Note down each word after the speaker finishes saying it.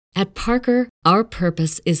At Parker, our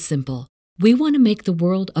purpose is simple. We want to make the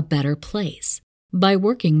world a better place by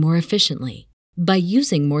working more efficiently, by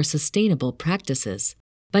using more sustainable practices,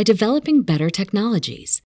 by developing better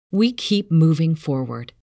technologies. We keep moving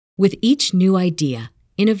forward. With each new idea,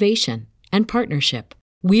 innovation, and partnership,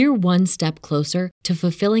 we're one step closer to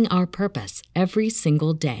fulfilling our purpose every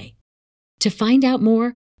single day. To find out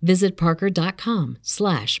more, visit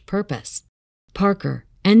parker.com/purpose. Parker,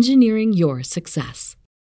 engineering your success.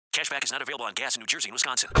 Cashback is not available on gas in New Jersey and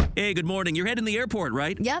Wisconsin. Hey, good morning. You're heading to the airport,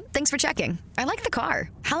 right? Yep, thanks for checking. I like the car.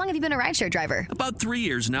 How long have you been a rideshare driver? About 3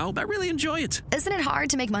 years now. I really enjoy it. Isn't it hard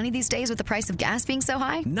to make money these days with the price of gas being so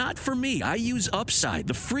high? Not for me. I use Upside,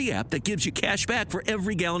 the free app that gives you cash back for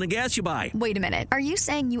every gallon of gas you buy. Wait a minute. Are you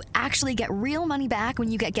saying you actually get real money back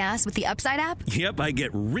when you get gas with the Upside app? Yep, I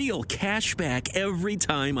get real cash back every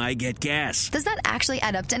time I get gas. Does that actually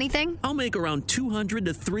add up to anything? I'll make around $200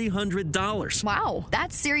 to $300. Wow,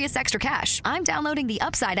 that's serious extra cash. I'm downloading the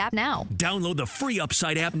Upside app now. Download the free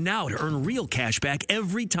Upside app now to earn real cash back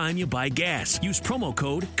every time you buy gas. Use promo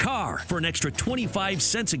code CAR for an extra 25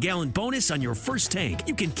 cents a gallon bonus on your first tank.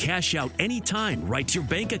 You can cash out anytime right to your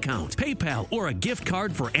bank account, PayPal, or a gift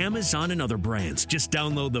card for Amazon and other brands. Just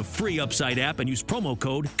download the free Upside app and use promo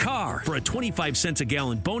code CAR for a 25 cents a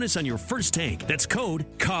gallon bonus on your first tank. That's code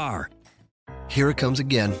CAR. Here it comes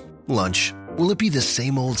again. Lunch. Will it be the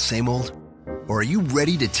same old, same old? Or are you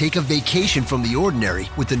ready to take a vacation from the ordinary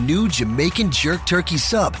with the new Jamaican Jerk Turkey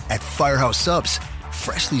Sub at Firehouse Subs?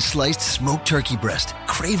 Freshly sliced smoked turkey breast,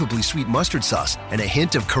 craveably sweet mustard sauce, and a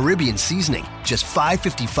hint of Caribbean seasoning. Just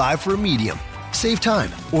 $5.55 for a medium. Save time.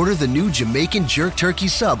 Order the new Jamaican Jerk Turkey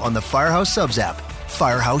Sub on the Firehouse Subs app.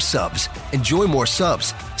 Firehouse Subs. Enjoy more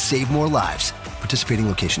subs. Save more lives. Participating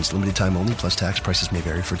locations. Limited time only, plus tax. Prices may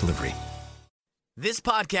vary for delivery. This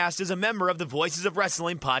podcast is a member of the Voices of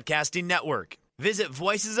Wrestling Podcasting Network. Visit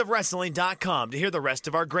voicesofwrestling.com to hear the rest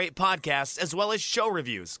of our great podcasts, as well as show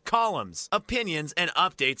reviews, columns, opinions, and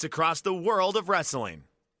updates across the world of wrestling.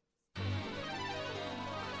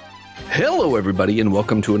 Hello, everybody, and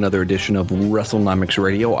welcome to another edition of WrestleNomics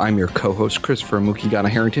Radio. I'm your co-host, Christopher Mukigana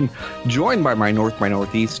Harrington, joined by my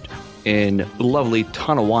northeast in lovely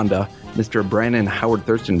Tonawanda, Mr. Brandon Howard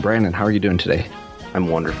Thurston. Brandon, how are you doing today? I'm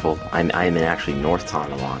wonderful. I'm in actually North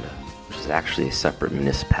Tonawanda, which is actually a separate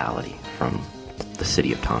municipality from the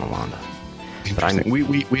city of Tonawanda. But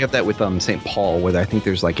we have that with St. Paul, where I think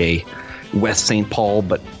there's like a West St. Paul,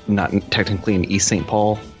 but not technically an East St.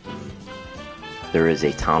 Paul. There is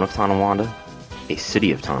a town of Tonawanda, a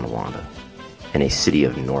city of Tonawanda, and a city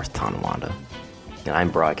of North Tonawanda. And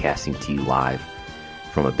I'm broadcasting to you live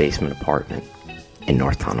from a basement apartment in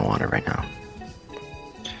North Tonawanda right now.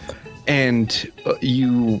 And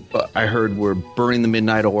I heard, were burning the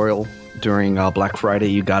midnight oil during Black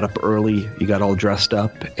Friday. You got up early, you got all dressed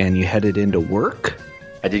up, and you headed into work?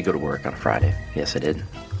 I did go to work on a Friday. Yes, I did.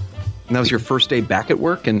 And that was your first day back at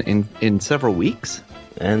work in several weeks?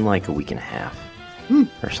 In like a week and a half.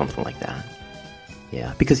 Or something like that.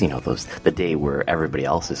 Yeah, because, the day where everybody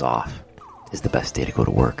else is off is the best day to go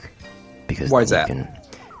to work. Because why is that?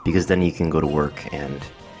 Because then you can go to work and,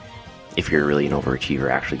 if you're really an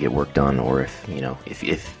overachiever, actually get work done, or if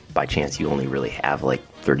by chance you only really have like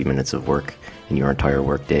 30 minutes of work in your entire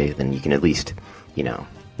work day, then you can at least,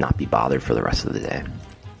 not be bothered for the rest of the day.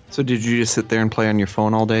 So did you just sit there and play on your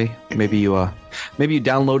phone all day? Maybe you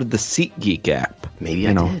downloaded the SeatGeek app. Maybe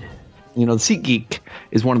I did. The SeatGeek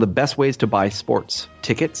is one of the best ways to buy sports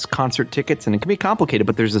tickets, concert tickets, and it can be complicated,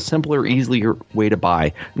 but there's a simpler, easier way to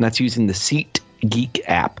buy, and that's using the SeatGeek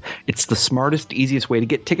app. It's the smartest, easiest way to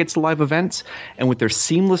get tickets to live events, and with their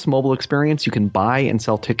seamless mobile experience, you can buy and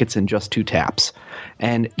sell tickets in just 2 taps.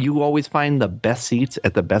 And you always find the best seats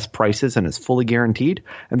at the best prices, and it's fully guaranteed.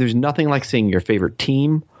 And there's nothing like seeing your favorite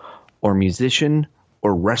team or musician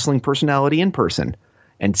or wrestling personality in person.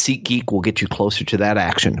 And SeatGeek will get you closer to that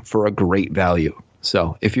action for a great value.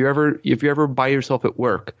 So if you're ever by yourself at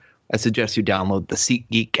work, I suggest you download the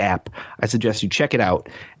SeatGeek app. I suggest you check it out.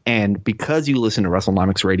 And because you listen to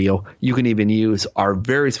WrestleNomics Radio, you can even use our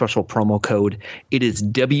very special promo code. It is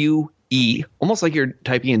WE, almost like you're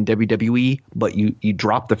typing in WWE, but you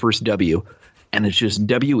drop the first W, and it's just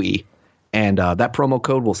WE. And that promo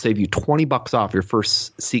code will save you $20 off your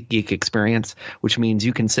first SeatGeek experience, which means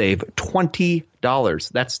you can save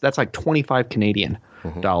 $20. That's like 25 Canadian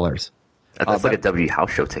dollars. That's like a W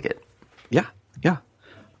house show ticket. Yeah.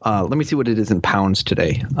 Let me see what it is in pounds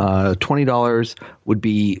today. $20 would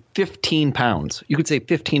be 15 pounds. You could save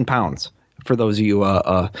 15 pounds for those of you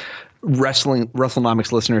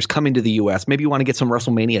WrestleNomics listeners coming to the U.S. Maybe you want to get some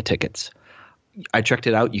WrestleMania tickets. I checked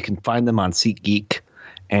it out. You can find them on SeatGeek.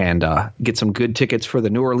 and get some good tickets for the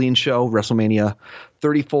New Orleans show, WrestleMania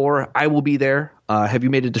 34. I will be there. Have you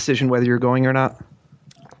made a decision whether you're going or not?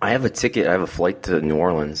 I have a ticket. I have a flight to New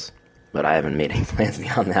Orleans, but I haven't made any plans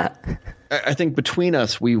beyond that. I think between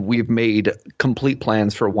us, we've made complete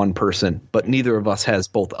plans for one person, but neither of us has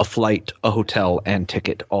both a flight, a hotel, and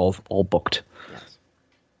ticket all booked. Yes.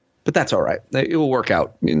 But that's all right. It will work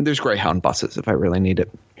out. I mean, there's Greyhound buses if I really need it.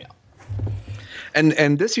 Yeah.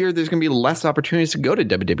 And this year, there's going to be less opportunities to go to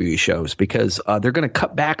WWE shows because they're going to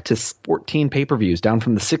cut back to 14 pay-per-views, down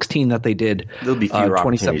from the 16 that they did. There'll be fewer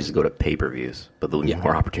opportunities to go to pay-per-views, but there'll be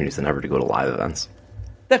more opportunities than ever to go to live events.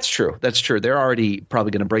 That's true. That's true. They're already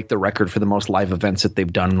probably going to break the record for the most live events that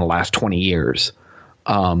they've done in the last 20 years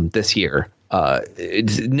this year.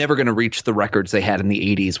 It's never going to reach the records they had in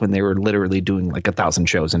the 80s when they were literally doing like 1,000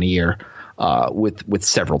 shows in a year with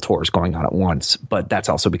several tours going on at once. But that's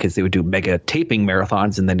also because they would do mega taping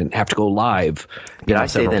marathons and then didn't have to go live. Did I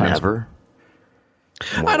say then ever?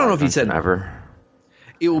 I don't know if you said ever.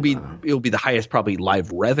 It will be the highest probably live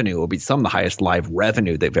revenue. It will be some of the highest live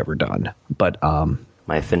revenue they've ever done. But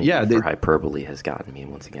my affinity for hyperbole has gotten me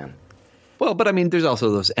once again. Well, but I mean, there's also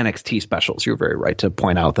those NXT specials. You're very right to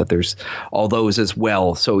point out that there's all those as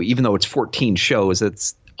well. So even though it's 14 shows,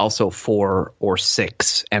 it's also 4 or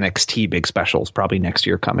 6 NXT big specials probably next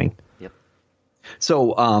year coming. Yep.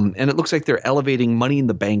 So, and it looks like they're elevating Money in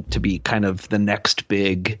the Bank to be kind of the next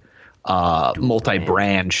big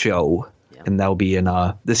multi-brand show. Yep. And that'll be in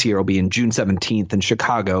this year. Will be in June 17th in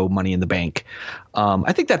Chicago. Money in the Bank.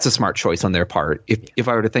 I think that's a smart choice on their part. If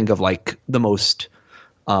I were to think of like the most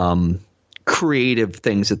creative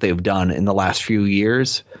things that they've done in the last few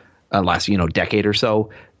years, last decade or so,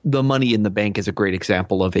 the Money in the Bank is a great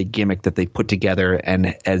example of a gimmick that they put together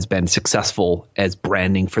and has been successful as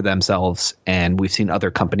branding for themselves. And we've seen other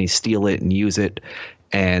companies steal it and use it.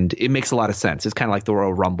 And it makes a lot of sense. It's kind of like the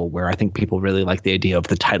Royal Rumble, where I think people really like the idea of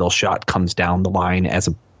the title shot comes down the line as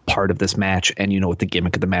a part of this match, and you know what the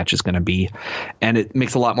gimmick of the match is going to be. And it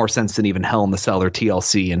makes a lot more sense than even Hell in the Cell or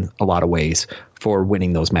TLC in a lot of ways for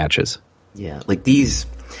winning those matches. Yeah, like these,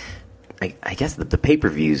 I guess the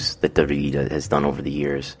pay-per-views that WWE has done over the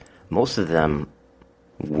years, most of them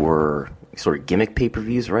were sort of gimmick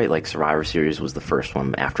pay-per-views, right? Like Survivor Series was the first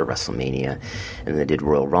one after WrestleMania, and they did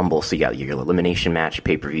Royal Rumble, so you got your elimination match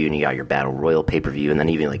pay-per-view, and you got your Battle Royal pay-per-view, and then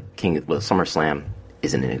even like SummerSlam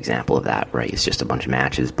isn't an example of that, right? It's just a bunch of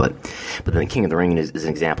matches, but then King of the Ring is an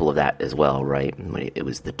example of that as well, right? It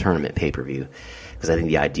was the tournament pay-per-view, because I think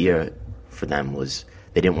the idea for them was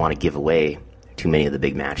they didn't want to give away too many of the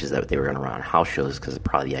big matches that they were going to run on house shows, because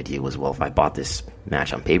probably the idea was, well, if I bought this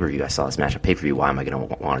match on pay-per-view, I saw this match on pay-per-view, why am I going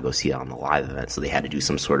to want to go see it on the live event? So they had to do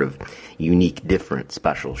some sort of unique, different,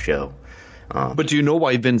 special show. But do you know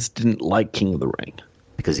why Vince didn't like King of the Ring?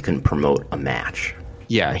 Because he couldn't promote a match.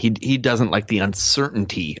 Yeah, he doesn't like the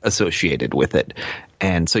uncertainty associated with it.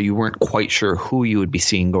 And so you weren't quite sure who you would be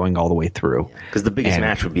seeing going all the way through. Because the biggest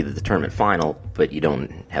match would be the tournament final, but you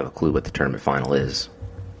don't have a clue what the tournament final is.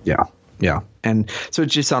 Yeah. Yeah. And so it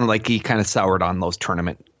just sounded like he kind of soured on those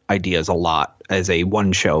tournament ideas a lot as a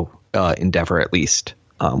one show endeavor, at least,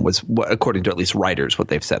 was what, according to at least writers, what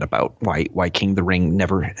they've said about why King of the Ring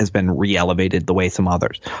never has been re-elevated the way some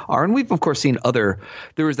others are. And we've, of course, seen there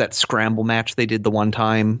was that scramble match they did the one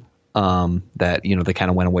time that, they kind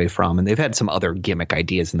of went away from. And they've had some other gimmick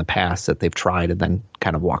ideas in the past that they've tried and then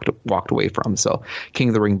kind of walked away from. So King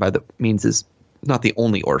of the Ring by the means is not the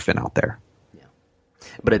only orphan out there.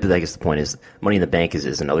 But I guess the point is Money in the Bank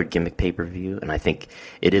is another gimmick pay-per-view, and I think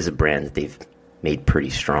it is a brand that they've made pretty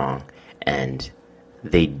strong, and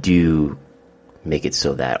they do make it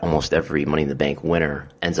so that almost every Money in the Bank winner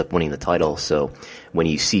ends up winning the title. So when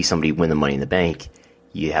you see somebody win the Money in the Bank,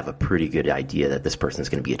 you have a pretty good idea that this person's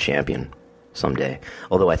going to be a champion someday.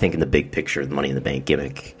 Although I think in the big picture, the Money in the Bank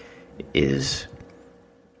gimmick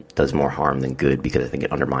does more harm than good, because I think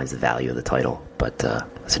it undermines the value of the title. But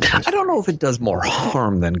that's a different story. I don't know if it does more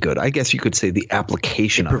harm than good. I guess you could say the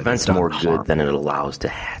application of it prevents more good than it allows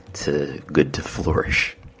to good to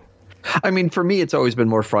flourish. I mean, for me, it's always been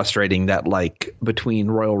more frustrating that, like,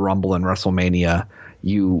 between Royal Rumble and WrestleMania,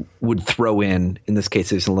 you would throw in this case,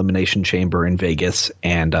 there's an Elimination Chamber in Vegas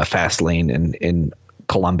and Fastlane in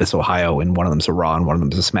Columbus, Ohio, and one of them's a Raw and one of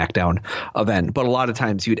them's a SmackDown event. But a lot of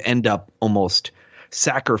times you'd end up almost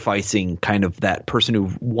sacrificing kind of that person who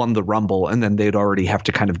won the Rumble, and then they'd already have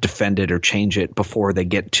to kind of defend it or change it before they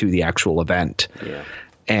get to the actual event. Yeah.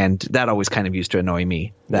 And that always kind of used to annoy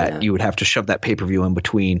me, that you would have to shove that pay-per-view in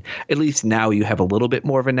between. At least now you have a little bit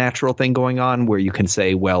more of a natural thing going on where you can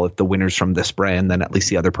say, well, if the winner's from this brand, then at least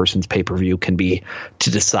the other person's pay-per-view can be to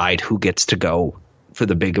decide who gets to go for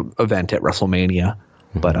the big event at WrestleMania.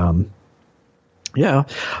 But yeah.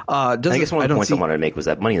 I guess one of the points I wanted to make was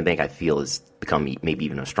that Money in the Bank, I feel, has become maybe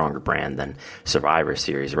even a stronger brand than Survivor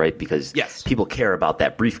Series, right? Because people care about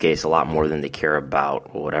that briefcase a lot more than they care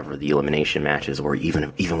about whatever the elimination matches, or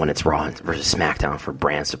even when it's Raw versus SmackDown for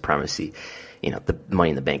brand supremacy. The Money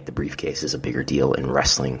in the Bank, the briefcase, is a bigger deal in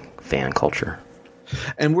wrestling fan culture.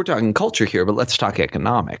 And we're talking culture here, but let's talk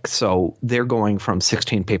economics. So they're going from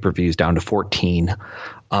 16 pay-per-views down to 14.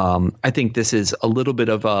 I think this is a little bit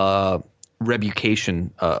of a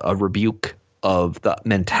rebuke of the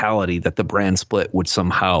mentality that the brand split would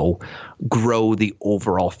somehow grow the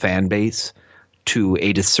overall fan base to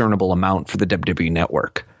a discernible amount for the WWE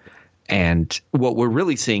Network. And what we're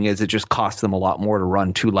really seeing is it just costs them a lot more to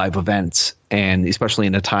run 2 live events. And especially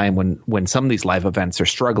in a time when some of these live events are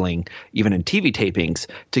struggling, even in TV tapings,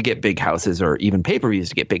 to get big houses, or even pay-per-views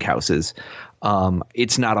to get big houses,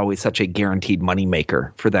 it's not always such a guaranteed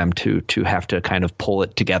moneymaker for them to have to kind of pull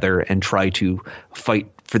it together and try to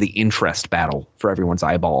fight for the interest battle for everyone's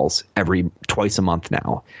eyeballs twice a month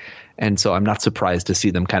now. And so I'm not surprised to see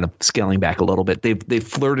them kind of scaling back a little bit. They've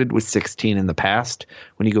flirted with 16 in the past.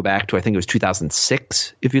 When you go back to, I think it was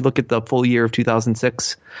 2006, if you look at the full year of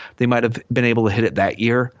 2006, they might have been able to hit it that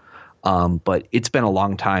year. But it's been a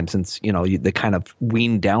long time since, they kind of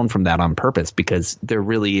weaned down from that on purpose, because there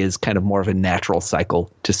really is kind of more of a natural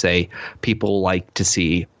cycle to say people like to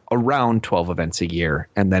see around 12 events a year.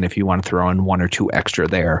 And then if you want to throw in 1 or 2 extra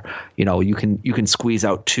there, you can squeeze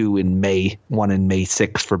out 2 in May, 1 in May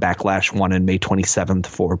 6th for Backlash, 1 in May 27th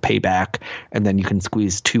for Payback. And then you can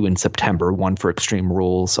squeeze 2 in September, 1 for Extreme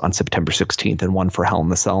Rules on September 16th and 1 for Hell in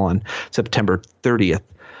the Cell on September 30th.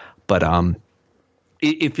 But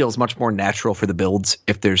it feels much more natural for the builds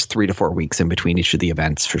if there's 3 to 4 weeks in between each of the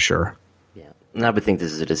events, for sure. Yeah. And I would think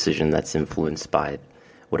this is a decision that's influenced by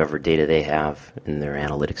whatever data they have in their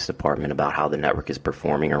analytics department about how the network is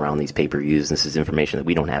performing around these pay-per-views. This is information that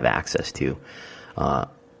we don't have access to. I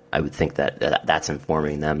would think that's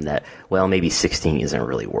informing them that, well, maybe 16 isn't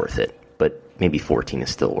really worth it, but maybe 14 is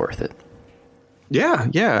still worth it. Yeah.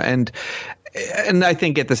 And I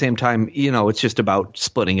think at the same time, it's just about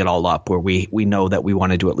splitting it all up, where we know that we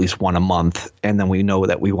want to do at least 1 a month, and then we know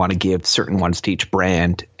that we want to give certain ones to each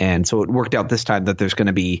brand. And so it worked out this time that there's going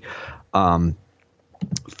to be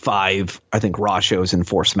 5, I think, Raw shows and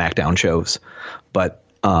 4 SmackDown shows. But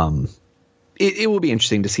it will be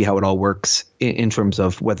interesting to see how it all works in terms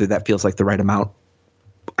of whether that feels like the right amount.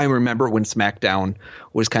 I remember when SmackDown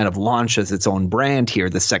was kind of launched as its own brand here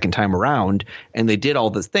the second time around, and they did all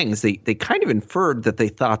those things. They kind of inferred that they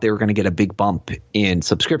thought they were going to get a big bump in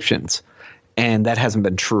subscriptions. And that hasn't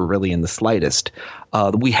been true really in the slightest.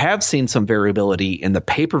 We have seen some variability in the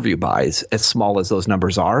pay-per-view buys, as small as those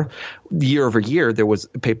numbers are. Year over year, there was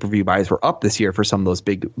pay-per-view buys were up this year for some of those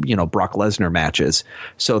big, Brock Lesnar matches.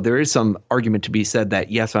 So there is some argument to be said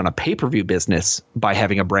that, yes, on a pay-per-view business, by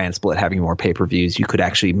having a brand split, having more pay-per-views, you could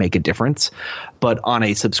actually make a difference. But on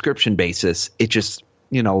a subscription basis, it just –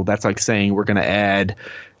 that's like saying we're going to add,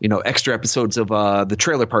 extra episodes of the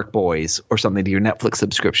Trailer Park Boys or something to your Netflix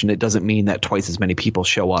subscription. It doesn't mean that twice as many people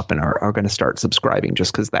show up and are going to start subscribing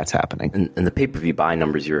just because that's happening. And the pay-per-view buy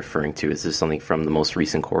numbers you're referring to, is this something from the most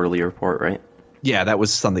recent quarterly report, right? Yeah, that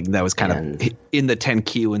was something that was kind of in the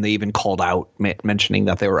 10Q, and they even called out mentioning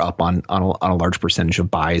that they were up on a large percentage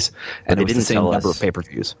of buys, and it was the same number of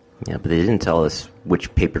pay-per-views. Yeah, but they didn't tell us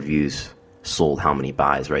which pay-per-views sold how many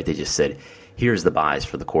buys, right? They just said, here's the buys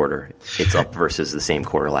for the quarter. It's up versus the same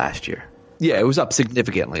quarter last year. Yeah, it was up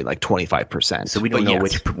significantly, like 25%. So we don't know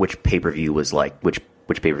which pay-per-view was like, which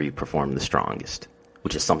pay-per-view performed the strongest,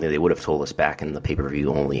 which is something they would have told us back in the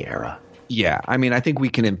pay-per-view only era. Yeah, I mean, I think we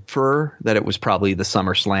can infer that it was probably the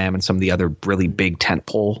SummerSlam and some of the other really big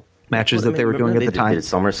tentpole matches that they were doing at the time. They did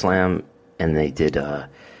SummerSlam, and they did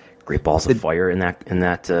Great Balls of Fire in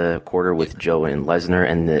that quarter with Joe and Lesnar,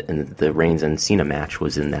 and the Reigns and Cena match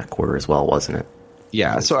was in that quarter as well, wasn't it?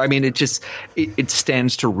 Yeah, so I mean, it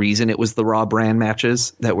stands to reason it was the Raw brand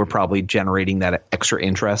matches that were probably generating that extra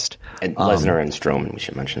interest. And Lesnar and Strowman, we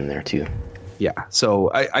should mention there too. Yeah, so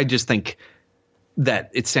I just think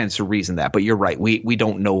that it stands to reason that, but you're right. We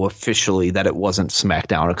don't know officially that it wasn't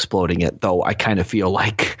SmackDown exploding it, though I kind of feel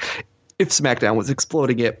like if SmackDown was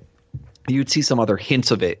exploding it, you'd see some other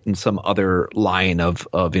hints of it in some other line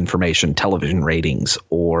of information, television ratings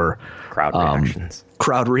or crowd reactions.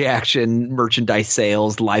 Crowd reaction, merchandise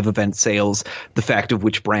sales, live event sales, the fact of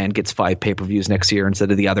which brand gets 5 pay-per-views next year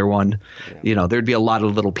instead of the other one. Yeah. There'd be a lot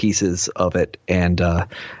of little pieces of it. And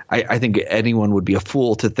I think anyone would be a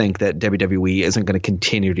fool to think that WWE isn't going to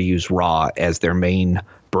continue to use Raw as their main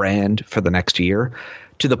brand for the next year.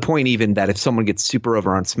 to the point even that if someone gets super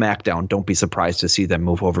over on SmackDown, don't be surprised to see them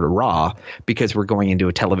move over to Raw, because we're going into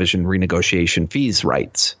a television renegotiation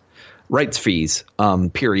rights fees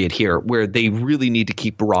period here, where they really need to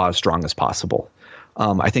keep Raw as strong as possible.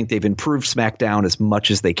 I think they've improved SmackDown as much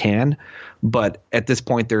as they can, but at this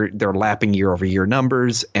point they're lapping year over year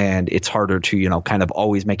numbers, and it's harder to, kind of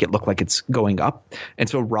always make it look like it's going up. And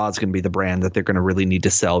so Raw is going to be the brand that they're going to really need to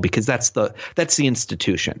sell, because that's the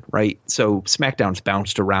institution, right? So SmackDown's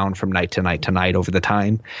bounced around from night to night to night over the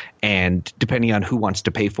time, and depending on who wants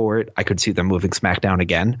to pay for it, I could see them moving SmackDown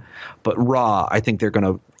again. But Raw, I think they're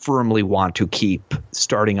going to firmly want to keep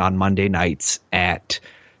starting on Monday nights at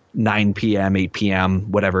 9 p.m., 8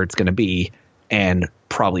 p.m., whatever it's going to be, and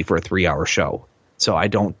probably for a 3-hour show. So I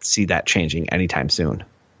don't see that changing anytime soon.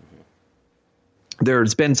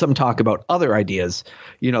 There's been some talk about other ideas.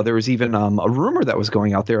 There was even a rumor that was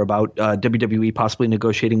going out there about WWE possibly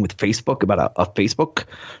negotiating with Facebook about a Facebook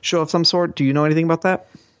show of some sort. Do you know anything about that?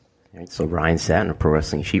 Right, so Ryan Satin of Pro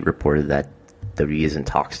Wrestling Sheet reported that WWE is in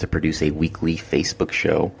talks to produce a weekly Facebook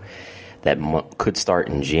show that could start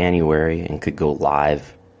in January and could go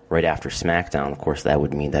live right after SmackDown. Of course, that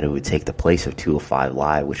would mean that it would take the place of 205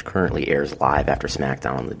 Live, which currently airs live after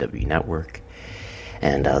SmackDown on the WWE Network.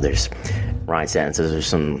 And Ryan Satin says there's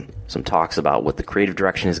some talks about what the creative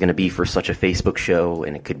direction is going to be for such a Facebook show,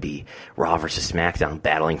 and it could be Raw versus SmackDown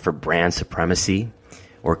battling for brand supremacy,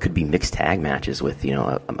 or it could be mixed tag matches with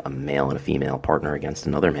a male and a female partner against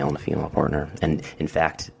another male and a female partner. And in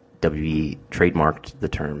fact, WWE trademarked the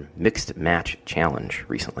term mixed match challenge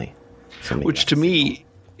recently. Which to me,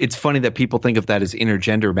 it's funny that people think of that as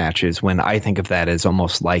intergender matches, when I think of that as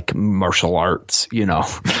almost like martial arts. We're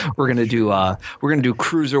gonna do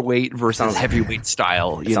cruiserweight versus heavyweight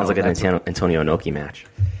style. Sounds like an Antonio Inoki match.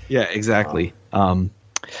 Yeah, exactly.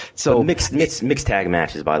 So mixed tag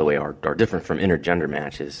matches, by the way, are different from intergender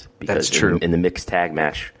matches, because that's true. In the mixed tag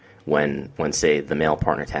match, when say the male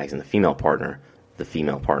partner tags in the female partner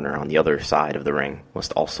on the other side of the ring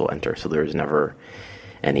must also enter. So there is never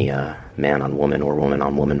any man on woman or woman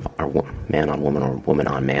on woman or man on woman or woman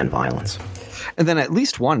on man violence. And then at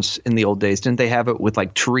least once in the old days, didn't they have it with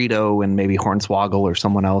like Torito and maybe Hornswoggle or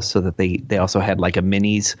someone else, so that they also had like a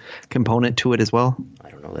minis component to it as well?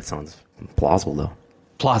 I don't know. That sounds plausible, though.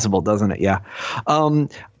 Plausible, doesn't it? Yeah.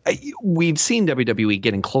 We've seen WWE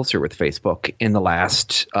getting closer with Facebook in the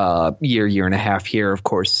last year and a half here. Of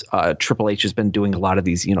course, Triple H has been doing a lot of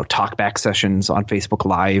these, talkback sessions on Facebook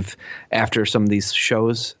Live after some of these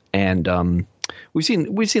shows, and we've seen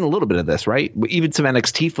a little bit of this, right? Even some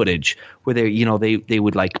NXT footage where they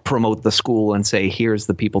would like promote the school and say, here's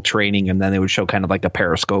the people training, and then they would show kind of like a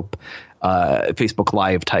Periscope Facebook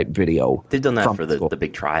Live type video. They've done that for the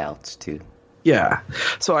big tryouts too. Yeah.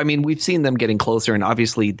 So, I mean, we've seen them getting closer, and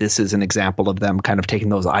obviously this is an example of them kind of taking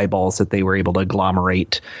those eyeballs that they were able to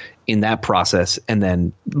agglomerate in that process and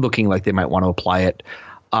then looking like they might want to apply it.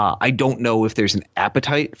 I don't know if there's an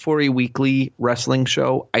appetite for a weekly wrestling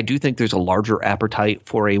show. I do think there's a larger appetite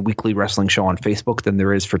for a weekly wrestling show on Facebook than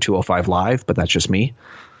there is for 205 Live, but that's just me.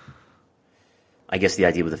 I guess the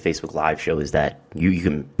idea with the Facebook Live show is that you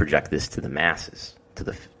can project this to the masses,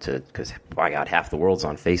 because by God, half the world's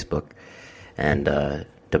on Facebook. And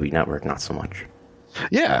W Network, not so much.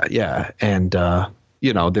 Yeah. And,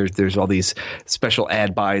 there's all these special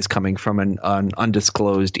ad buys coming from an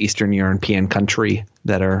undisclosed Eastern European country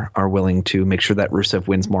that are willing to make sure that Rusev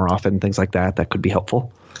wins more often, things like that. That could be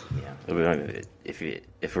helpful. Yeah.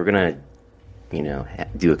 If we're going to,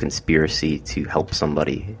 do a conspiracy to help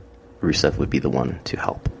somebody, Rusev would be the one to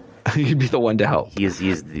help. He'd be the one to help. He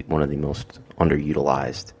is one of the most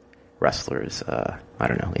underutilized wrestlers,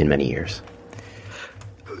 in many years.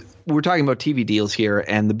 We're talking about TV deals here,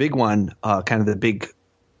 and the big one, kind of the big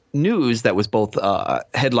news that was both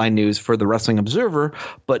headline news for the Wrestling Observer,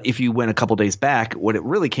 but if you went a couple days back, what it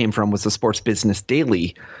really came from was the Sports Business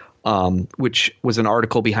Daily, which was an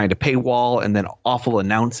article behind a paywall, and then Awful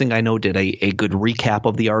Announcing, I know, did a good recap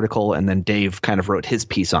of the article, and then Dave kind of wrote his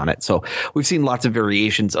piece on it. So we've seen lots of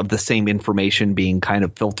variations of the same information being kind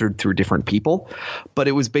of filtered through different people, but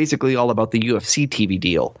it was basically all about the UFC TV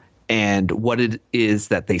deal and what it is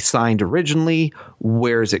that they signed originally,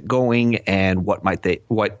 where is it going, and what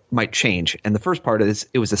might change. And the first part is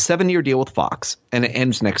it was a 7-year deal with Fox, and it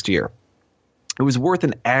ends next year. It was worth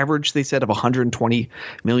an average, they said, of $120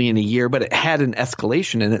 million a year, but it had an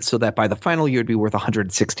escalation in it so that by the final year it'd be worth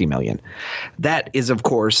 $160 million. That is, of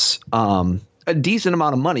course, a decent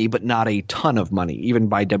amount of money, but not a ton of money, even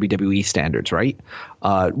by WWE standards, right?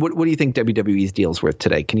 What do you think WWE's deal's worth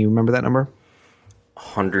today? Can you remember that number?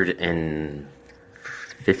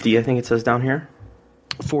 150, I think it says down here.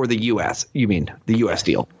 For the U.S., you mean the U.S.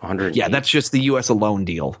 deal? 100. Yeah, that's just the U.S. alone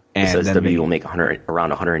deal. And it says then WWE will make around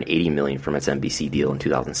 180 million from its NBC deal in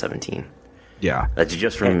 2017. Yeah, that's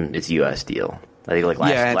just from its U.S. deal. I think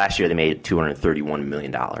last year they made $231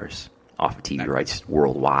 million off of TV rights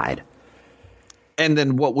worldwide. And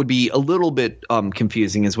then what would be a little bit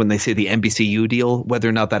confusing is when they say the NBCU deal, whether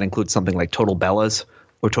or not that includes something like Total Bellas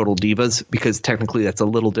or Total Divas, because technically that's a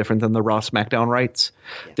little different than the Raw SmackDown rights.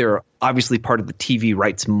 Yeah. They're obviously part of the TV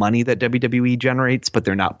rights money that WWE generates, but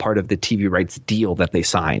they're not part of the TV rights deal that they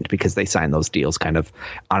signed, because they signed those deals kind of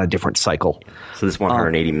on a different cycle. So this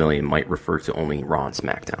 180 million might refer to only Raw and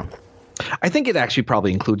SmackDown. I think it actually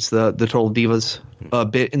probably includes the Total Divas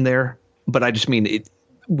bit in there, but I just mean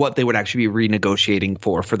what they would actually be renegotiating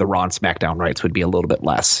for the Raw and SmackDown rights would be a little bit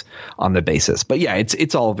less on the basis. But yeah,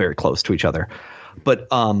 it's all very close to each other. But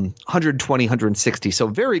 120, 160, so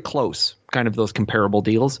very close, kind of those comparable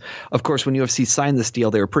deals. Of course, when UFC signed this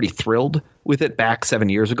deal, they were pretty thrilled with it back 7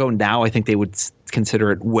 years ago. Now I think they would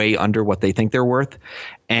consider it way under what they think they're worth.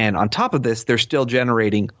 And on top of this, they're still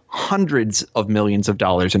generating hundreds of millions of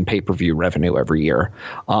dollars in pay-per-view revenue every year,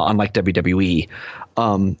 unlike WWE.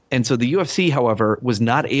 And so the UFC, however, was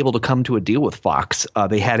not able to come to a deal with Fox.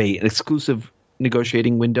 They had an exclusive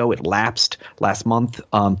negotiating window. It lapsed last month.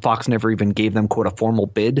 Fox never even gave them, quote, a formal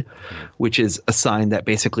bid, which is a sign that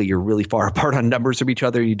basically you're really far apart on numbers of each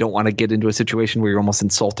other. You don't want to get into a situation where you're almost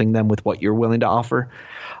insulting them with what you're willing to offer.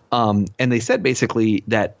 And they said basically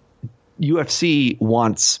that UFC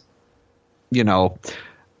wants,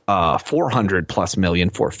 400 plus million,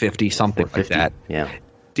 450, something 450, like that. Yeah.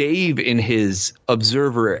 Dave, in his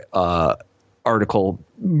Observer article,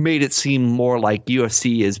 made it seem more like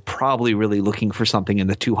UFC is probably really looking for something in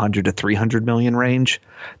the 200 to 300 million range.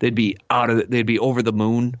 They'd be over the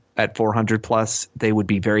moon at 400 plus. They would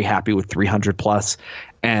be very happy with 300 plus,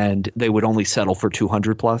 and they would only settle for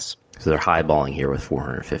 200 plus. So they're highballing here with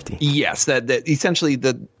 450. Yes, that essentially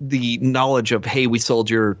the knowledge of, hey, we sold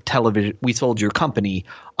your television, we sold your company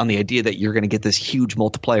on the idea that you're going to get this huge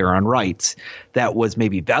multiplier on rights that was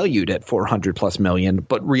maybe valued at 400 plus million,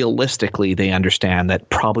 but realistically they understand that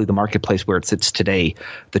probably the marketplace where it sits today,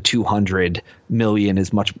 the 200 million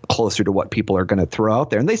is much closer to what people are going to throw out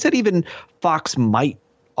there. And they said even Fox might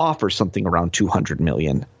offer something around 200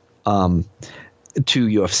 million. To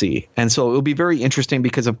UFC. And so it will be very interesting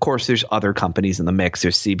because, of course, there's other companies in the mix.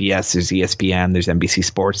 There's CBS, there's ESPN, there's NBC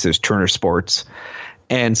Sports, there's Turner Sports.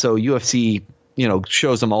 And so UFC,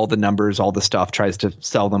 shows them all the numbers, all the stuff, tries to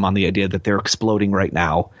sell them on the idea that they're exploding right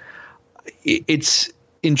now. It's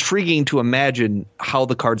intriguing to imagine how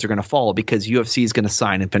the cards are going to fall, because UFC is going to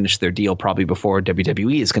sign and finish their deal probably before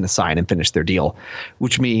WWE is going to sign and finish their deal,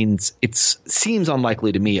 which means it seems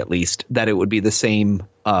unlikely to me, at least, that it would be the same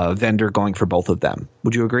vendor going for both of them.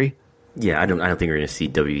 Would you agree? Yeah, I don't think we're going to see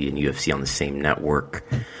WWE and UFC on the same network.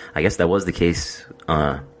 I guess that was the case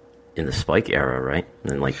in the Spike era, right?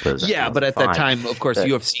 And but at that time, of course,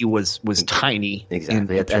 UFC was tiny.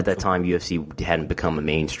 Exactly. At that time, UFC hadn't become a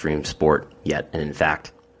mainstream sport yet, and in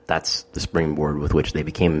fact, that's the springboard with which they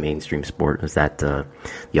became a mainstream sport. Was that the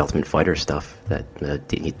Ultimate Fighter stuff that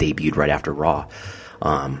debuted right after Raw?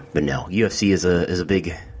 But no, UFC is a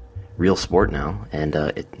big, real sport now, and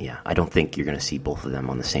I don't think you're going to see both of them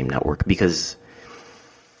on the same network, because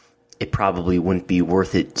it probably wouldn't be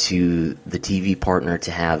worth it to the TV partner to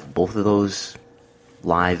have both of those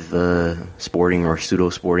live sporting or pseudo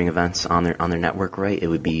sporting events on their network, right? It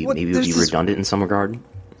would be redundant in some regard.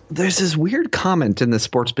 There's this weird comment in the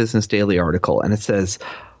Sports Business Daily article, and it says,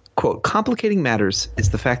 quote, complicating matters is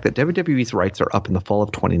the fact that WWE's rights are up in the fall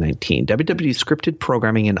of 2019. WWE's scripted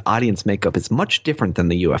programming and audience makeup is much different than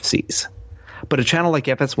the UFC's. But a channel like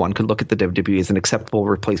FS1 could look at the WWE as an acceptable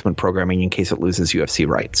replacement programming in case it loses UFC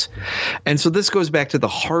rights. And so this goes back to the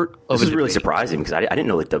heart of This is really surprising, because I didn't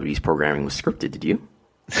know that WWE's programming was scripted. Did you?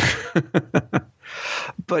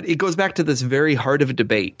 But it goes back to this very heart of a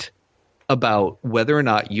debate about whether or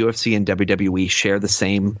not UFC and WWE share the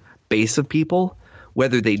same base of people,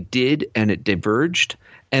 whether they did and it diverged,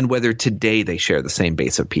 and whether today they share the same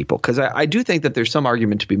base of people. Because I do think that there's some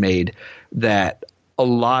argument to be made that a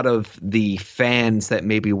lot of the fans that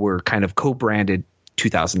maybe were kind of co-branded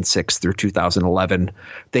 2006 through 2011,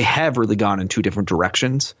 they have really gone in two different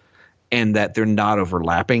directions, and that they're not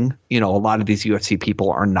overlapping. A lot of these UFC people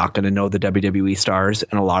are not going to know the WWE stars,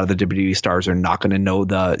 and a lot of the WWE stars are not going to know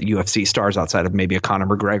the UFC stars outside of maybe a Conor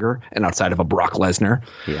McGregor and outside of a Brock Lesnar.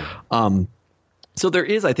 Yeah. So there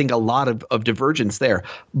is, I think, a lot of divergence there.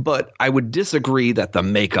 But I would disagree that the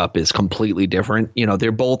makeup is completely different.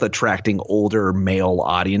 They're both attracting older male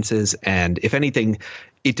audiences. And if anything,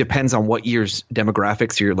 it depends on what year's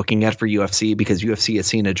demographics you're looking at for UFC, because UFC has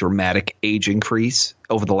seen a dramatic age increase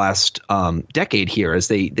over the last decade here, as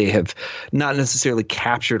they have not necessarily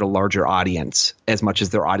captured a larger audience as much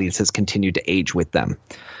as their audience has continued to age with them.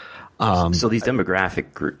 So these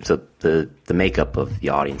demographic groups, so the makeup of the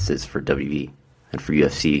audiences for WWE and for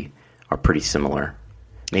UFC are pretty similar.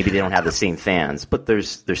 Maybe they don't have the same fans, but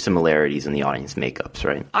there's similarities in the audience makeups,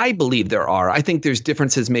 right? I believe there are. I think there's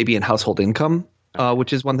differences maybe in household income,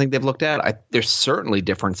 which is one thing they've looked at. There's certainly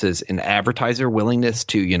differences in advertiser willingness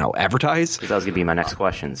to, advertise. That was going to be my next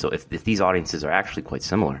question. So if these audiences are actually quite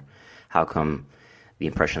similar, how come the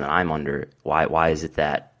impression that I'm under, why is it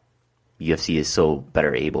that UFC is so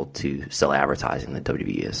better able to sell advertising than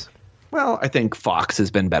WWE is? Well, I think Fox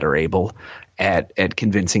has been better able at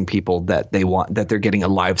convincing people that they're getting a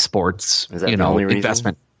live sports,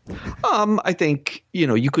 investment. I think,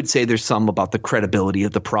 you could say there's some about the credibility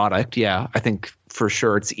of the product. Yeah, I think for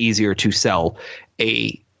sure it's easier to sell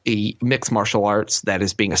a mixed martial arts that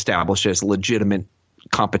is being established as legitimate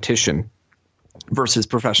competition versus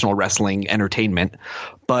professional wrestling entertainment.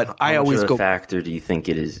 But I always go. Factor do you think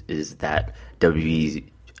it is that WWE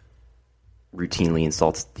routinely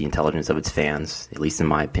insults the intelligence of its fans, at least in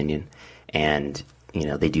my opinion, and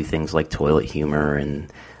they do things like toilet humor,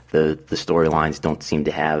 and the storylines don't seem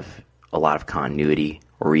to have a lot of continuity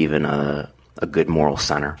or even a good moral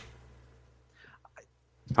center?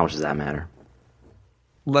 How much does that matter?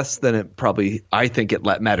 Less than it probably. I think it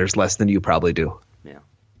matters less than you probably do. Yeah.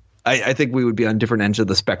 I think we would be on different ends of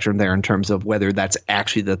the spectrum there in terms of whether that's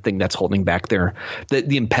actually the thing that's holding back the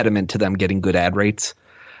impediment to them getting good ad rates.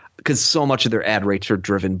 Because so much of their ad rates are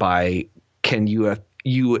driven by, can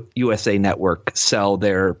USA Network sell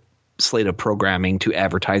their slate of programming to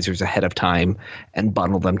advertisers ahead of time and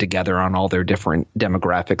bundle them together on all their different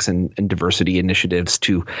demographics and diversity initiatives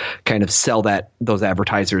to kind of sell those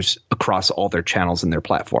advertisers across all their channels and their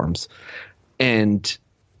platforms. And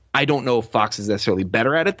I don't know if Fox is necessarily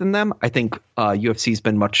better at it than them. I think UFC's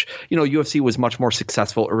been UFC was much more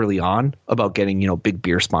successful early on about getting, big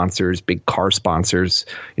beer sponsors, big car sponsors,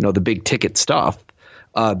 the big ticket stuff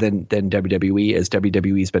than WWE, as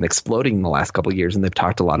WWE's been exploding in the last couple of years. And they've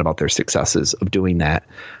talked a lot about their successes of doing that.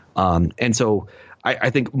 And so I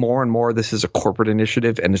think more and more this is a corporate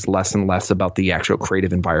initiative, and it's less and less about the actual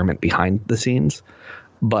creative environment behind the scenes.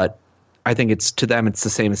 But I think to them, it's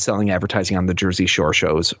the same as selling advertising on the Jersey Shore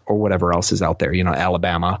shows or whatever else is out there,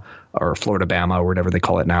 Alabama or Florida-Bama or whatever they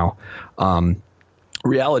call it now.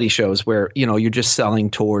 Reality shows where, you're just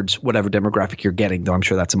selling towards whatever demographic you're getting, though I'm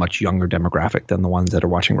sure that's a much younger demographic than the ones that are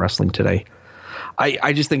watching wrestling today.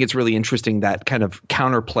 I just think it's really interesting, that kind of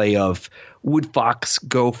counterplay of, would Fox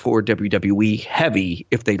go for WWE heavy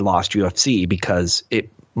if they lost UFC, because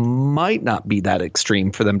it might not be that extreme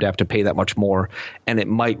for them to have to pay that much more, and it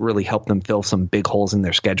might really help them fill some big holes in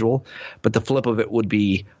their schedule. But the flip of it would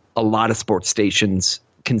be, a lot of sports stations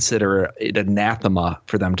consider it anathema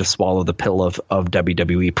for them to swallow the pill of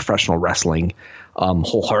WWE professional wrestling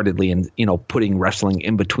wholeheartedly, and putting wrestling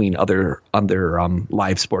in between other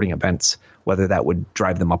live sporting events, whether that would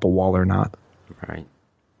drive them up a wall or not. Right.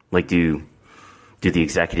 Like, do the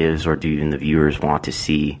executives or do even the viewers want to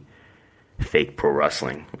see fake pro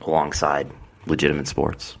wrestling alongside legitimate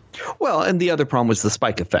sports? Well, and the other problem was the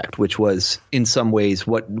spike effect, which was in some ways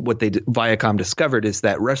what Viacom discovered is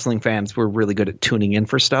that wrestling fans were really good at tuning in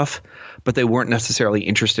for stuff, but they weren't necessarily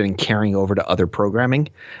interested in carrying over to other programming.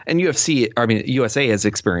 And USA has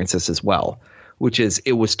experienced this as well, which is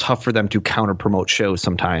it was tough for them to counter promote shows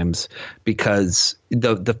sometimes, because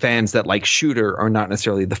the fans that like Shooter are not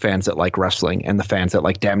necessarily the fans that like wrestling, and the fans that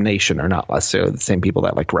like Damnation are not necessarily the same people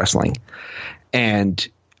that like wrestling. And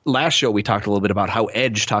last show we talked a little bit about how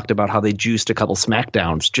Edge talked about how they juiced a couple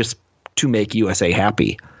SmackDowns just to make USA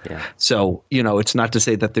happy. Yeah. So, it's not to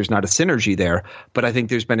say that there's not a synergy there, but I think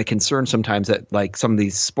there's been a concern sometimes that like some of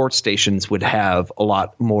these sports stations would have a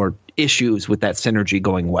lot more issues with that synergy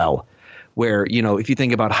going well. Where, if you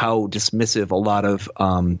think about how dismissive a lot of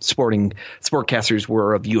sportcasters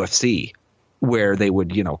were of UFC, where they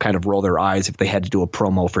would, kind of roll their eyes if they had to do a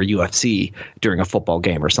promo for UFC during a football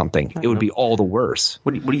game or something. It would be all the worse.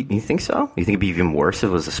 What do you think so? You think it'd be even worse if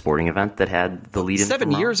it was a sporting event that had the lead-in?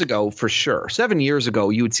 7 years ago, for sure. 7 years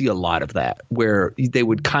ago, you would see a lot of that, where they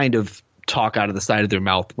would kind of talk out of the side of their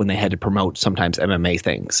mouth when they had to promote sometimes MMA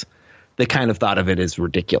things. They kind of thought of it as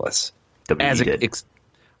ridiculous.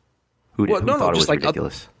 Who thought it was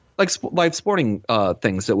ridiculous? Like live sporting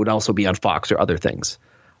things that would also be on Fox or other things.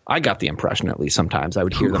 I got the impression, at least sometimes, I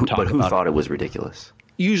would hear them talk about it. But who thought it was ridiculous?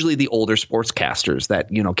 Usually the older sportscasters that,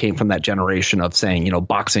 came from that generation of saying,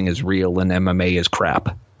 boxing is real and MMA is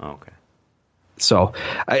crap. Okay. So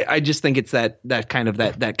I just think it's that kind of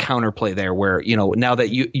that counterplay there where, now that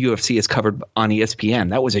UFC is covered on ESPN,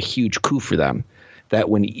 that was a huge coup for them. That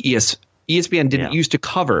when ESPN didn't used to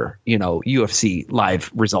cover, UFC live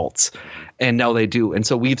results, and now they do. And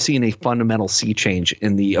so we've seen a fundamental sea change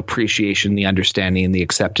in the appreciation, the understanding, and the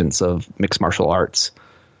acceptance of mixed martial arts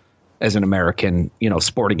as an American,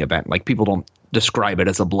 sporting event. Like, people don't describe it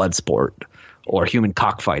as a blood sport or human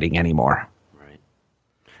cockfighting anymore. Right.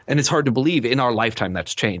 And it's hard to believe in our lifetime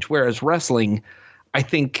that's changed. Whereas wrestling, I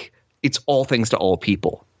think it's all things to all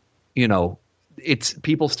people. It's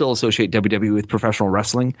people still associate WWE with professional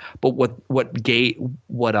wrestling, but what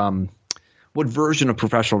version of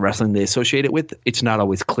professional wrestling they associate it with, it's not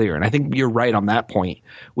always clear. And I think you're right on that point,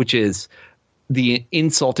 which is the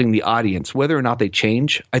insulting the audience, whether or not they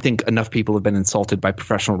change. I think enough people have been insulted by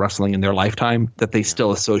professional wrestling in their lifetime that they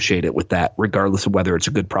still associate it with that, regardless of whether it's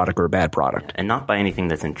a good product or a bad product. And not by anything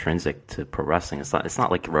that's intrinsic to pro wrestling. It's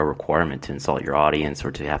not like a requirement to insult your audience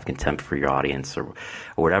or to have contempt for your audience or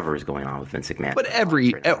whatever is going on with Vince McMahon.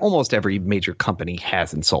 But almost every major company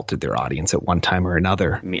has insulted their audience at one time or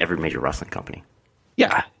another. I mean, every major wrestling company.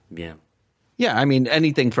 Yeah. Yeah. Yeah, I mean,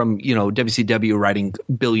 anything from, WCW writing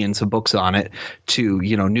billions of books on it to,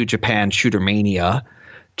 New Japan Shooter Mania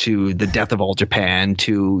to the death of all Japan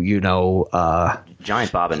to,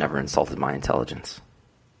 Giant Baba never insulted my intelligence.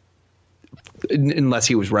 Unless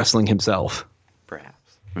he was wrestling himself.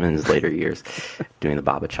 Perhaps. In his later years, doing the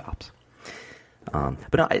Baba chops.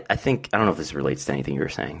 But no, I think, I don't know if this relates to anything you were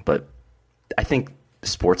saying, but I think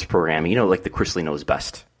sports programming, like the Chris Lee Knows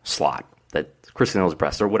Best slot, that Chris Lee Knows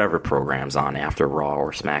Best or whatever program's on after Raw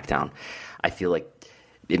or SmackDown, I feel like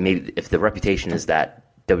if the reputation is that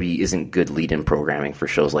WWE isn't good lead-in programming for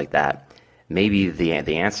shows like that, maybe the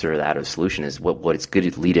answer to that, or the solution, is what it's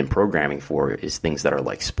good lead-in programming for is things that are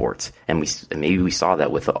like sports. And maybe we saw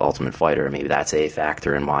that with the Ultimate Fighter, and maybe that's a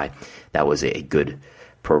factor in why that was a good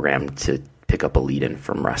program to pick up a lead-in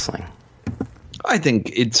from wrestling. I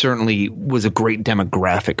think it certainly was a great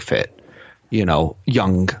demographic fit.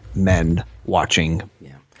 Young men watching.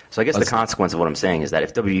 Yeah. So I guess the consequence of what I'm saying is that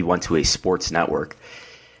if WWE went to a sports network,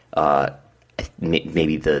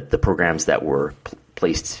 maybe the programs that were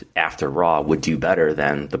placed after Raw would do better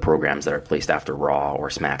than the programs that are placed after Raw or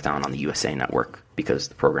SmackDown on the USA Network, because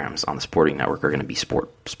the programs on the Sporting Network are going to be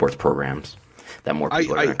sports programs that more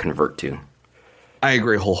people are going to convert to. I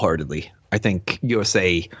agree wholeheartedly. I think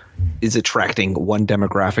USA is attracting one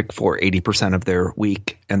demographic for 80% of their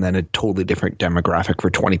week and then a totally different demographic for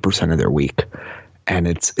 20% of their week. And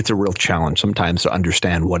it's a real challenge sometimes to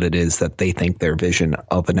understand what it is that they think their vision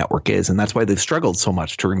of a network is. And that's why they've struggled so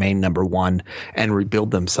much to remain number one and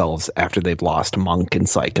rebuild themselves after they've lost Monk and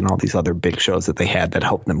Psych and all these other big shows that they had that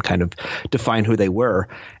helped them kind of define who they were.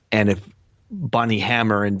 And if Bonnie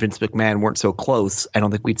Hammer and Vince McMahon weren't so close, I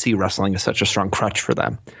don't think we'd see wrestling as such a strong crutch for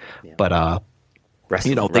them. Yeah. But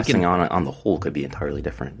wrestling on the whole could be entirely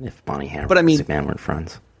different if Bonnie Hammer and McMahon weren't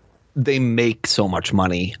friends. They make so much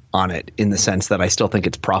money on it in the sense that I still think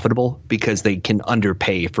it's profitable because they can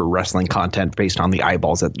underpay for wrestling content based on the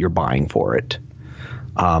eyeballs that you're buying for it.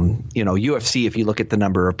 UFC, if you look at the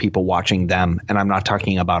number of people watching them, and I'm not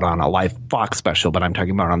talking about on a live Fox special, but I'm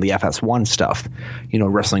talking about on the FS1 stuff,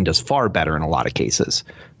 wrestling does far better in a lot of cases.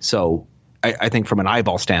 So I think from an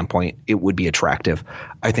eyeball standpoint, it would be attractive.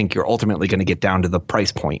 I think you're ultimately going to get down to the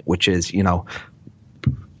price point, which is,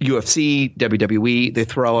 UFC, WWE, they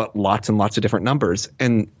throw out lots and lots of different numbers.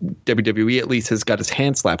 And WWE at least has got his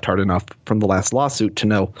hand slapped hard enough from the last lawsuit to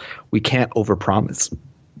know we can't overpromise.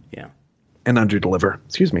 Yeah. And underdeliver,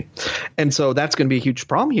 excuse me. And so that's going to be a huge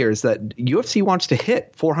problem here is that UFC wants to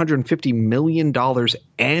hit $450 million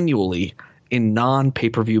annually in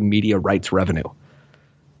non-pay-per-view media rights revenue.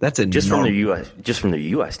 That's just from their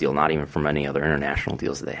US deal, not even from any other international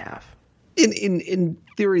deals that they have. In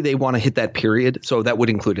theory, they want to hit that period, so that would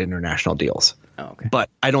include international deals. Oh, okay. But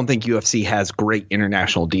I don't think UFC has great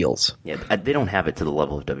international deals. Yeah, they don't have it to the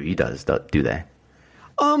level of WWE does, do they?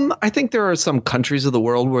 I think there are some countries of the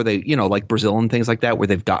world where they, like Brazil and things like that, where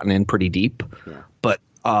they've gotten in pretty deep. Yeah. But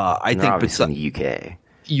I think obviously in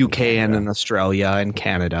the UK and in Australia and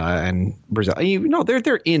Canada and Brazil,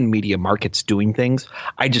 they're in media markets doing things.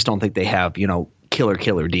 I just don't think they have,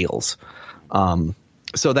 killer deals.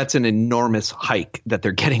 So that's an enormous hike that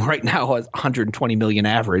they're getting right now, 120 million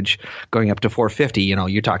average going up to 450.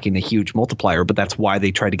 You're talking a huge multiplier, but that's why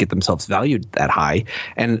they try to get themselves valued that high.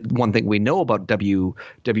 And one thing we know about WME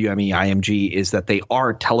IMG is that they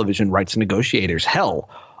are television rights negotiators. Hell,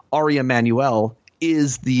 Ari Emanuel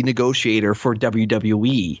is the negotiator for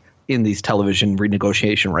WWE in these television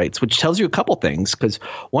renegotiation rights, which tells you a couple things. Because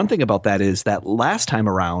one thing about that is that last time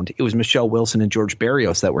around, it was Michelle Wilson and George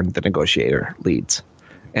Barrios that were the negotiator leads.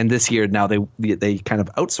 And this year, now they kind of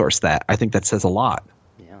outsourced that. I think that says a lot.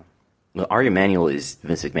 Yeah. Well, Ari Emanuel is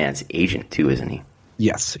Vince McMahon's agent too, isn't he?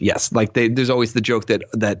 Yes. Like there's always the joke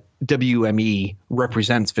that WME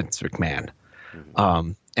represents Vince McMahon.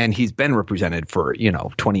 Mm-hmm. And he's been represented for,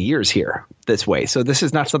 20 years here this way. So this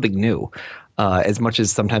is not something new, as much as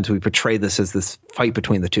sometimes we portray this as this fight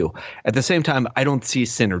between the two. At the same time, I don't see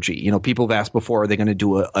synergy. People have asked before, are they going to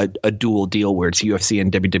do a dual deal where it's UFC and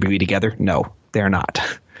WWE together? No, they're not.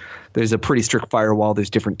 There's a pretty strict firewall. There's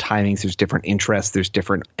different timings. There's different interests. There's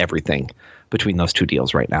different everything between those two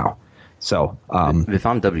deals right now. So if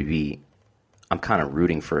I'm WB, I'm kind of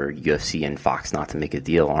rooting for UFC and Fox not to make a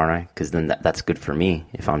deal, aren't I? Because then that's good for me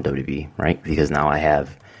if I'm WB, right? Because now I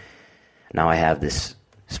have this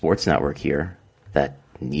sports network here that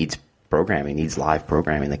needs programming, needs live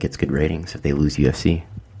programming that gets good ratings if they lose UFC.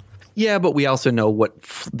 Yeah, but we also know what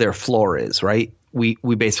their floor is, right? We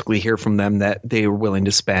basically hear from them that they are willing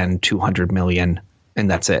to spend $200 million, and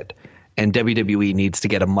that's it. And WWE needs to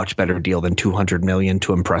get a much better deal than $200 million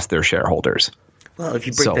to impress their shareholders. Well, if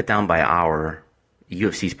you break that down by hour,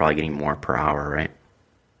 UFC is probably getting more per hour, right?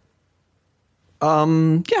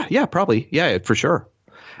 Yeah, probably. Yeah, for sure.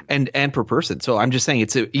 And per person. So I'm just saying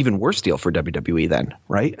it's an even worse deal for WWE then,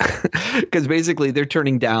 right? Because basically they're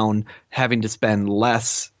turning down having to spend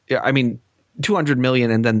less. I mean, $200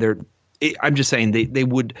 million, and then I'm just saying they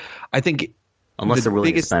would. I think unless they're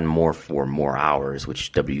willing to spend more for more hours,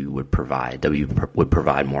 which W would provide. W would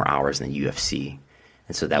provide more hours than UFC.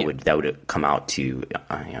 And so that would come out to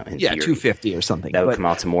in theory, 250 or something. That would come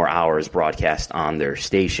out to more hours broadcast on their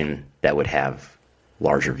station that would have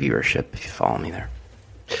larger viewership. If you follow me there.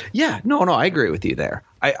 Yeah, no, I agree with you there.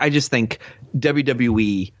 I just think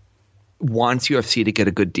WWE wants UFC to get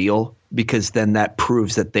a good deal because then that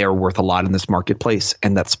proves that they are worth a lot in this marketplace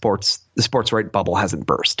and that the sports right bubble hasn't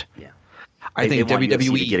burst. Yeah, I think they want WWE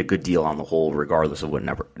UFC to get a good deal on the whole, regardless of what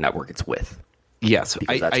network it's with. Yes,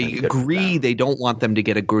 I agree. They don't want them to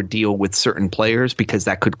get a good deal with certain players because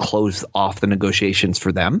that could close off the negotiations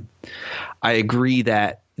for them. I agree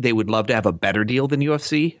that they would love to have a better deal than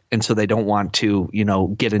UFC, and so they don't want to,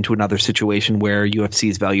 get into another situation where UFC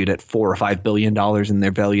is valued at $4 or $5 billion and they're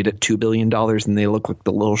valued at $2 billion and they look like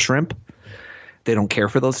the little shrimp. They don't care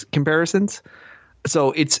for those comparisons.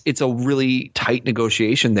 So it's a really tight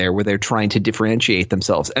negotiation there where they're trying to differentiate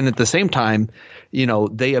themselves. And at the same time,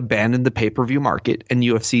 they abandoned the pay-per-view market and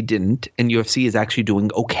UFC didn't. And UFC is actually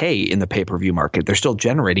doing okay in the pay-per-view market. They're still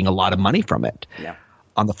generating a lot of money from it. Yeah.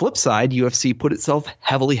 On the flip side, UFC put itself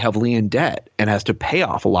heavily in debt and has to pay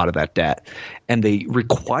off a lot of that debt. And they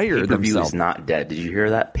require themselves. Pay-per-view is not dead. Did you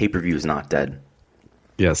hear that? Pay-per-view is not dead.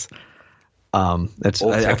 Yes. That's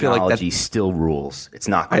old technology I feel like that still rules. It's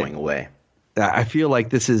not going away. I feel like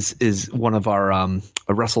this is one of our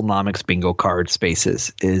WrestleNomics bingo card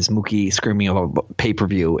spaces. Is Mookie screaming about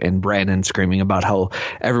pay-per-view and Brandon screaming about how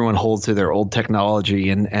everyone holds to their old technology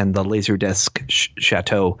and the Laserdisc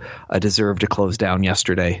Chateau deserved to close down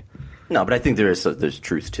yesterday. No, but I think there's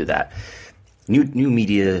truth to that. New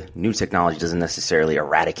media, new technology doesn't necessarily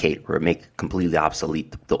eradicate or make completely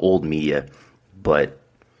obsolete the old media, but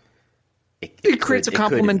it creates a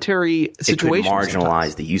complementary situation. It could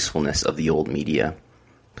marginalize the usefulness of the old media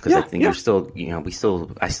because I think I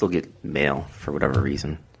still get mail for whatever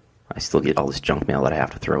reason. I still get all this junk mail that I have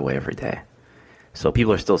to throw away every day. So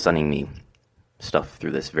people are still sending me stuff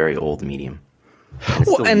through this very old medium. And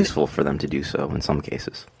it's still useful for them to do so in some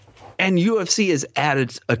cases. And UFC has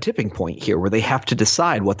added a tipping point here where they have to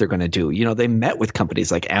decide what they're going to do. They met with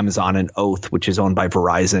companies like Amazon and Oath, which is owned by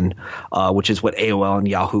Verizon, which is what AOL and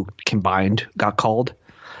Yahoo combined got called.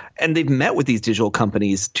 And they've met with these digital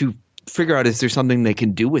companies to figure out, is there something they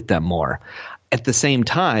can do with them more? At the same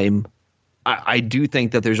time, I do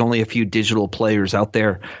think that there's only a few digital players out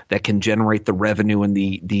there that can generate the revenue and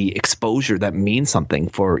the exposure that means something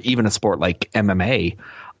for even a sport like MMA.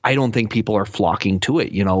 I don't think people are flocking to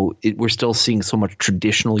it. We're still seeing so much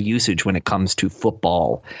traditional usage when it comes to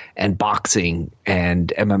football and boxing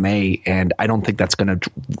and MMA, and I don't think that's going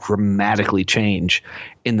to dramatically change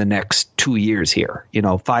in the next 2 years here.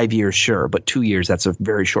 5 years, sure, but 2 years, that's a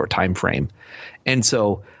very short time frame. And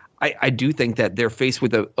so I do think that they're faced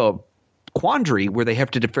with a quandary where they have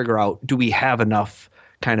to figure out, do we have enough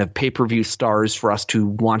kind of pay-per-view stars for us to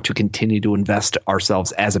want to continue to invest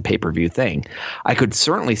ourselves as a pay-per-view thing? I could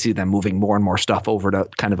certainly see them moving more and more stuff over to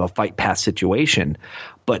kind of a Fight Pass situation.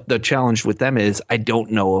 But the challenge with them is I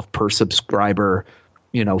don't know if per subscriber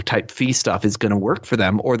type fee stuff is going to work for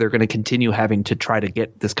them, or they're going to continue having to try to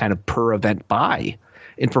get this kind of per event buy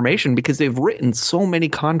information because they've written so many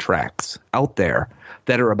contracts out there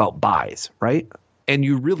that are about buys, right? And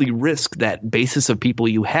you really risk that basis of people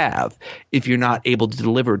you have if you're not able to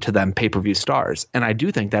deliver to them pay-per-view stars. And I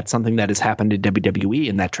do think that's something that has happened in WWE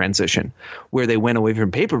in that transition, where they went away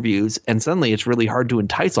from pay-per-views, and suddenly it's really hard to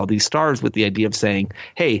entice all these stars with the idea of saying,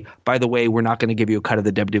 hey, by the way, we're not going to give you a cut of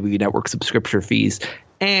the WWE Network subscription fees,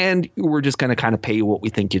 and we're just going to kind of pay you what we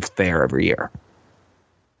think is fair every year.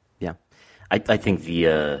 Yeah. I think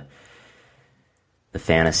the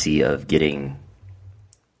fantasy of getting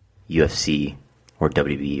UFC or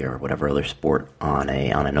WWE or whatever other sport on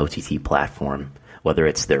an OTT platform, whether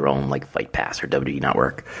it's their own like Fight Pass or WWE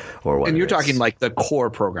Network, or whether and you're talking like the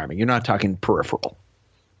core programming. You're not talking peripheral.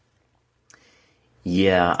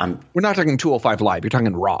 Yeah, we're not talking 205 Live. You're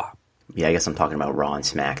talking Raw. Yeah, I guess I'm talking about Raw and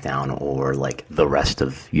SmackDown, or like the rest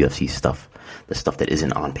of UFC stuff, the stuff that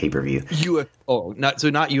isn't on pay-per-view. Not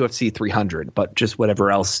UFC 300, but just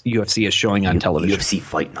whatever else UFC is showing on television. UFC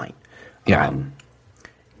Fight Night. Yeah.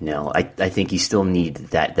 No, I think you still need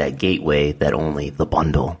that gateway that only the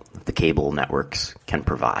bundle, the cable networks can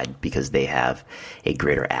provide, because they have a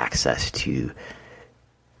greater access to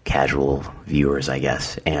casual viewers, I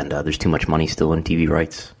guess. And there's too much money still in TV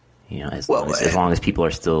rights. As long as people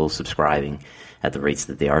are still subscribing at the rates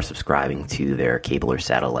that they are subscribing to their cable or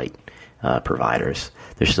satellite providers,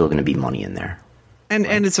 there's still going to be money in there. And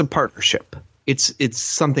it's a partnership. It's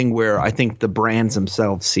something where I think the brands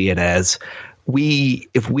themselves see it as,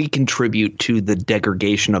 if we contribute to the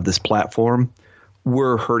degradation of this platform,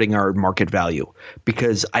 we're hurting our market value,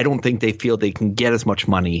 because I don't think they feel they can get as much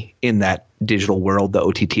money in that digital world, the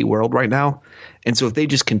OTT world right now. And so if they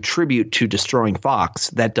just contribute to destroying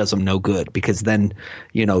Fox, that does them no good, because then,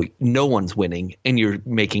 no one's winning and you're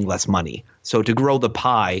making less money. So to grow the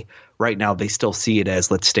pie right now, they still see it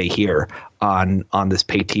as, let's stay here on this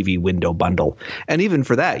pay TV window bundle. And even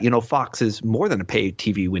for that, Fox is more than a pay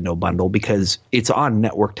TV window bundle, because it's on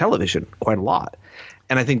network television quite a lot.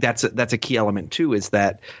 And I think that's a key element too, is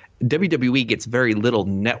that WWE gets very little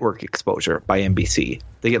network exposure by NBC.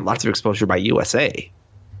 They get lots of exposure by USA.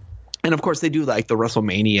 And of course they do like the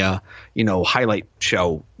WrestleMania, highlight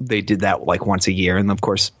show. They did that like once a year. And of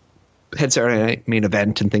course had Saturday Night Main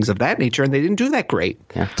Event and things of that nature. And they didn't do that great.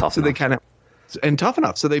 Yeah, tough enough. They kind of, and tough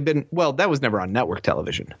enough. So they've been, that was never on network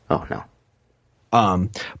television. Oh, no.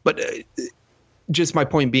 But just my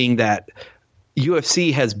point being that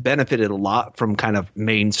UFC has benefited a lot from kind of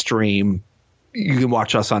mainstream. You can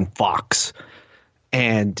watch us on Fox,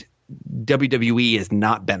 and WWE is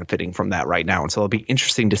not benefiting from that right now. And so it'll be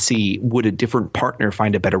interesting to see, would a different partner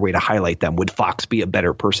find a better way to highlight them? Would Fox be a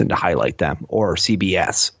better person to highlight them, or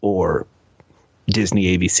CBS or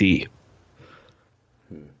Disney, ABC?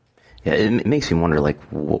 Yeah, it makes me wonder, like,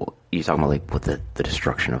 you're talking about like with the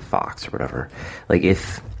destruction of Fox or whatever. Like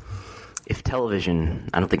if television,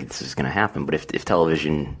 I don't think this is going to happen, but if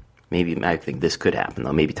television, maybe I think this could happen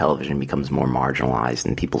though. Maybe television becomes more marginalized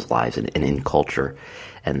in people's lives and in culture,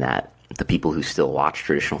 and that the people who still watch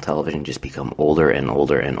traditional television just become older and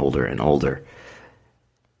older and older and older.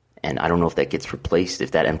 And I don't know if that gets replaced,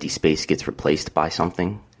 if that empty space gets replaced by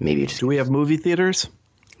something. Maybe it's. Do we have movie theaters?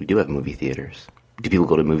 We do have movie theaters. Do people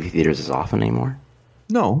go to movie theaters as often anymore?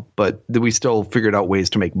 No, but we still figured out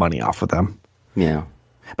ways to make money off of them. Yeah.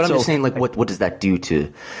 But I'm just saying, like, what does that do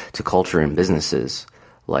to culture and businesses?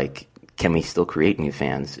 Like, can we still create new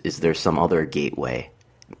fans? Is there some other gateway?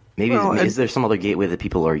 Maybe is there some other gateway that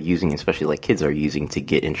people are using, especially like kids are using, to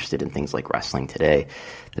get interested in things like wrestling today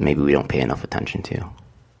that maybe we don't pay enough attention to?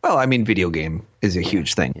 Well, I mean, video game is a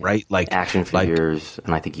huge thing, right? Like action figures,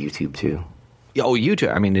 and I think YouTube too. Oh,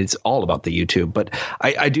 YouTube. I mean, it's all about the YouTube. But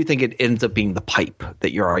I do think it ends up being the pipe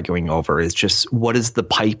that you're arguing over. Is just, what is the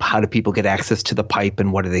pipe? How do people get access to the pipe?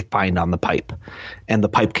 And what do they find on the pipe? And the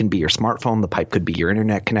pipe can be your smartphone. The pipe could be your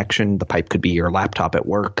internet connection. The pipe could be your laptop at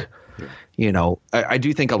work. Yeah. I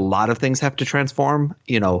do think a lot of things have to transform.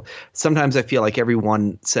 Sometimes I feel like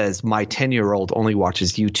everyone says my 10-year-old only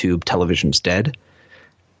watches YouTube, television's dead.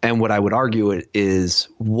 And what I would argue is,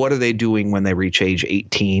 what are they doing when they reach age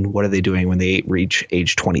 18? What are they doing when they reach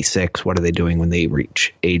age 26? What are they doing when they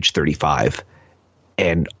reach age 35?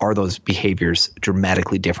 And are those behaviors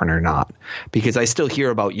dramatically different or not? Because I still hear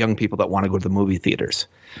about young people that want to go to the movie theaters.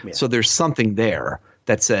 Yeah. So there's something there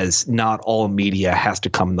that says not all media has to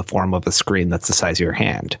come in the form of a screen that's the size of your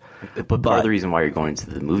hand. But part of the reason why you're going to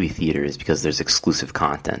the movie theater is because there's exclusive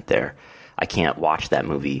content there. I can't watch that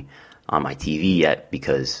movie on my TV yet,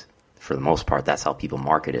 because for the most part that's how people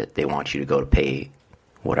market it. They want you to go to pay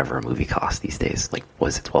whatever a movie costs these days. Like,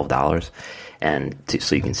 was it $12? And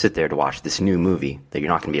so you can sit there to watch this new movie that you're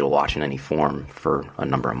not going to be able to watch in any form for a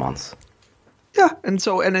number of months. Yeah, and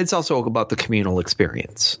it's also about the communal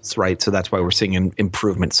experience, right? So that's why we're seeing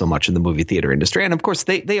improvement so much in the movie theater industry. And of course,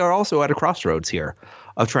 they are also at a crossroads here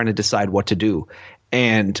of trying to decide what to do.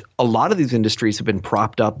 And a lot of these industries have been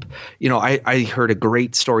propped up. You know, I heard a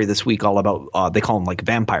great story this week all about they call them like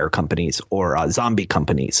vampire companies or zombie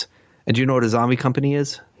companies. And do you know what a zombie company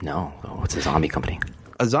is? No. What's a zombie company?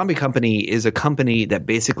 A zombie company is a company that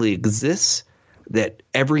basically exists, that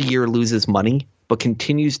every year loses money, but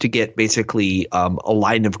continues to get basically a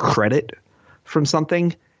line of credit from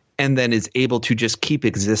something, and then is able to just keep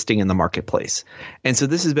existing in the marketplace. And so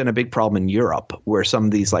this has been a big problem in Europe, where some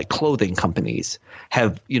of these like clothing companies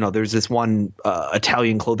have, you know, there's this one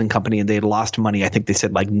Italian clothing company, and they had lost money. I think they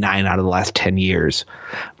said like 9 out of the last 10 years,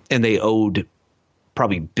 and they owed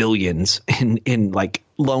probably billions in like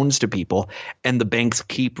loans to people, and the banks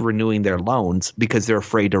keep renewing their loans because they're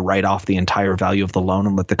afraid to write off the entire value of the loan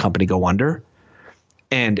and let the company go under.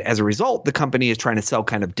 And as a result, the company is trying to sell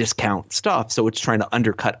kind of discount stuff. So it's trying to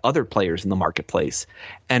undercut other players in the marketplace.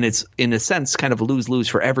 And it's, in a sense, kind of lose-lose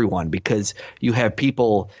for everyone, because you have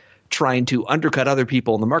people trying to undercut other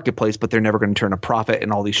people in the marketplace, but they're never going to turn a profit.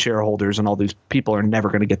 And all these shareholders and all these people are never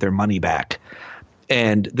going to get their money back.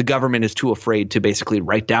 And the government is too afraid to basically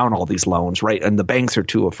write down all these loans, right? And the banks are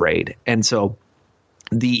too afraid. And so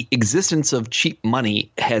the existence of cheap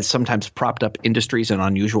money has sometimes propped up industries in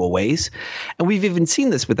unusual ways. And we've even seen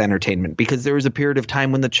this with entertainment, because there was a period of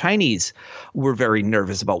time when the Chinese were very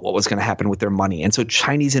nervous about what was going to happen with their money. And so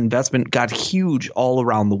Chinese investment got huge all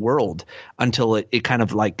around the world until it kind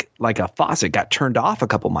of like a faucet got turned off a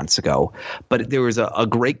couple months ago. But there was a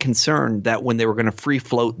great concern that when they were going to free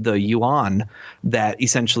float the yuan, that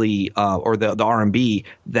essentially or the RMB,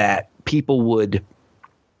 that people would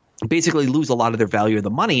basically lose a lot of their value of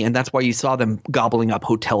the money. And that's why you saw them gobbling up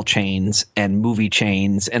hotel chains and movie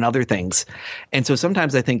chains and other things. And so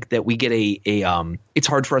sometimes I think that we get it's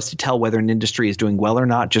hard for us to tell whether an industry is doing well or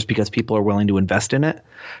not just because people are willing to invest in it,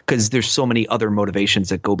 because there's so many other motivations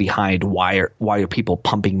that go behind why are people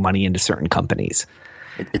pumping money into certain companies.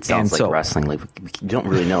 It sounds like wrestling. Like, you don't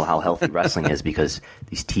really know how healthy wrestling is because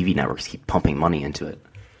these TV networks keep pumping money into it.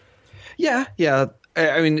 Yeah.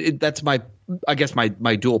 I mean, that's my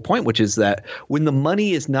dual point, which is that when the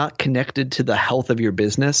money is not connected to the health of your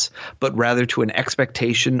business, but rather to an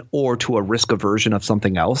expectation or to a risk aversion of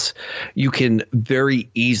something else, you can very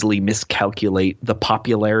easily miscalculate the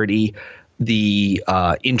popularity, the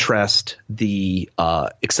interest, the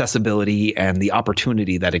accessibility, and the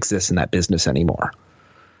opportunity that exists in that business anymore.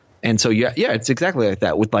 And so, yeah, it's exactly like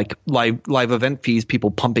that with like live event fees,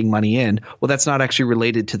 people pumping money in. Well, that's not actually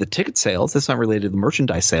related to the ticket sales. That's not related to the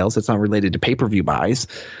merchandise sales. It's not related to pay-per-view buys.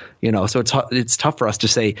 You know, so it's tough for us to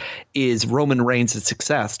say, is Roman Reigns a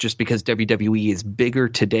success just because WWE is bigger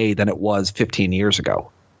today than it was 15 years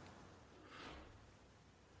ago?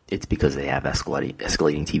 It's because they have escalating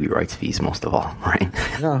TV rights fees, most of all, right?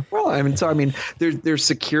 Yeah. Well, I mean, there's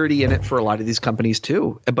security in it for a lot of these companies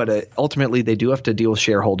too, but ultimately they do have to deal with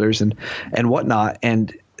shareholders and whatnot.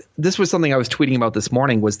 And this was something I was tweeting about this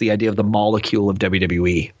morning, was the idea of the molecule of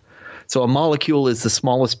WWE. So a molecule is the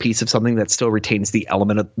smallest piece of something that still retains the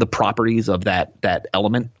element of the properties of that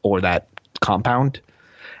element or that compound.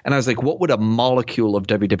 And I was like, what would a molecule of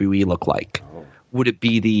WWE look like? Would it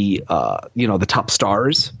be the top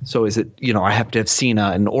stars? So is it, I have to have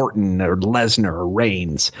Cena and Orton or Lesnar or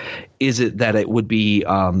Reigns? Is it that it would be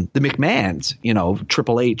the McMahons,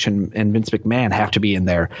 Triple H and Vince McMahon have to be in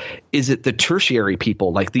there? Is it the tertiary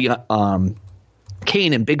people like the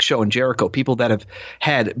Kane and Big Show and Jericho, people that have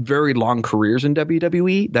had very long careers in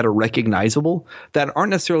WWE that are recognizable, that aren't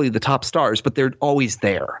necessarily the top stars, but they're always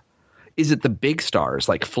there? Is it the big stars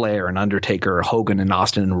like Flair and Undertaker, Hogan and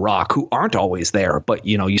Austin and Rock, who aren't always there, but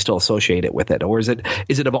you still associate it with it? Or is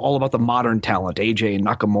it all about the modern talent, AJ and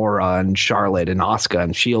Nakamura and Charlotte and Asuka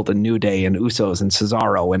and Shield and New Day and Usos and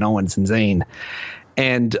Cesaro and Owens and Zayn?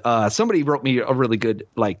 And somebody wrote me a really good,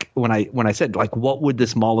 like, when I said, like, what would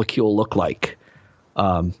this molecule look like?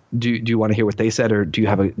 Do you want to hear what they said, or do you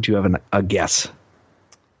have a guess?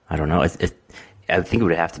 I don't know. I think it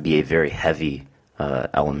would have to be a very heavy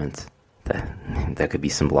element that could be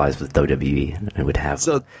symbolized with WWE. It would have.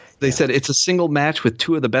 So they said it's a single match with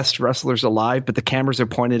two of the best wrestlers alive, but the cameras are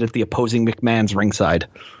pointed at the opposing McMahon's ringside.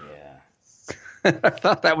 Yeah. I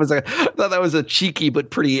thought that was a cheeky but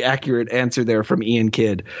pretty accurate answer there from Ian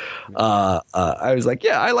Kidd. I was like,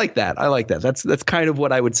 yeah, I like that. That's kind of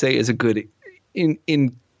what I would say is a good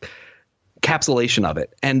in encapsulation of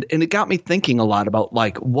it. And it got me thinking a lot about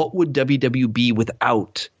like, what would WWE be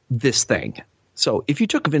without this thing? So if you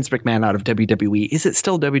took Vince McMahon out of WWE, is it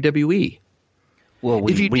still WWE? Well,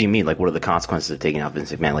 what do you mean? Like, what are the consequences of taking out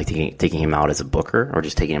Vince McMahon? Like taking him out as a booker, or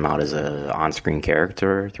just taking him out as a on-screen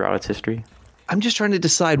character throughout its history? I'm just trying to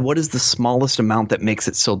decide what is the smallest amount that makes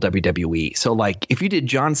it still WWE. So, like, if you did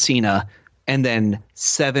John Cena and then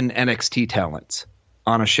 7 NXT talents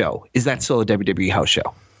on a show, is that still a WWE house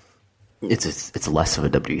show? It's less of a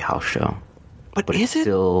WWE house show. But is it?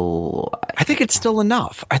 Still, I think it's still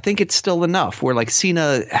enough. I think it's still enough where, like,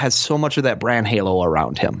 Cena has so much of that brand halo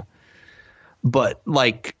around him. But,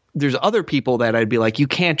 like, there's other people that I'd be like, you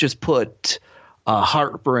can't just put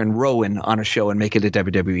Harper and Rowan on a show and make it a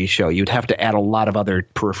WWE show. You'd have to add a lot of other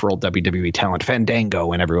peripheral WWE talent.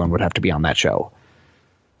 Fandango and everyone would have to be on that show.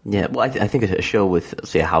 Yeah, well, I think a show with,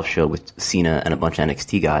 say, a house show with Cena and a bunch of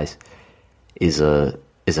NXT guys is a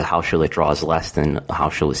house show that draws less than a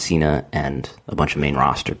house show with Cena and a bunch of main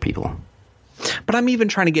roster people. But I'm even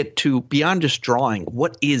trying to get to beyond just drawing.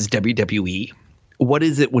 What is WWE? What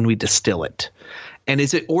is it when we distill it? And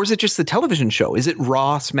is it just the television show? Is it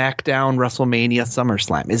Raw, SmackDown, WrestleMania,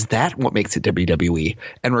 SummerSlam? Is that what makes it WWE?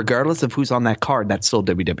 And regardless of who's on that card, that's still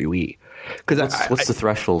WWE. Because what's the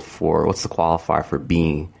threshold for? What's the qualifier for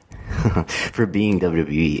being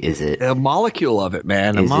WWE? Is it a molecule of it,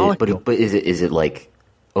 man? A molecule. But is it like,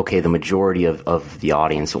 okay, the majority of the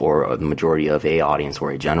audience or the majority of a audience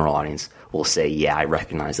or a general audience will say, yeah, I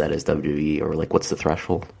recognize that as WWE, or like, what's the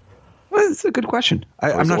threshold? Well, it's a good question.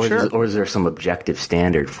 I'm not sure. Or is there some objective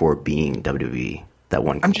standard for being WWE that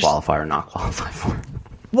one can qualify or not qualify for?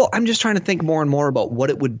 Well, I'm just trying to think more and more about what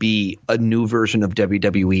it would be a new version of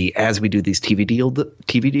WWE as we do these TV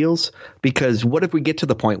deals. Because what if we get to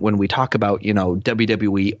the point when we talk about,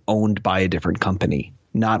 WWE owned by a different company,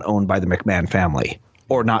 not owned by the McMahon family,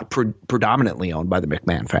 or not predominantly owned by the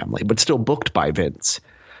McMahon family, but still booked by Vince?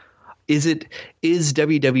 Is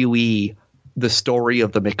WWE the story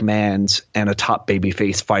of the McMahons and a top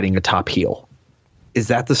babyface fighting a top heel? Is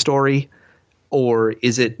that the story? Or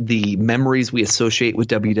is it the memories we associate with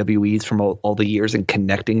WWE's from all the years and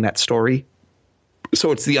connecting that story?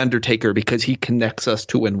 So it's The Undertaker because he connects us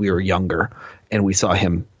to when we were younger and we saw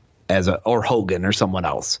him or Hogan or someone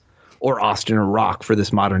else, or Austin or Rock for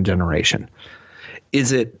this modern generation.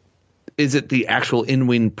 Is it the actual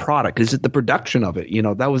in-wing product? Is it the production of it?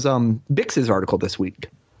 That was Bix's article this week,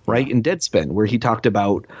 right, in Deadspin, where he talked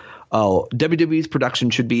about WWE's production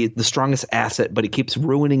should be the strongest asset, but it keeps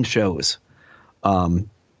ruining shows.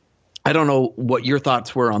 I don't know what your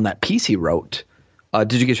thoughts were on that piece he wrote.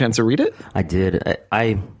 Did you get a chance to read it? I did.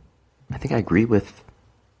 I think I agree with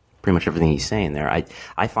pretty much everything he's saying there.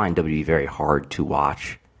 I find WWE very hard to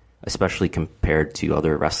watch, especially compared to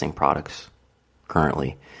other wrestling products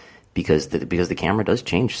currently, because the camera does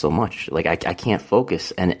change so much. Like I can't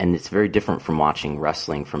focus, and it's very different from watching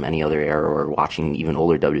wrestling from any other era or watching even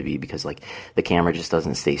older WWE, because like the camera just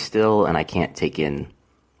doesn't stay still, and I can't take in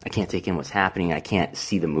what's happening. I can't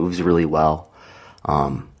see the moves really well.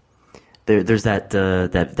 There's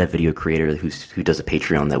that video creator who does a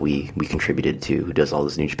Patreon that we contributed to, who does all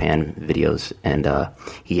those New Japan videos, and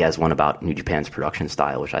he has one about New Japan's production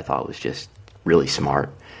style, which I thought was just really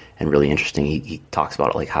smart and really interesting. He talks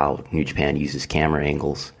about like how New Japan uses camera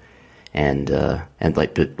angles, and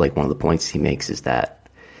like one of the points he makes is that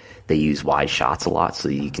they use wide shots a lot so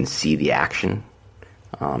that you can see the action.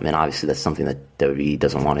 And obviously that's something that WWE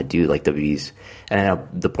doesn't want to do. Like WWE's, and I know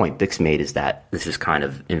the point Bix made is that this is kind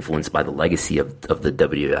of influenced by the legacy of the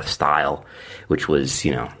WWF style, which was,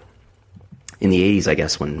 in the 80s, I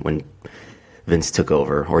guess, when Vince took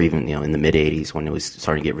over, or even, in the mid 80s when it was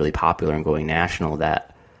starting to get really popular and going national,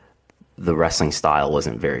 that the wrestling style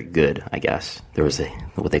wasn't very good, I guess. There was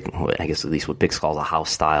what Bix calls a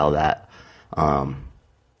house style that,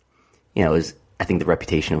 is, I think the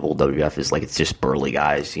reputation of old WWF is like it's just burly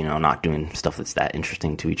guys, not doing stuff that's that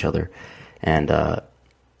interesting to each other, and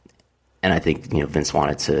I think Vince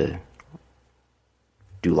wanted to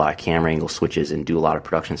do a lot of camera angle switches and do a lot of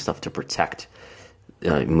production stuff to protect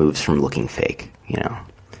moves from looking fake,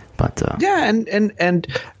 But yeah, and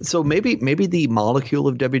so maybe the molecule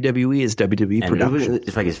of WWE is WWE production.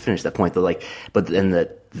 If I could finish that point, though, but then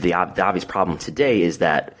the obvious problem today is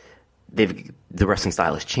that the wrestling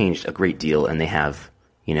style has changed a great deal, and they have,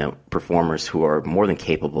 performers who are more than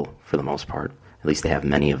capable, for the most part, at least they have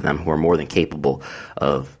many of them, who are more than capable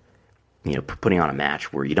of, putting on a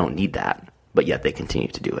match where you don't need that, but yet they continue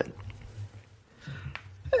to do it.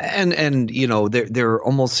 And they're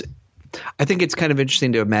almost, I think it's kind of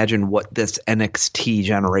interesting to imagine what this NXT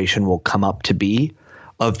generation will come up to be,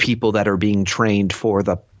 of people that are being trained for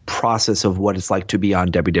the process of what it's like to be on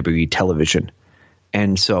WWE television.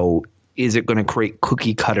 And so is it going to create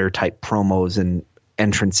cookie cutter type promos and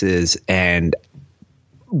entrances and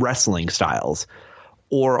wrestling styles?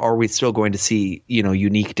 Or are we still going to see,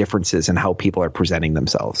 unique differences in how people are presenting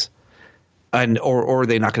themselves? And or are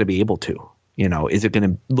they not going to be able to? Is it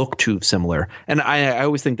going to look too similar? And I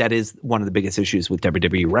always think that is one of the biggest issues with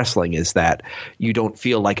WWE wrestling, is that you don't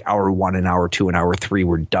feel like hour 1 and hour 2 and hour 3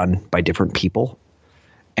 were done by different people.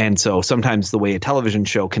 And so sometimes the way a television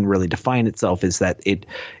show can really define itself is that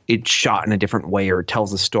it's shot in a different way, or it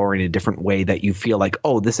tells a story in a different way that you feel like,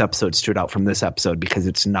 oh, this episode stood out from this episode because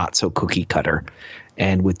it's not so cookie cutter.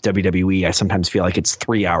 And with WWE, I sometimes feel like it's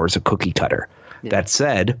 3 hours of cookie cutter. Yeah. That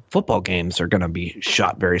said, football games are going to be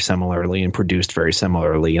shot very similarly and produced very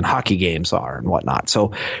similarly, and hockey games are and whatnot.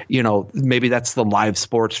 So, maybe that's the live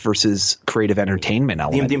sports versus creative entertainment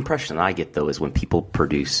element. The impression I get, though, is when people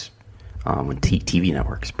produce when TV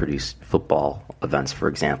networks produce football events, for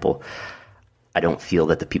example, I don't feel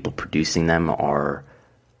that the people producing them are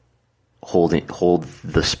hold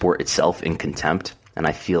the sport itself in contempt. And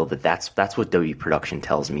I feel that that's what WWE production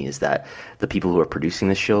tells me, is that the people who are producing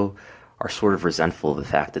the show are sort of resentful of the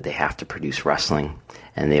fact that they have to produce wrestling.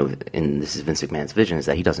 And this is Vince McMahon's vision, is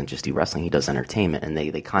that he doesn't just do wrestling, he does entertainment. And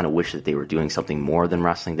they kind of wish that they were doing something more than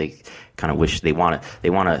wrestling. They kind of wish they want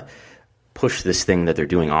to push this thing that they're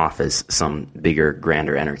doing off as some bigger,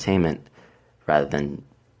 grander entertainment, rather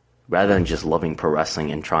than just loving pro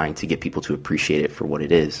wrestling and trying to get people to appreciate it for what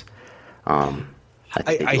it is.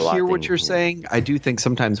 I hear what you're saying. I do think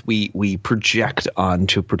sometimes we project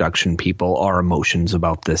onto production people our emotions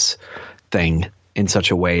about this thing in such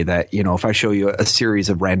a way that, if I show you a series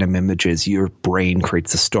of random images, your brain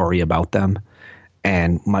creates a story about them.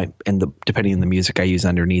 And depending on the music I use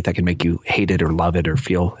underneath, I can make you hate it or love it or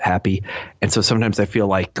feel happy. And so sometimes I feel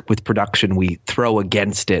like with production, we throw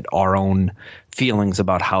against it our own feelings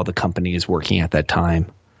about how the company is working at that time.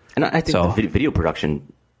 And I think the video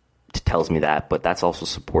production tells me that, but that's also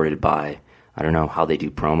supported by, I don't know, how they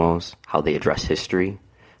do promos, how they address history,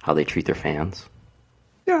 how they treat their fans.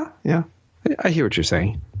 Yeah. I hear what you're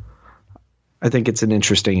saying. I think it's an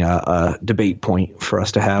interesting debate point for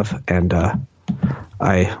us to have. And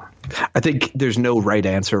I think there's no right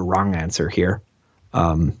answer or wrong answer here.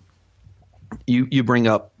 You bring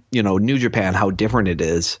up, New Japan, how different it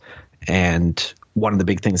is. And one of the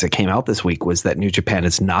big things that came out this week was that New Japan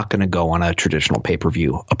is not going to go on a traditional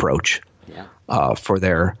pay-per-view approach for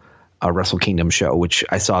their Wrestle Kingdom show, which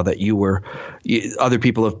I saw that other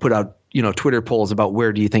people have put out, Twitter polls about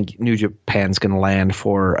where do you think New Japan's going to land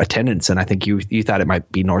for attendance. And I think you thought it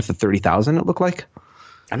might be north of 30,000, it looked like.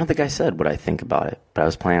 I don't think I said what I think about it, but I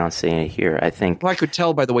was planning on saying it here. I think. Well, I could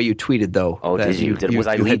tell by the way you tweeted, though. Oh, did you? Was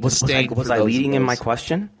I leading in my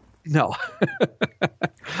question? No.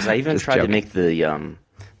 Because I even tried to make the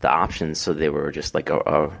options so they were just like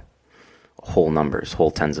a whole numbers,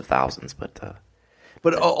 whole tens of thousands, but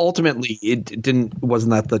ultimately it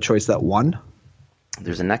wasn't that the choice that won?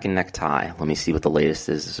 There's a neck and neck tie. Let me see what the latest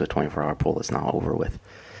is. It's a 24-hour poll. It's not over with,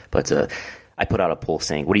 but I put out a poll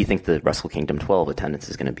saying, what do you think the Wrestle Kingdom 12 attendance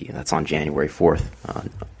is going to be? That's on January 4th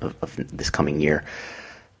of this coming year.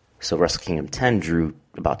 So Wrestle Kingdom 10 drew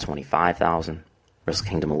about 25,000. Wrestle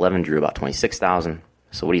Kingdom 11 drew about 26,000.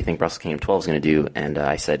 So what do you think Wrestle Kingdom 12 is going to do? And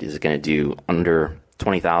I said, is it going to do under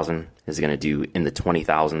 20,000? Is it going to do in the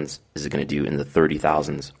 20,000s? Is it going to do in the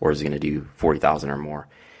 30,000s? Or is it going to do 40,000 or more?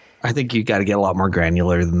 I think you got to get a lot more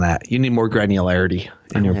granular than that. You need more granularity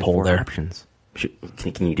in your poll there. Options.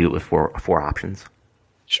 Can you do it with four options?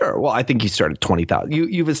 Sure. Well, I think you start at 20,000.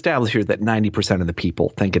 You've established here that 90% of the people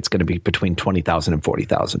think it's going to be between 20,000 and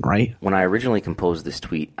 40,000, right? When I originally composed this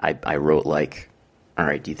tweet, I wrote like, all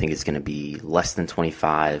right, do you think it's going to be less than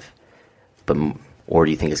 25, or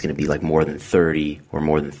do you think it's going to be like more than 30 or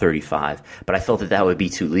more than 35? But I felt that would be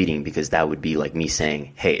too leading, because that would be like me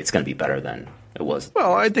saying, hey, it's going to be better than it was.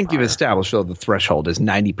 Well, I think you've established, though, the threshold is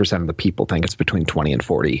 90% of the people think it's between 20 and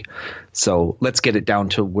 40. So let's get it down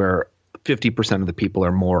to where 50% of the people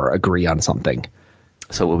or more agree on something.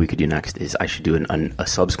 So what we could do next is I should do a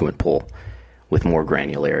subsequent poll with more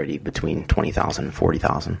granularity between 20,000 and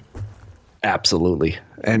 40,000. Absolutely.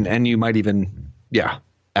 And you might even,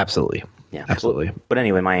 absolutely. Yeah, absolutely. But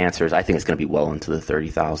anyway, my answer is I think it's going to be well into the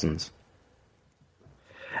 30,000s.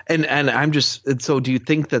 And I'm just, so do you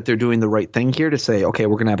think that they're doing the right thing here to say, okay,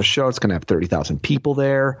 we're going to have a show, it's going to have 30,000 people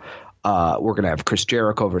there. We're going to have Chris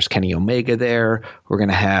Jericho versus Kenny Omega there. We're going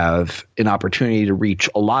to have an opportunity to reach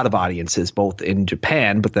a lot of audiences, both in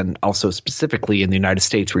Japan, but then also specifically in the United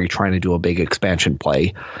States, where you're trying to do a big expansion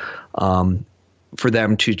play. for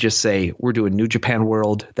them to just say, we're doing New Japan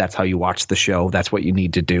World. That's how you watch the show. That's what you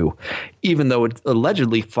need to do. Even though it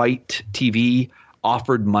allegedly Fight TV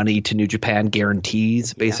offered money to New Japan,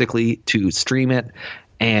 guarantees basically to stream it.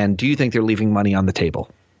 And do you think they're leaving money on the table?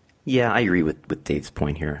 Yeah, I agree with Dave's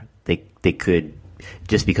point here. They could,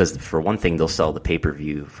 just because for one thing, they'll sell the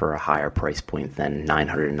pay-per-view for a higher price point than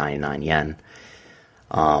 999 yen.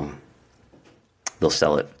 They'll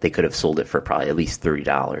sell it. They could have sold it for probably at least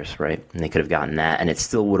 $30, right? And they could have gotten that, and it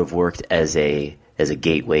still would have worked as a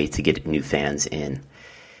gateway to get new fans in.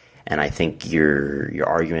 And I think your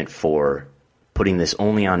argument for putting this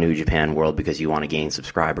only on New Japan World because you want to gain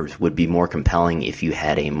subscribers would be more compelling if you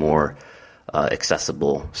had a more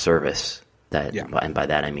accessible service. And by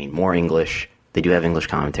that I mean more English. They do have English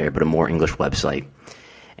commentary, but a more English website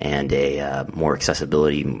and a more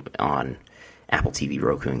accessibility on Apple TV,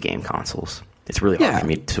 Roku, and game consoles. It's really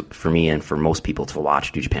hard for me and for most people to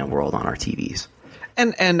watch New Japan World on our TVs.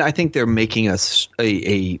 And I think they're making us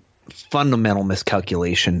a fundamental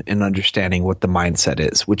miscalculation in understanding what the mindset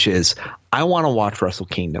is, which is, I want to watch Wrestle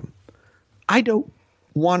Kingdom. I don't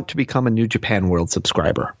want to become a New Japan World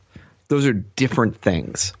subscriber. Those are different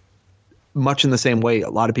things. Much in the same way, a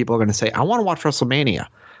lot of people are going to say, I want to watch WrestleMania.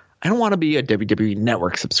 I don't want to be a WWE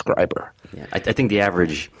Network subscriber. Yeah, I think the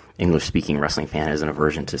average English-speaking wrestling fan has an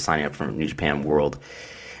aversion to signing up for New Japan World,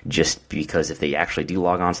 just because if they actually do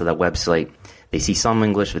log on to that website, they see some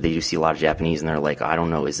English, but they do see a lot of Japanese, and they're like, I don't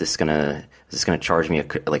know, is this gonna charge me a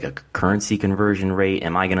currency conversion rate?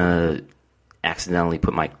 Am I gonna accidentally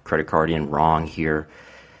put my credit card in wrong here?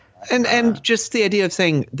 And just the idea of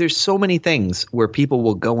saying there's so many things where people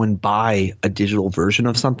will go and buy a digital version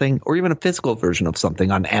of something or even a physical version of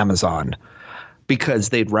something on Amazon because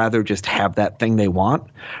they'd rather just have that thing they want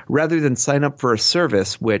rather than sign up for a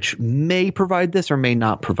service which may provide this or may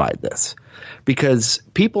not provide this. Because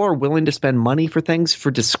people are willing to spend money for things,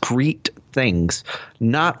 for discrete things,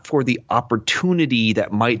 not for the opportunity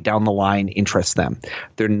that might down the line interest them.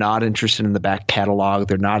 They're not interested in the back catalog.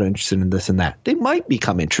 They're not interested in this and that. They might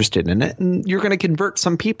become interested in it, and you're going to convert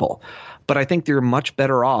some people. But I think they're much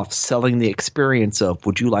better off selling the experience of,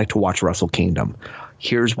 would you like to watch Wrestle Kingdom?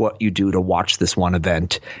 Here's what you do to watch this one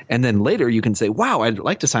event. And then later you can say, wow, I'd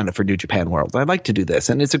like to sign up for New Japan World. I'd like to do this.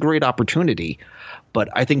 And it's a great opportunity. But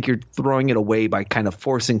I think you're throwing it away by kind of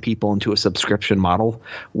forcing people into a subscription model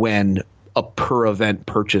when a per event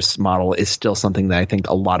purchase model is still something that I think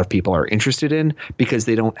a lot of people are interested in because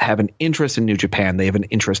they don't have an interest in New Japan. They have an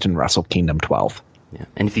interest in Wrestle Kingdom 12. Yeah.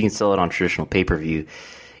 And if you can sell it on traditional pay-per-view,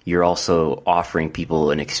 you're also offering people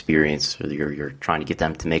an experience, or you're trying to get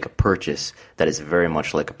them to make a purchase that is very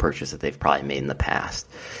much like a purchase that they've probably made in the past.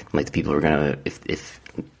 Like the people who are going to, if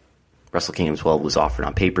Wrestle Kingdom 12 was offered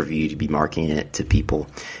on pay-per-view, to be marketing it to people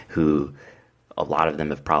who, a lot of them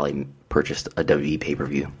have probably purchased a WWE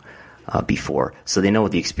pay-per-view before. So they know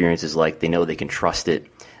what the experience is like. They know they can trust it.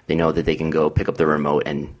 They know that they can go pick up the remote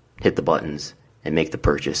and hit the buttons and make the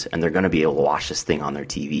purchase, and they're going to be able to watch this thing on their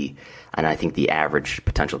TV. And I think the average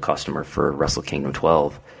potential customer for Wrestle Kingdom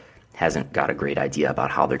 12 hasn't got a great idea about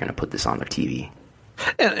how they're going to put this on their TV.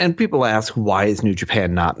 And people ask, why has New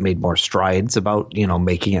Japan not made more strides about,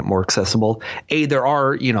 making it more accessible? There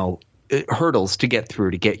are, hurdles to get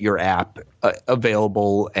through to get your app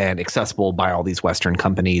available and accessible by all these Western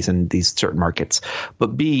companies and these certain markets.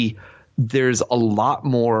 But B, there's a lot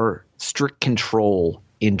more strict control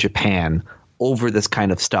in Japan over this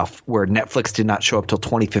kind of stuff, where Netflix did not show up till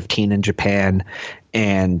 2015 in Japan.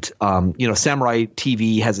 And, Samurai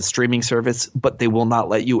TV has a streaming service, but they will not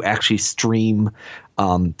let you actually stream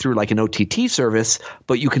through like an OTT service,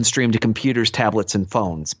 but you can stream to computers, tablets, and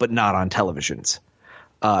phones, but not on televisions.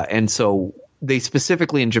 And so they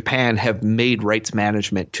specifically in Japan have made rights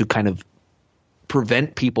management to kind of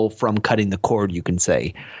prevent people from cutting the cord, you can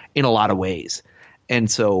say, in a lot of ways. And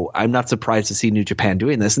so I'm not surprised to see New Japan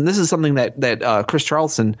doing this. And this is something that Chris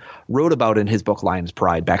Charlson wrote about in his book Lion's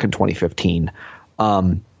Pride back in 2015.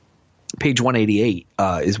 Page 188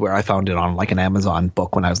 is where I found it on like an Amazon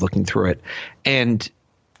book when I was looking through it. And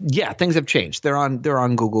yeah, things have changed. They're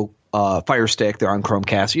on Google Fire Stick. They're on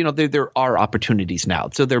Chromecast. There are opportunities now.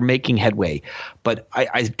 So they're making headway. But I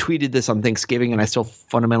tweeted this on Thanksgiving, and I still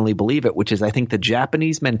fundamentally believe it, which is I think the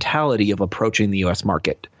Japanese mentality of approaching the U.S.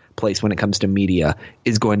 marketplace when it comes to media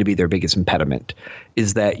is going to be their biggest impediment.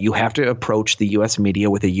 is that you have to approach the U.S. media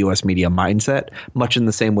with a U.S. media mindset, much in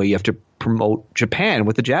the same way you have to promote Japan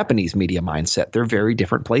with a Japanese media mindset. They're very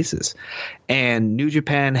different places. And New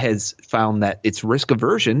Japan has found that it's risk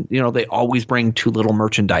aversion. They always bring too little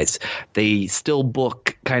merchandise. They still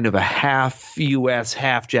book kind of a half U.S.,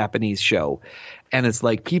 half Japanese show. And it's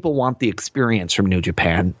like people want the experience from New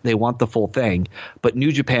Japan. They want the full thing. But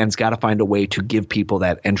New Japan's got to find a way to give people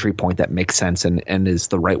that entry point that makes sense and is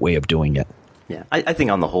the right way of doing it. Yeah, I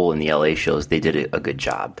think on the whole in the LA shows, they did a good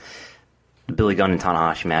job. The Billy Gunn and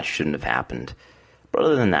Tanahashi match shouldn't have happened. But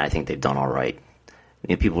other than that, I think they've done all right.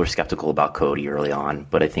 People were skeptical about Cody early on,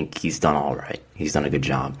 but I think he's done all right. He's done a good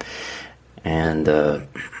job. And no,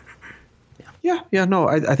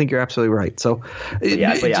 I think you're absolutely right. So,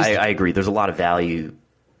 I agree. There's a lot of value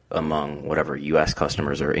among whatever U.S.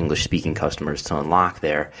 customers or English-speaking customers to unlock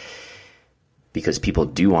there, because people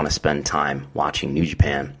do want to spend time watching New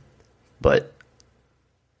Japan, but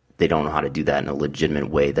they don't know how to do that in a legitimate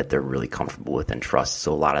way that they're really comfortable with and trust.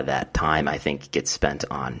 So a lot of that time, I think, gets spent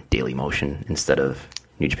on Daily Motion instead of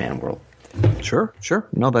New Japan World. Sure.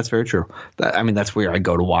 No, that's very true. That's where I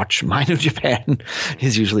go to watch my New Japan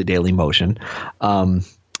is usually Daily Motion.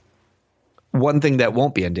 One thing that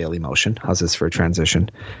won't be on Daily Motion, how's this for a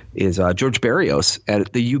transition, is George Barrios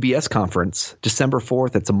at the UBS conference, December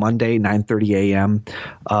 4th. It's a Monday, 9:30 a.m.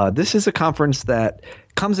 This is a conference that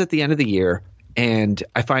comes at the end of the year, and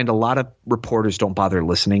I find a lot of reporters don't bother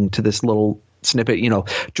listening to this little snippet.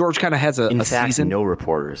 George kind of has a season. No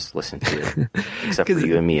reporters listen to it, except for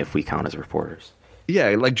you and me if we count as reporters.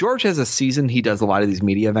 Yeah, like George has a season. He does a lot of these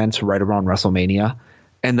media events right around WrestleMania,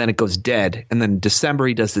 and then it goes dead. And then December,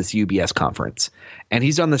 he does this UBS conference. And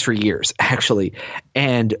he's done this for years, actually.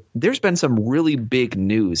 And there's been some really big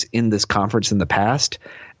news in this conference in the past,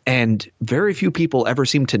 and very few people ever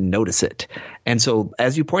seem to notice it. And so,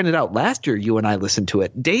 as you pointed out, last year, you and I listened to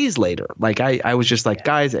it days later. Like, I was just like,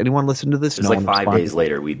 guys, anyone listen to this? It was like 5 days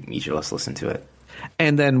later, each of us listened to it.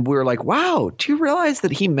 And then we're like, wow, do you realize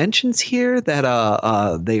that he mentions here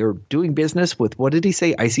that they are doing business with, what did he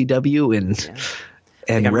say, ICW and... Yeah.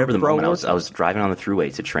 I remember the moment I was driving on the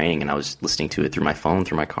thruway to training, and I was listening to it through my phone,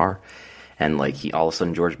 through my car. And all of a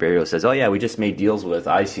sudden George Barrios says, "Oh yeah, we just made deals with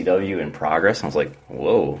ICW in Progress." And I was like,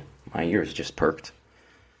 "Whoa, my ears just perked."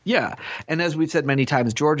 Yeah, and as we've said many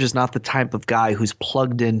times, George is not the type of guy who's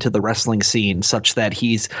plugged into the wrestling scene such that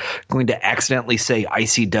he's going to accidentally say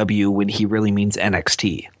ICW when he really means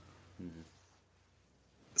NXT.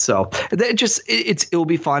 So it will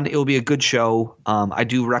be fun. It will be a good show. I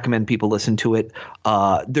do recommend people listen to it.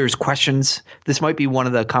 There's questions. This might be one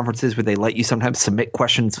of the conferences where they let you sometimes submit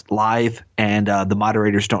questions live, and the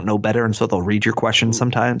moderators don't know better, and so they'll read your questions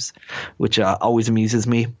sometimes, which always amuses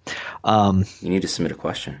me. You need to submit a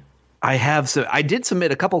question. I have. So I did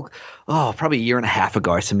submit a couple. Probably a year and a half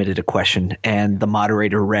ago, I submitted a question, and the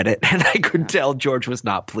moderator read it, and I could tell George was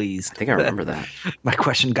not pleased. I think I remember that. My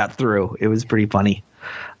question got through. It was pretty funny.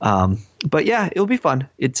 But yeah, it'll be fun.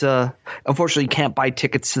 It's unfortunately you can't buy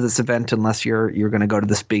tickets to this event unless you're going to go to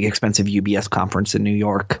this big expensive UBS conference in New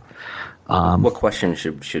York. What question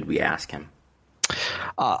should we ask him?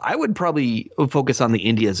 I would probably focus on the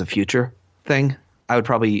India as a future thing. I would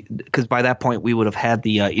probably, because by that point we would have had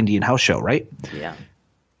the Indian house show, right? Yeah.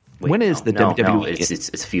 Wait, when is the WWE? No,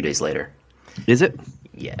 it's a few days later. Is it?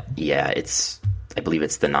 Yeah. I believe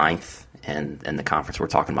it's the 9th, and the conference we're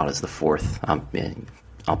talking about is the 4th.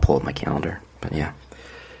 I'll pull up my calendar, but yeah.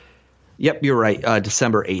 Yep, you're right.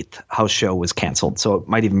 December 8th, house show was canceled, so it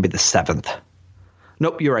might even be the 7th.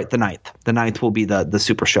 Nope, you're right. The 9th. The 9th will be the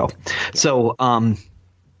super show. Yeah. So,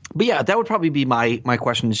 but yeah, that would probably be my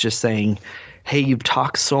question, is just saying, hey, you've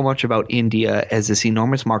talked so much about India as this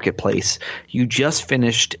enormous marketplace. You just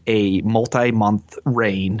finished a multi-month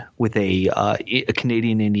reign with a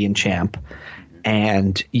Canadian Indian champ,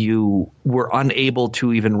 and you were unable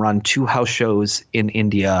to even run 2 house shows in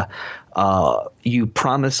India. You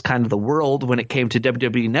promised kind of the world when it came to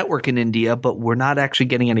WWE Network in India, but we're not actually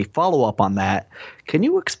getting any follow-up on that. Can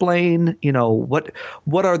you explain,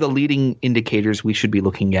 what are the leading indicators we should be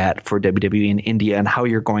looking at for WWE in India, and how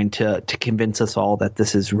you're going to convince us all that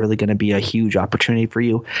this is really going to be a huge opportunity for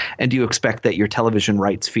you? And do you expect that your television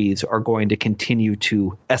rights fees are going to continue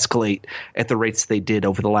to escalate at the rates they did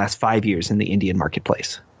over the last 5 years in the Indian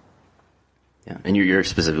marketplace? Yeah, and you're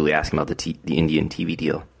specifically asking about the Indian TV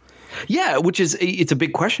deal. Yeah, it's a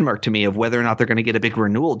big question mark to me of whether or not they're going to get a big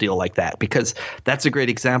renewal deal like that, because that's a great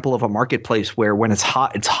example of a marketplace where when it's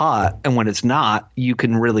hot, and when it's not, you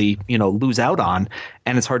can really, lose out on.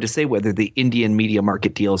 And it's hard to say whether the Indian media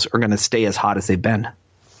market deals are going to stay as hot as they've been.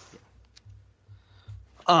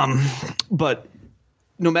 But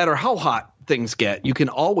no matter how hot things get, you can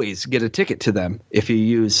always get a ticket to them if you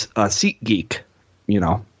use SeatGeek.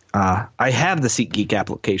 I have the SeatGeek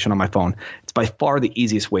application on my phone. It's by far the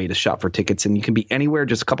easiest way to shop for tickets, and you can be anywhere,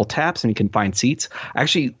 just a couple taps, and you can find seats. I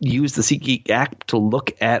actually use the SeatGeek app to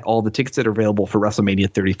look at all the tickets that are available for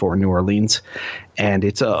WrestleMania 34 in New Orleans, and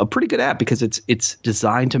it's a pretty good app because it's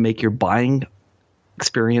designed to make your buying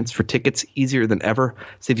experience for tickets easier than ever.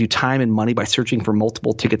 Saves you time and money by searching for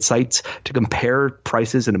multiple ticket sites to compare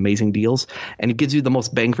prices and amazing deals. And it gives you the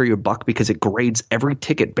most bang for your buck because it grades every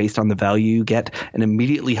ticket based on the value you get and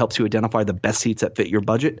immediately helps you identify the best seats that fit your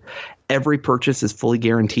budget. Every purchase is fully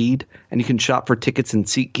guaranteed, and you can shop for tickets in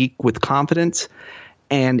SeatGeek with confidence.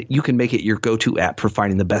 And you can make it your go-to app for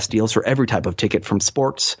finding the best deals for every type of ticket, from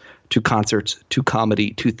sports to concerts to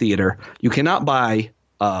comedy to theater. You cannot buy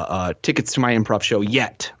tickets to my improv show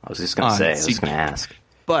yet. I was just going to ask.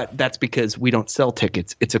 But that's because we don't sell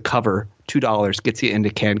tickets. It's a cover. $2 gets you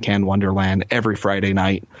into Can Wonderland every Friday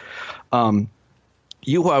night.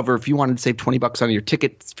 However, if you wanted to save $20 on your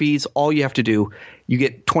ticket fees, all you have to do, you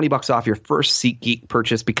get $20 off your first SeatGeek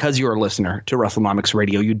purchase because you're a listener to WrestleNomics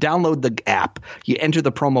Radio. You download the app, you enter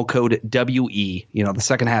the promo code WE, the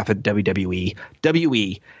second half of WWE,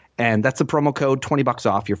 WE. And that's the promo code,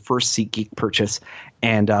 $20 off your first SeatGeek purchase.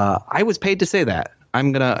 And I was paid to say that.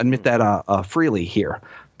 I'm going to admit that freely here.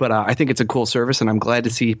 But I think it's a cool service, and I'm glad to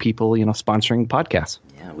see people, sponsoring podcasts.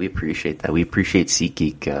 Yeah, we appreciate that. We appreciate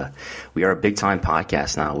SeatGeek. We are a big-time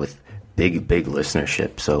podcast now with big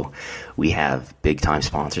listenership. So we have big-time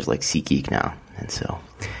sponsors like SeatGeek now. And so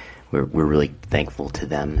we're really thankful to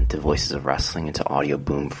them, and to Voices of Wrestling, and to Audio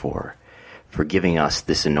Boom for giving us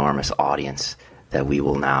this enormous audience that we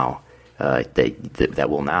will now that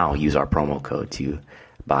will now use our promo code to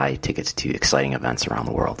buy tickets to exciting events around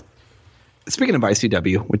the world. Speaking of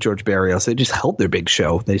ICW with George Barrios, they just held their big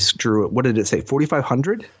show. They drew, what did it say,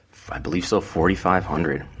 4,500? I believe so,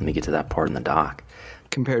 4,500. Let me get to that part in the doc.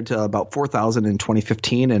 Compared to about 4,000 in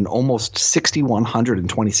 2015 and almost 6,100 in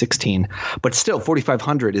 2016. But still,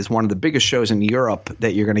 4,500 is one of the biggest shows in Europe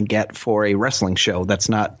that you're going to get for a wrestling show that's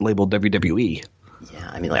not labeled WWE.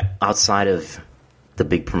 Yeah, I mean, like, outside of the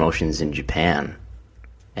big promotions in Japan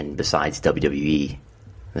and besides WWE,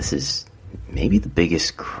 this is maybe the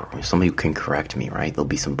biggest. Somebody can correct me, right? There'll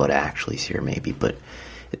be some Bud Ashleys here maybe,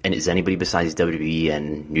 and is anybody besides WWE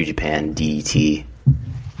and New Japan, DDT,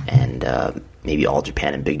 and maybe All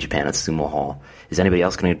Japan and Big Japan at Sumo Hall, is anybody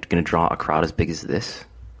else going to draw a crowd as big as this?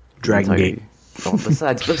 Dragon Gate. Oh,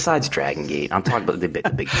 besides Dragon Gate, I'm talking about the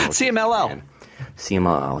big CMLL.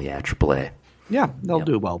 CMLL, yeah, AAA. Yeah, they'll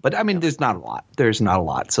do well, but I mean, there's not a lot. There's not a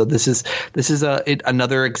lot. So this is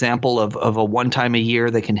another example of a one time a year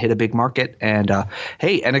they can hit a big market. And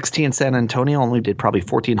hey, NXT in San Antonio only did probably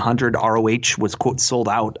 1,400. ROH was quote sold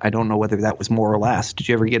out. I don't know whether that was more or less. Did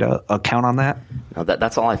you ever get a count on that? No,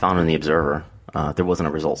 that's all I found in the Observer. There wasn't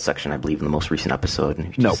a results section, I believe, in the most recent episode.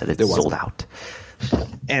 And you just said it's sold out.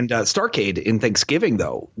 And Starrcade in Thanksgiving,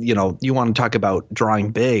 though, you want to talk about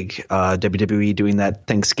drawing big. WWE doing that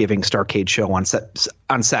Thanksgiving Starrcade show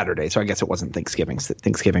on Saturday. So I guess it wasn't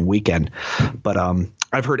Thanksgiving weekend. But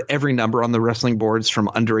I've heard every number on the wrestling boards from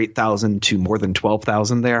under 8,000 to more than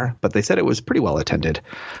 12,000 there. But they said it was pretty well attended.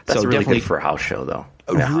 That's so really definitely good for a house show, though.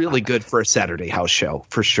 Really good for a Saturday house show,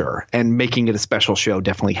 for sure. And making it a special show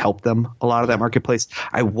definitely helped them a lot of that marketplace.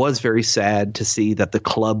 I was very sad to see that the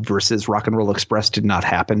Club versus Rock and Roll Express did not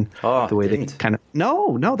happen the way they kind of –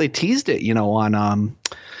 no, they teased it, on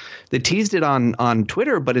they teased it on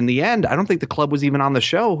Twitter. But in the end, I don't think the Club was even on the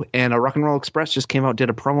show. And Rock and Roll Express just came out, did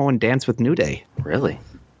a promo, and danced with New Day. Really?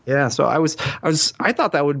 Yeah, so I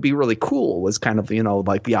thought that would be really cool, was kind of,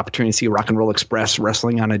 like the opportunity to see Rock and Roll Express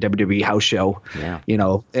wrestling on a WWE house show. Yeah.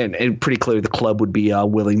 And pretty clearly the Club would be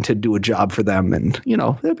willing to do a job for them, and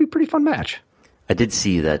that'd be a pretty fun match. I did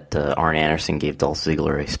see that Arn Anderson gave Dolph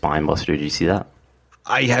Ziggler a spine buster. Did you see that?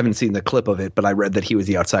 I haven't seen the clip of it, but I read that he was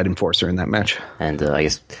the outside enforcer in that match. And I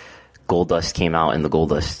guess Goldust came out in the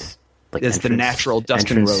Goldust it's the natural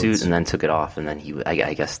Dustin Rhodes suit, and then took it off, and then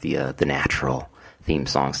I guess the natural theme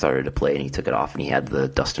song started to play, and he took it off, and he had the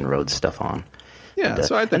Dustin Rhodes stuff on. Yeah,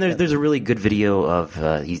 and there's a really good video of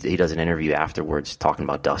he does an interview afterwards talking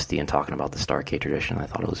about Dusty and talking about the Starrcade tradition. I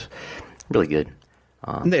thought it was really good.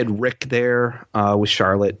 And they had Rick there with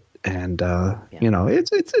Charlotte, and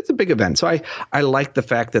it's a big event. So I like the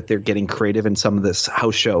fact that they're getting creative in some of this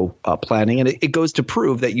house show planning, and it goes to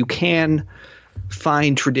prove that you can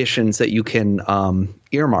find traditions that you can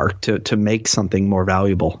earmark to make something more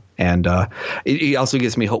valuable. And it also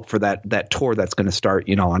gives me hope for that tour that's going to start,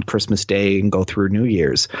 on Christmas Day and go through New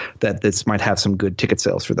Year's, that this might have some good ticket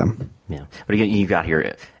sales for them. Yeah. But again, you got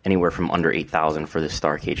here anywhere from under 8,000 for the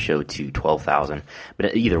Starrcade show to 12,000.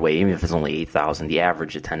 But either way, even if it's only 8,000, the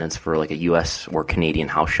average attendance for like a U.S. or Canadian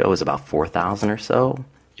house show is about 4,000 or so.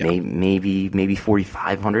 Yeah. Maybe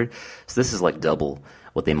 4,500. So this is like double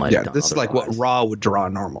what they might have done. This is like what Raw would draw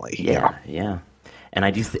normally. Yeah. And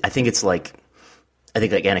I think it's like,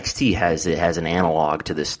 NXT has an analog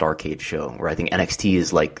to this Starrcade show, where I think NXT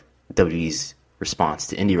is like WWE's response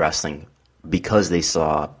to indie wrestling, because they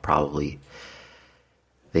saw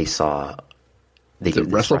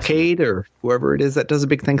WrestleCade or whoever it is that does a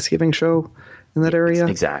big Thanksgiving show in that area.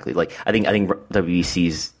 Exactly. Like I think WWE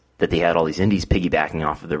sees that they had all these indies piggybacking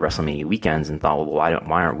off of the WrestleMania weekends and thought, well,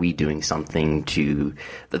 why aren't we doing something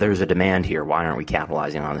that there's a demand here? Why aren't we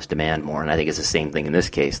capitalizing on this demand more? And I think it's the same thing in this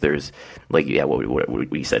case. There's what you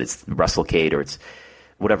said, it's WrestleCade, or it's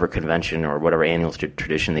whatever convention or whatever annual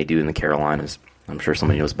tradition they do in the Carolinas. I'm sure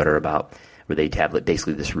somebody knows better about, where they have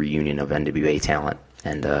basically this reunion of NWA talent.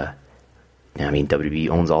 And WWE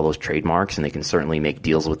owns all those trademarks, and they can certainly make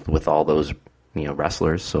deals with all those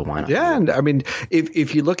wrestlers, so why not? Yeah, and I mean,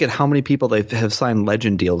 if you look at how many people they have signed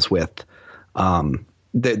legend deals with,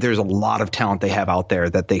 there's a lot of talent they have out there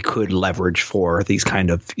that they could leverage for these kind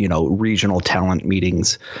of regional talent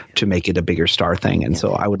meetings to make it a bigger star thing. And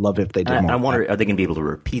so I would love it if they did more. I wonder, are they going to be able to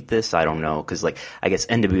repeat this? I don't know, because I guess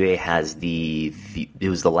NWA has it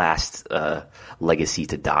was the last legacy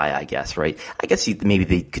to die, I guess, right? I guess maybe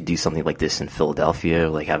they could do something like this in Philadelphia,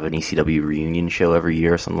 like have an ECW reunion show every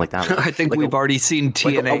year or something like that. I think we've already seen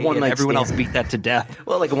TNA and everyone else beat that to death.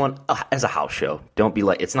 Well, as a house show. Don't be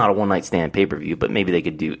like, it's not a one-night stand pay-per-view, but maybe they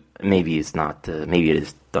could do, maybe it's not, maybe it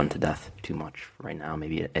is done to death too much right now.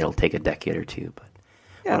 Maybe it'll take a decade or two, but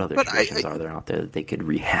what other traditions are there out there that they could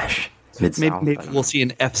rehash? Maybe we'll see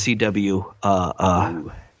an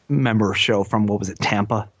FCW member show from, what was it,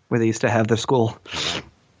 Tampa, where they used to have their school.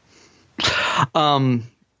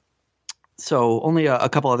 So only a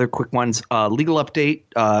couple other quick ones. Legal update,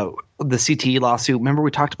 the CTE lawsuit. Remember we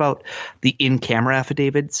talked about the in-camera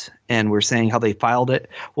affidavits, and we're saying how they filed it?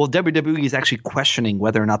 Well, WWE is actually questioning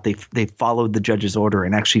whether or not they followed the judge's order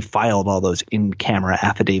and actually filed all those in-camera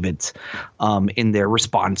affidavits in their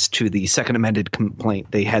response to the second amended complaint.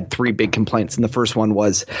 They had 3 big complaints, and the first one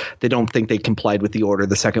was they don't think they complied with the order.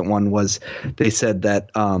 The second one was they said that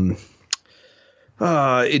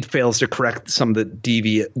it fails to correct some of the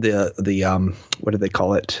what do they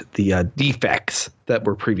call it? The defects that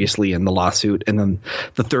were previously in the lawsuit. And then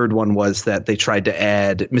the third one was that they tried to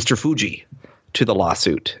add Mr. Fuji to the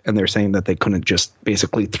lawsuit. And they're saying that they couldn't just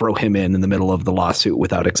basically throw him in the middle of the lawsuit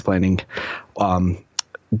without explaining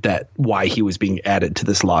that why he was being added to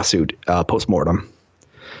this lawsuit post-mortem.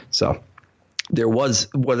 So there was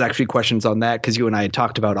actually questions on that, because you and I had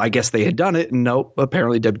talked about, I guess they had done it. And no,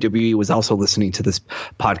 apparently WWE was also listening to this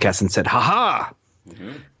podcast and said, ha-ha,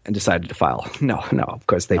 and decided to file. No, of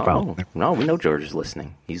course they filed. No, we know George is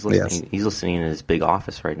listening. He's listening. Yes. He's listening in his big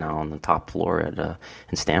office right now on the top floor in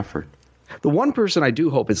Stanford. The one person I do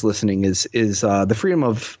hope is listening is the Freedom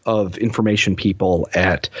of Information people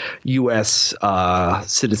at U.S.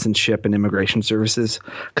 Citizenship and Immigration Services,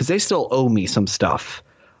 because they still owe me some stuff.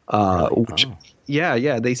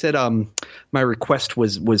 Yeah. They said my request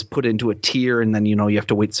was put into a tier, and then you have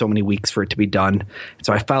to wait so many weeks for it to be done.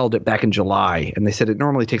 So I filed it back in July, and they said it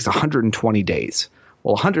normally takes 120 days.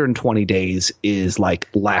 Well, 120 days is like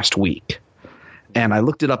last week, and I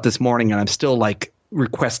looked it up this morning, and I'm still like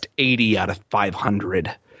request 80 out of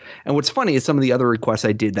 500. And what's funny is some of the other requests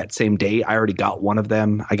I did that same day, I already got one of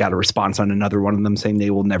them. I got a response on another one of them saying they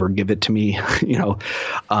will never give it to me.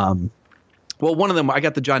 Well, one of them, I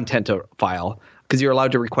got the John Tenta file, because you're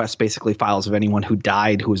allowed to request basically files of anyone who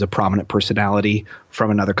died who was a prominent personality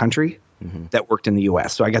from another country that worked in the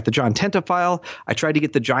U.S. So I got the John Tenta file. I tried to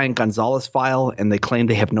get the Giant Gonzalez file, and they claim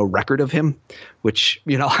they have no record of him, which,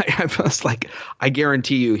 I was like, I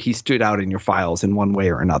guarantee you he stood out in your files in one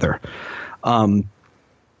way or another. And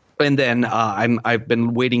then I've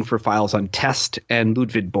been waiting for files on Test and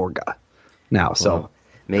Ludwig Borga now. So.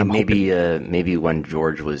 Maybe when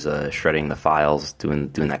George was shredding the files,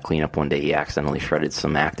 doing that cleanup one day, he accidentally shredded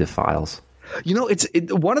some active files. It's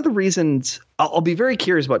one of the reasons I'll be very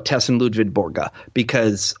curious about Tess and Ludwig Borga,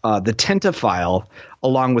 because the Tenta file,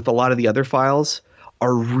 along with a lot of the other files,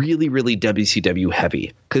 are really, really WCW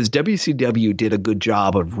heavy, because WCW did a good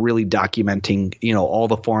job of really documenting, all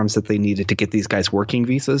the forms that they needed to get these guys working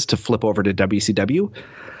visas to flip over to WCW.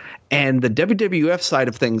 And the WWF side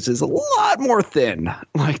of things is a lot more thin.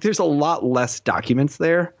 Like, there's a lot less documents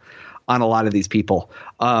there. on a lot of these people.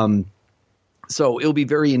 So it'll be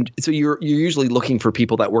so you're usually looking for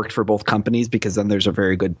people that worked for both companies, because then there's a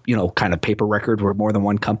very good, kind of paper record where more than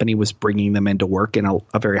one company was bringing them into work in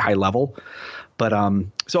a very high level. But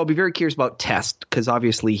so I'll be very curious about Test, because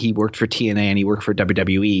obviously he worked for TNA and he worked for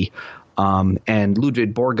WWE. And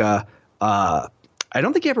Ludwig Borga, I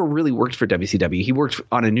don't think he ever really worked for WCW. He worked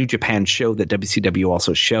on a New Japan show that WCW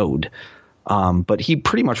also showed. But he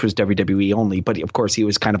pretty much was WWE only. But of course, he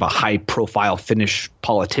was kind of a high-profile Finnish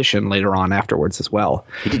politician later on afterwards as well.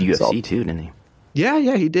 He did UFC too, didn't he?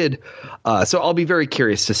 Yeah, he did. So I'll be very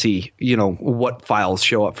curious to see, what files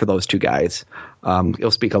show up for those two guys.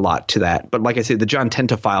 It'll speak a lot to that. But like I said, the John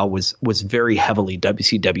Tenta file was very heavily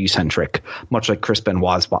WCW centric, much like Chris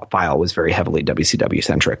Benoit's file was very heavily WCW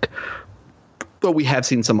centric. But we have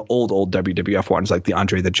seen some old WWF ones, like the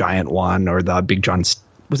Andre the Giant one, or the Big John.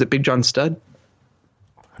 Was it Big John Studd?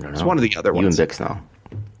 I don't know. It's one of the other ones. You and Bix now.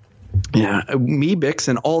 Yeah, me, Bix,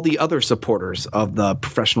 and all the other supporters of the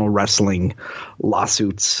professional wrestling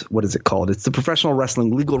lawsuits. What is it called? It's the Professional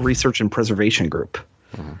Wrestling Legal Research and Preservation Group.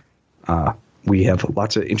 Mm-hmm. We have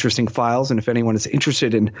lots of interesting files, and if anyone is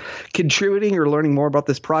interested in contributing or learning more about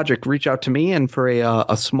this project, reach out to me, and for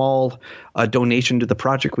a small donation to the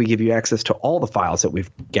project, we give you access to all the files that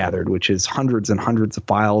we've gathered, which is hundreds and hundreds of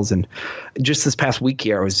files. And just this past week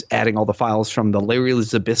here, I was adding all the files from the Larry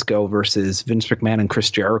Zbyszko versus Vince McMahon and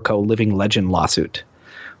Chris Jericho Living Legend lawsuit,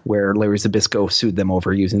 where Larry Zbyszko sued them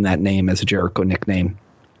over using that name as a Jericho nickname.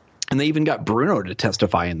 And they even got Bruno to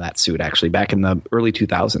testify in that suit, actually, back in the early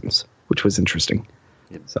 2000s, which was interesting.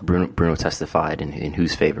 So. Bruno testified in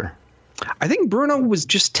whose favor? I think Bruno was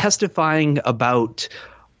just testifying about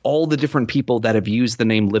all the different people that have used the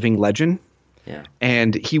name Living Legend. Yeah.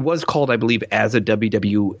 And he was called, I believe, as a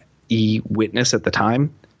WWE witness at the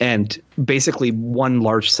time. And basically one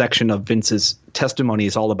large section of Vince's testimony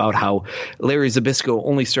is all about how Larry Zbyszko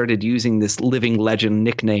only started using this Living Legend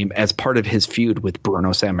nickname as part of his feud with Bruno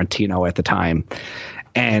Sammartino at the time.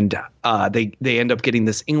 And they end up getting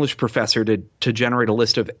this English professor to generate a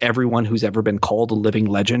list of everyone who's ever been called a living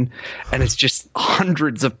legend. And it's just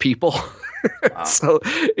hundreds of people. Wow. So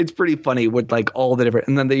it's pretty funny with like all the different –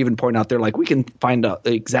 and then they even point out, they're like, we can find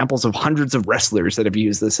examples of hundreds of wrestlers that have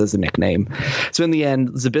used this as a nickname. So in the end,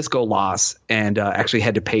 Zbyszko lost and actually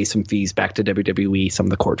had to pay some fees back to WWE, some of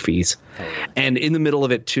the court fees. And in the middle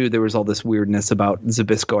of it too, there was all this weirdness about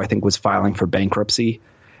Zbyszko, I think, was filing for bankruptcy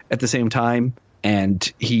at the same time.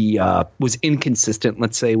 And he was inconsistent,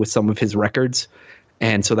 let's say, with some of his records.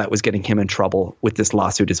 And so that was getting him in trouble with this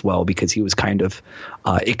lawsuit as well, because he was kind of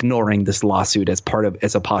ignoring this lawsuit as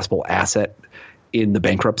a possible asset in the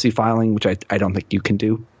bankruptcy filing, which I don't think you can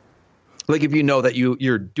do. Like if you know that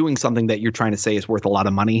you're doing something that you're trying to say is worth a lot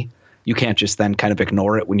of money, you can't just then kind of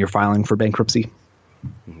ignore it when you're filing for bankruptcy.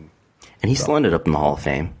 And he still ended up in the Hall of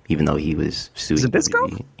Fame, even though he was suing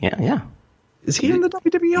Zbyszko? Yeah. Is he in the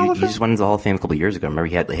WWE Hall of Fame? He just went into the Hall of Fame a couple of years ago. Remember,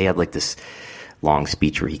 he had like this long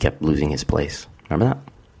speech where he kept losing his place. Remember that?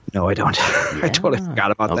 No, I don't. Yeah. I totally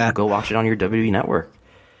forgot about that. Go watch it on your WWE network.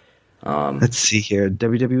 Let's see here.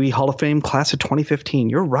 WWE Hall of Fame class of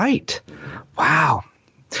 2015. You're right. Wow.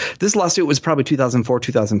 This lawsuit was probably 2004,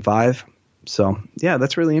 2005. So, yeah,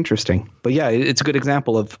 that's really interesting. But, yeah, it's a good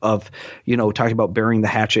example of talking about burying the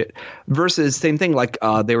hatchet versus same thing like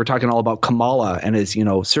they were talking all about Kamala and his,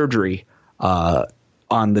 surgery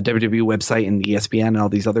on the WWE website and ESPN and all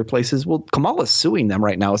these other places. Well, Kamala's suing them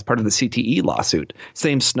right now as part of the CTE lawsuit.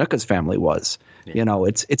 Same Snuka's family was. Yeah.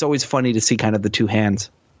 It's always funny to see kind of the two hands.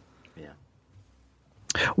 Yeah.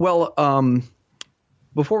 Well,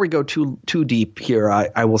 before we go too deep here,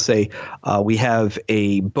 I will say we have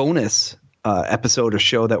a bonus episode or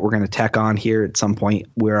show that we're going to tack on here at some point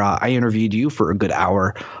where I interviewed you for a good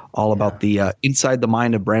hour all about the inside the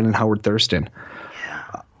mind of Brandon Howard Thurston.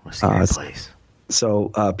 Yeah, what a scary place.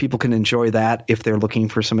 So people can enjoy that if they're looking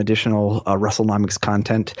for some additional WrestleNomics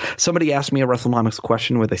content. Somebody asked me a WrestleNomics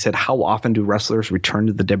question where they said, how often do wrestlers return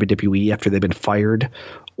to the WWE after they've been fired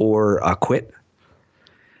or quit?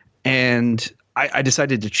 And I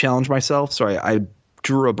decided to challenge myself. So I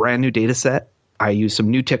drew a brand new data set. I used some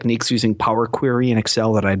new techniques using Power Query in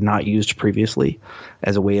Excel that I had not used previously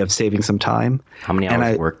as a way of saving some time. How many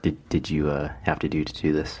hours of work did you have to do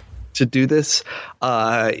this? To do this,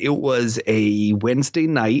 it was a Wednesday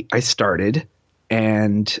night I started,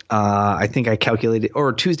 and I think I calculated –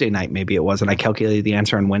 or Tuesday night maybe it was, and I calculated the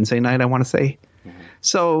answer on Wednesday night, I want to say. Mm-hmm.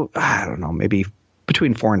 So, I don't know, maybe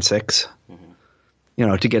between 4 and 6,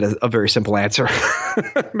 to get a very simple answer.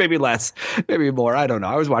 Maybe less, maybe more. I don't know.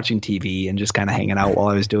 I was watching TV and just kind of hanging out while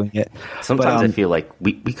I was doing it. Sometimes I feel like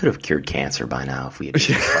we could have cured cancer by now if we had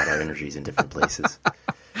applied our energies in different places.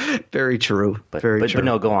 Very true. But Very true. But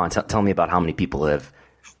no, go on. Tell me about how many people have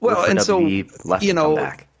well, and so left you to know, come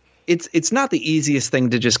back. it's not the easiest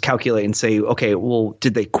thing to just calculate and say, okay, well,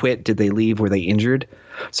 did they quit? Did they leave? Were they injured?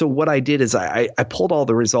 So what I did is I pulled all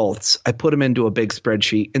the results, I put them into a big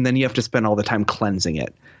spreadsheet, and then you have to spend all the time cleansing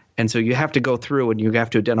it. And so you have to go through and you have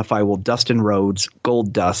to identify, well, Dustin Rhodes,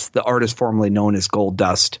 Gold Dust, the artist formerly known as Gold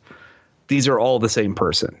Dust. These are all the same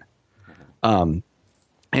person.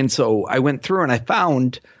 And so I went through and I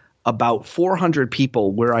found about 400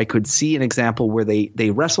 people where I could see an example where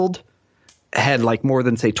they wrestled, had like more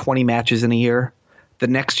than, say, 20 matches in a year. The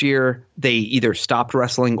next year, they either stopped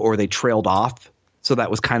wrestling or they trailed off. So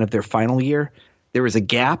that was kind of their final year. There was a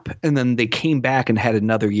gap, and then they came back and had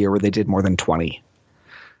another year where they did more than 20.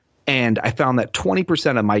 And I found that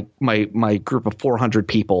 20% of my group of 400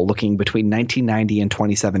 people looking between 1990 and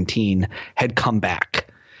 2017 had come back.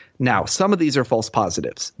 Now, some of these are false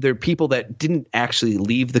positives. They're people that didn't actually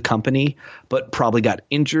leave the company, but probably got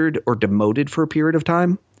injured or demoted for a period of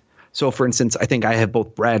time. So, for instance, I think I have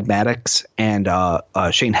both Brad Maddox and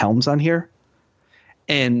Shane Helms on here.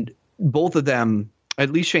 And both of them,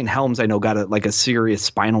 at least Shane Helms, I know, got a serious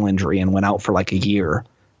spinal injury and went out for like a year.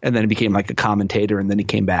 And then he became like a commentator, and then he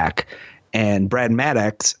came back. And Brad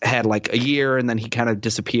Maddox had like a year, and then he kind of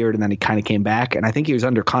disappeared, and then he kind of came back. And I think he was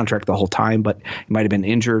under contract the whole time, but he might have been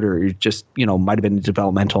injured or just, might have been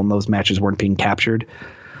developmental, and those matches weren't being captured.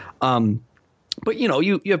 But,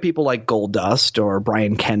 you have people like Gold Dust or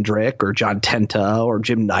Brian Kendrick or John Tenta or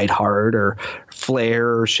Jim Neidhart or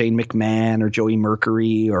Flair or Shane McMahon or Joey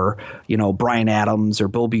Mercury or, Brian Adams or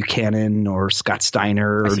Bill Buchanan or Scott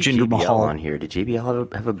Steiner or Jinder Mahal on here. Did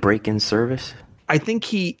JBL have a break in service? I think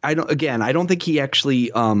I don't think he actually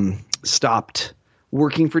stopped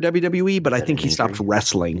working for WWE, but I think he stopped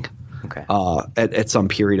wrestling at some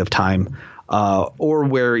period of time. Or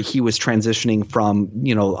where he was transitioning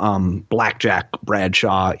from, Blackjack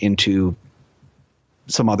Bradshaw into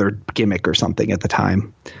some other gimmick or something at the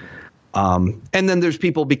time. And then there's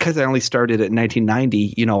people, because I only started at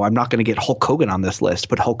 1990, I'm not going to get Hulk Hogan on this list,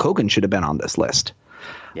 but Hulk Hogan should have been on this list.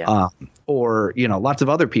 Yeah. Or, lots of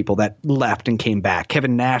other people that left and came back.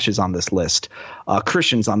 Kevin Nash is on this list.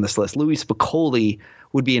 Christian's on this list. Louis Spicoli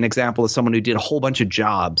would be an example of someone who did a whole bunch of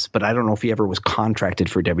jobs, but I don't know if he ever was contracted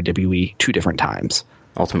for WWE 2 different times.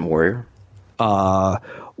 Ultimate Warrior?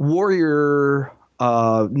 Warrior,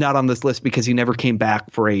 not on this list because he never came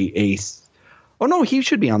back for oh, no, he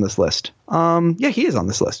should be on this list. Yeah, he is on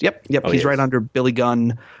this list. Yep. Oh, he's right under Billy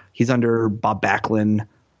Gunn. He's under Bob Backlund.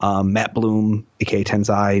 Matt Bloom, a.k.a.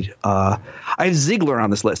 Tensai. I have Ziggler on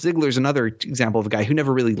this list. Ziggler's another example of a guy who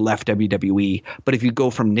never really left WWE. But if you go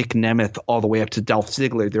from Nick Nemeth all the way up to Dolph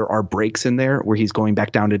Ziggler, there are breaks in there where he's going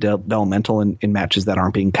back down to developmental in matches that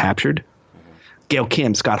aren't being captured. Gail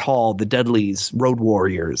Kim, Scott Hall, the Dudleys, Road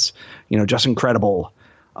Warriors, Just Incredible.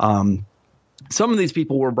 Some of these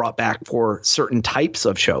people were brought back for certain types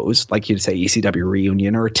of shows, like you'd say ECW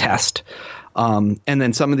Reunion or a Test. And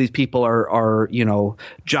then some of these people are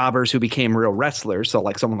jobbers who became real wrestlers. So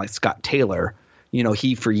like someone like Scott Taylor,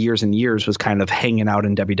 he for years and years was kind of hanging out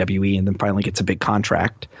in WWE and then finally gets a big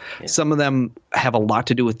contract. Yeah. Some of them have a lot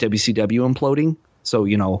to do with WCW imploding. So,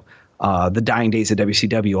 the dying days of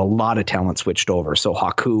WCW, a lot of talent switched over. So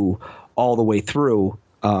Haku all the way through.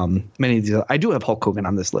 Many of these, I do have Hulk Hogan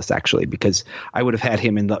on this list actually, because I would have had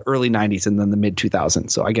him in the early 90s and then the mid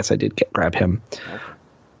 2000s. So I guess I did grab him.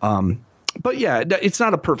 But yeah, it's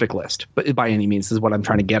not a perfect list, but by any means is what I'm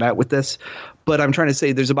trying to get at with this. But I'm trying to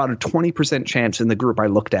say there's about a 20% chance in the group I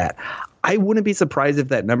looked at. I wouldn't be surprised if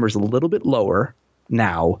that number is a little bit lower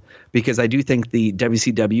now, because I do think the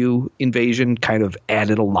WCW invasion kind of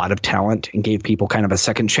added a lot of talent and gave people kind of a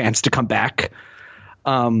second chance to come back.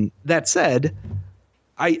 That said,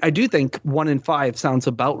 I do think 1 in 5 sounds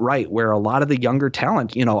about right, where a lot of the younger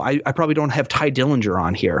talent, I probably don't have Ty Dillinger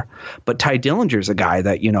on here, but Ty Dillinger's a guy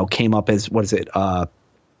that, came up as,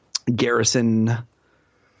 Garrison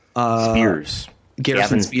Spears.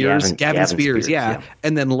 Gavin Spears, yeah.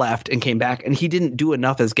 And then left and came back. And he didn't do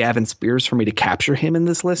enough as Gavin Spears for me to capture him in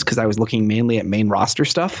this list because I was looking mainly at main roster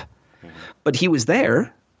stuff. But he was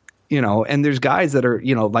there. And there's guys that are,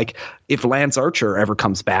 like if Lance Archer ever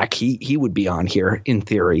comes back, he would be on here in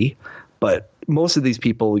theory. But most of these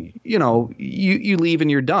people, you leave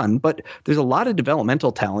and you're done. But there's a lot of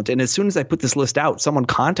developmental talent. And as soon as I put this list out, someone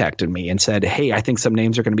contacted me and said, hey, I think some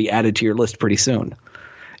names are going to be added to your list pretty soon.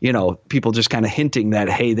 People just kind of hinting that,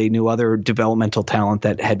 hey, they knew other developmental talent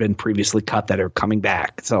that had been previously cut that are coming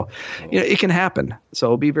back. So, it can happen. So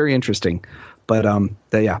it'll be very interesting. But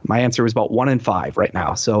my answer was about 1 in 5 right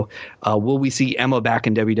now. So will we see Emma back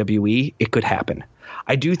in WWE? It could happen.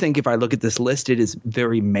 I do think if I look at this list, it is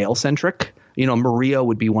very male centric. You know, Maria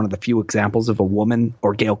would be one of the few examples of a woman,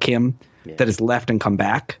 or Gail Kim, that has left and come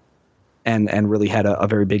back and really had a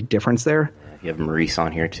very big difference there. You have Maurice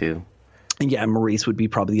on here too. Yeah, Maurice would be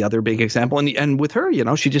probably the other big example. And with her, you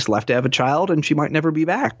know, she just left to have a child, and she might never be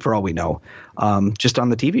back for all we know, just on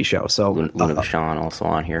the TV show. So Luna Vachon also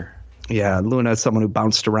on here. Yeah, Luna is someone who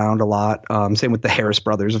bounced around a lot. Same with the Harris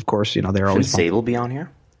brothers, of course. You know, they're always. Should Sable be on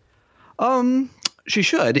here? She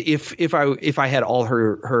should. If I had all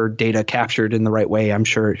her data captured in the right way, I'm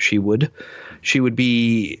sure she would. She would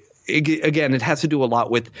be. Again, it has to do a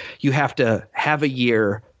lot with, you have to have a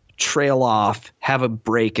year, trail off, have a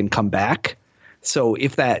break, and come back. So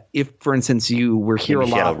if for instance you were here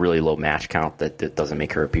Maybe a lot, she had a really low match count that doesn't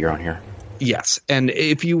make her appear on here. Yes, and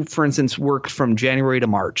if you, for instance, worked from January to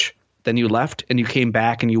March, then you left and you came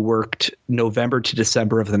back and you worked November to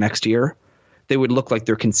December of the next year, they would look like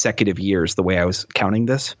they're consecutive years the way I was counting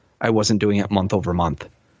this. I wasn't doing it month over month.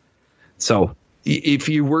 So if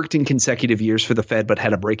you worked in consecutive years for the Fed but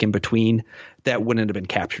had a break in between, that wouldn't have been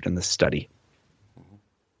captured in this study.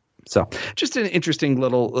 So just an interesting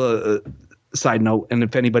little side note. And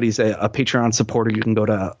if anybody's a Patreon supporter, you can go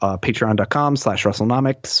to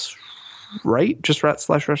patreon.com/WrestleNomics, right? Just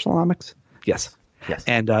 /WrestleNomics? Yes. Yes.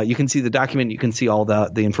 And you can see the document. You can see all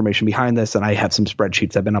the information behind this. And I have some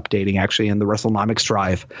spreadsheets I've been updating actually in the WrestleNomics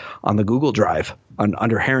drive on the Google Drive.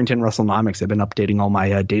 Under Harrington WrestleNomics, I've been updating all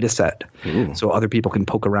my data set. Ooh. So other people can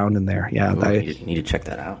poke around in there. Yeah. Ooh, you need to check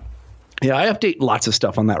that out. Yeah, I update lots of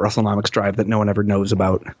stuff on that WrestleNomics drive that no one ever knows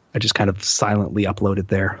about. I just kind of silently upload it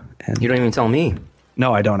there. And you don't even tell me.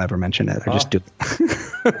 No, I don't ever mention it. I just do.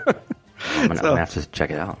 I'm going to have to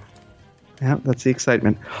check it out. Yeah, that's the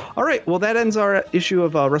excitement. All right, well, that ends our issue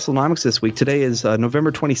of WrestleNomics this week. Today is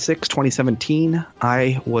November 26, 2017.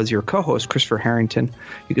 I was your co-host, Christopher Harrington.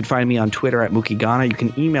 You can find me on Twitter at Mookie Ghana. You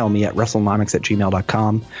can email me at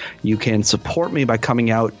WrestleNomics@gmail.com. You can support me by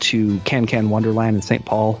coming out to Can Wonderland in St.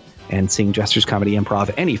 Paul and seeing Jester's Comedy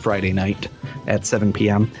Improv any Friday night at 7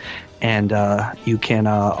 p.m. And you can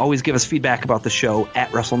always give us feedback about the show at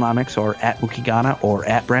WrestleNomics or at Mookie Ghana or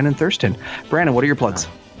at Brandon Thurston. Brandon, what are your plugs?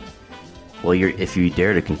 Well, if you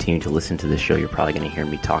dare to continue to listen to this show, you're probably going to hear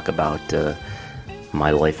me talk about my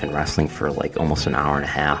life in wrestling for like almost an hour and a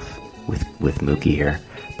half with Mookie here.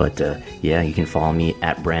 But yeah, you can follow me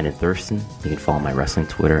at Brandon Thurston. You can follow my wrestling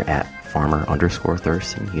Twitter at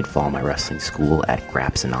Farmer_Thurston. You can follow my wrestling school at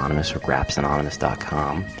Graps Anonymous or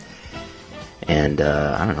grapsanonymous.com. And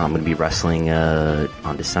I don't know, I'm going to be wrestling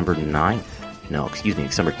on December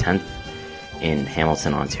 10th in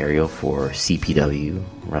Hamilton, Ontario for CPW,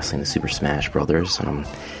 Wrestling the Super Smash Brothers. And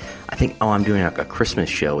I'm doing a Christmas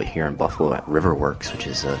show here in Buffalo at Riverworks, which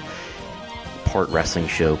is a part wrestling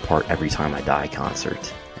show, part Every Time I Die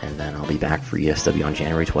concert. And then I'll be back for ESW on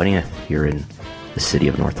January 20th here in the city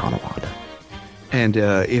of North Tonawanda. And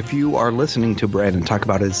if you are listening to Brandon talk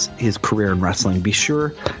about his career in wrestling, be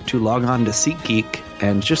sure to log on to SeatGeek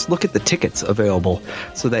and just look at the tickets available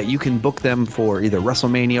so that you can book them for either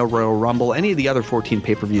WrestleMania, Royal Rumble, any of the other 14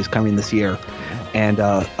 pay-per-views coming this year. And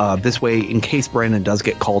this way, in case Brandon does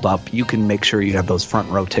get called up, you can make sure you have those front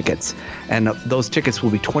row tickets. And those tickets will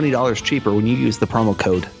be $20 cheaper when you use the promo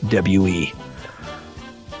code WE.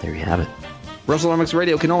 There you have it. WrestleNomics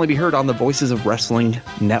Radio can only be heard on the Voices of Wrestling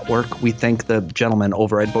Network. We thank the gentlemen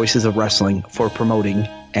over at Voices of Wrestling for promoting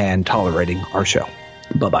and tolerating our show.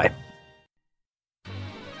 Bye-bye.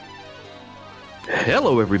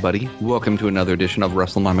 Hello, everybody. Welcome to another edition of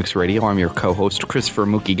WrestleNomics Radio. I'm your co-host, Christopher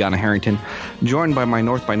Mookie Ghana Harrington, joined by my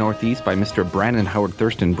North by Northeast by Mr. Brandon Howard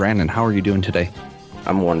Thurston. Brandon, how are you doing today?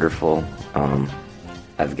 I'm wonderful.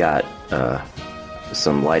 I've got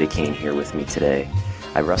some lidocaine here with me today.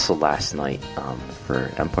 I wrestled last night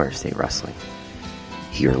for Empire State Wrestling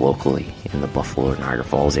here locally in the Buffalo, Niagara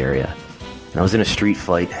Falls area. And I was in a street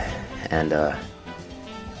fight, and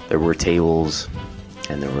there were tables,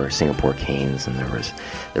 and there were Singapore canes, and there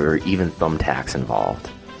were even thumbtacks involved.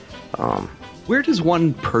 Where does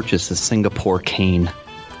one purchase a Singapore cane?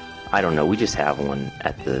 I don't know. We just have one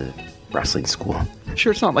at the wrestling school.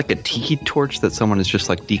 Sure, it's not like a tiki torch that someone has just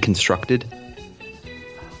like deconstructed.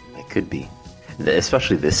 It could be.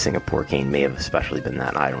 Especially this Singapore cane may have especially been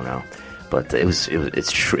that. I don't know, but it was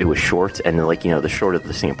short, and like, you know, the shorter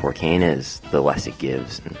the Singapore cane is, the less it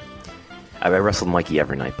gives. And I wrestled Mikey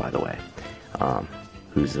Evernight, by the way,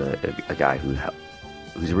 who's a guy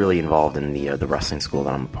who's really involved in the wrestling school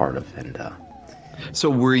that I'm a part of. And so,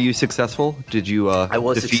 were you successful? Did you? I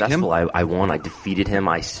was defeat successful. him? I won. I defeated him.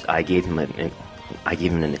 I gave him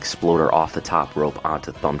an exploder off the top rope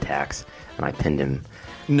onto thumbtacks, and I pinned him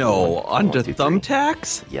No, One, onto two, three.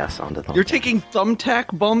 thumbtacks? Yes, onto thumbtacks. You're taking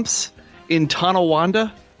thumbtack bumps in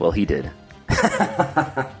Tonawanda? Well, he did.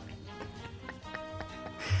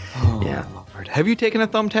 Yeah. Lord. Have you taken a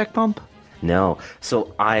thumbtack bump? No.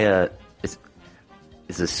 So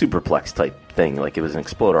it's a superplex type thing. Like, it was an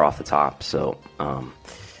exploder off the top. So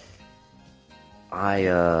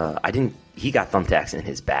I didn't. He got thumbtacks in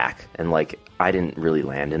his back, and like I didn't really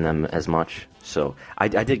land in them as much. So I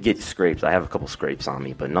did get scrapes. I have a couple scrapes on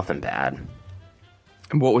me, but nothing bad.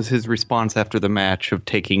 And what was his response after the match of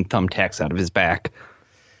taking thumbtacks out of his back?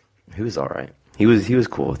 He was all right. He was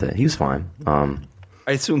cool with it. He was fine.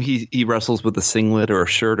 I assume he wrestles with a singlet or a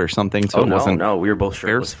shirt or something. So no, we were both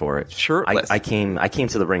shirtless for it. Shirtless. I came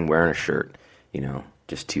to the ring wearing a shirt,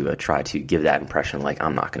 just to try to give that impression. Like,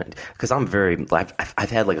 I'm not gonna, because I'm very.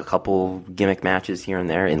 I've had like a couple gimmick matches here and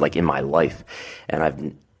there, in my life, and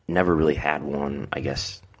I've never really had one. I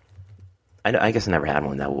guess I never had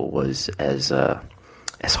one that was as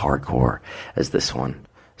hardcore as this one.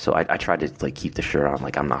 So I tried to like keep the shirt on.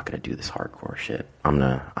 Like, I'm not gonna do this hardcore shit.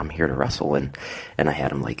 I'm here to wrestle, and I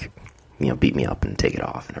had him like, beat me up and take it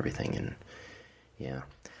off and everything, and yeah.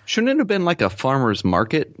 Shouldn't it have been like a farmer's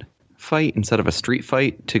market fight instead of a street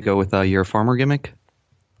fight to go with your farmer gimmick?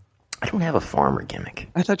 I don't have a farmer gimmick.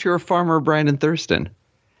 I thought you were a farmer, Brandon Thurston.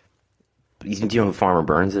 Do you know who Farmer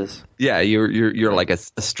Burns is? Yeah, you're like a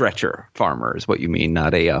stretcher farmer is what you mean,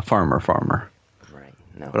 not a farmer. Right.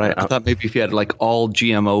 No. But I thought maybe if you had like all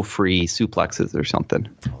GMO free suplexes or something.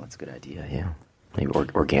 Oh, that's a good idea. Yeah. Maybe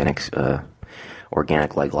organic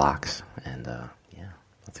leg locks, and yeah,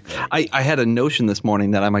 that's a good idea. I had a notion this morning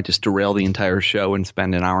that I might just derail the entire show and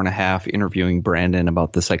spend an hour and a half interviewing Brandon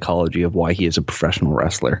about the psychology of why he is a professional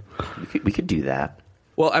wrestler. We could do that.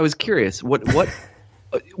 Well, I was curious.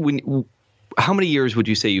 How many years would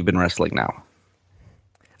you say you've been wrestling now?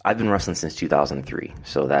 I've been wrestling since 2003,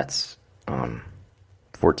 so that's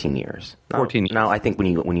 14 years. 14 years. Now, I think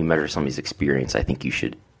when you measure somebody's experience, I think you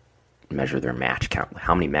should measure their match count.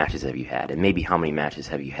 How many matches have you had, and maybe how many matches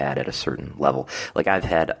have you had at a certain level? Like, I've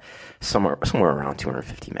had somewhere around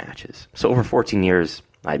 250 matches. So over 14 years,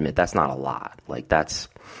 I admit that's not a lot. Like, that's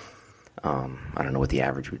I don't know what the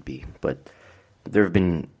average would be, but there have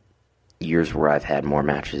been years where I've had more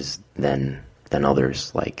matches than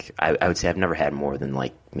others. Like, I would say I've never had more than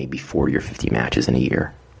like maybe 40 or 50 matches in a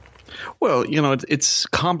year. Well, it's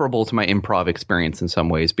comparable to my improv experience in some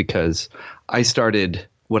ways, because I started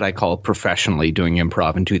what I call professionally doing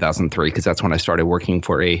improv in 2003, because that's when I started working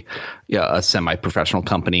for a semi-professional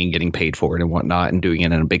company and getting paid for it and whatnot, and doing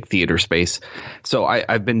it in a big theater space. So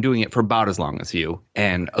I've been doing it for about as long as you.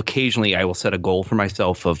 And occasionally I will set a goal for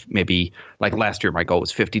myself of maybe, like last year, my goal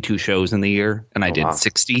was 52 shows in the year, and I did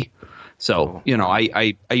 60. So,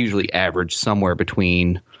 I usually average somewhere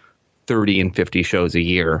between 30 and 50 shows a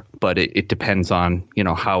year, but it depends on,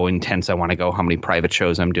 how intense I want to go, how many private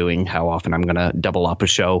shows I'm doing, how often I'm going to double up a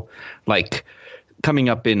show. Like, coming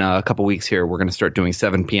up in a couple weeks here, we're going to start doing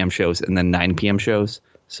 7 p.m. shows and then 9 p.m. shows.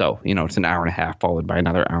 So, it's an hour and a half followed by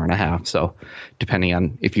another hour and a half. So depending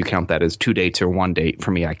on if you count that as 2 dates or 1 date,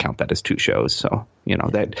 for me, I count that as 2 shows. So,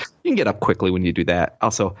 that you can get up quickly when you do that.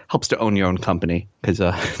 Also helps to own your own company, because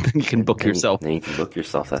then you can book yourself. Then you can book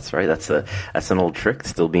yourself. That's right. That's an old trick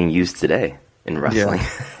still being used today in wrestling.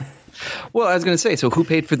 Yeah. Well, I was going to say, so who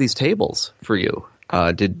paid for these tables for you?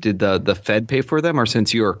 Did the Fed pay for them, or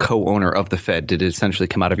since you're a co-owner of the Fed, did it essentially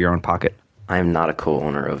come out of your own pocket? I am not a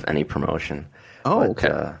co-owner of any promotion. Oh, but,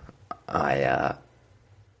 okay.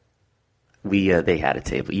 They had a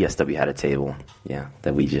table. ESW had a table,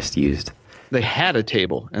 that we just used. They had a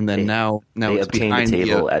table, and then now they it's obtained behind a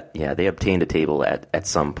table you. They obtained a table at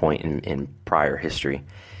some point in prior history,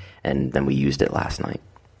 and then we used it last night.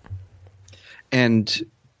 And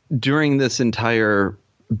during this entire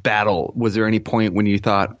battle, was there any point when you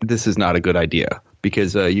thought this is not a good idea?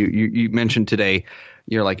 Because you mentioned today,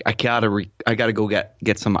 you're like, I gotta go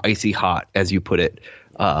get some icy hot, as you put it,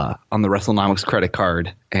 on the WrestleNomics credit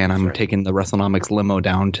card, and I'm taking the WrestleNomics limo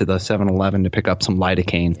down to the 7-Eleven to pick up some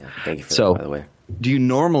lidocaine. Yeah, thank you for that, by the way. Do you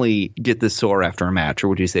normally get this sore after a match, or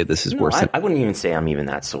would you say this is worse? I wouldn't even say I'm even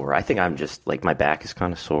that sore. I think I'm just like, my back is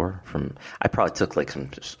kind of sore from. I probably took like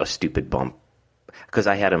a stupid bump, because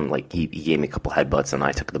I had him like he gave me a couple headbutts, and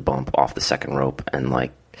I took the bump off the second rope,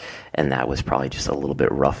 and that was probably just a little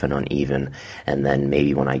bit rough and uneven. And then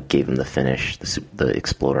maybe when I gave him the finish, the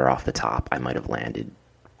exploder off the top, I might have landed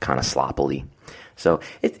kind of sloppily. So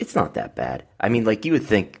it's not that bad. I mean, like, you would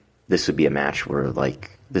think this would be a match where,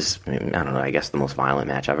 like, this, I don't know, I guess the most violent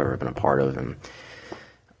match I've ever been a part of, and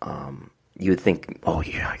you would think, oh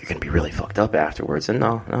yeah, you're gonna be really fucked up afterwards. And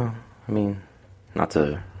no, I mean, not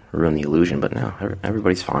to ruin the illusion. But no,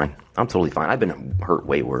 everybody's fine. I'm totally fine. I've been hurt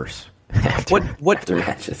way worse after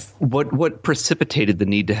matches. What precipitated the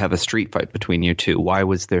need to have a street fight between you two? Why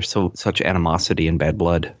was there such animosity and bad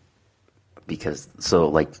blood? Because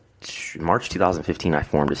March 2015, I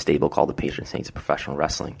formed a stable called the Patron Saints of Professional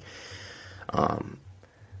Wrestling,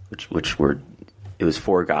 it was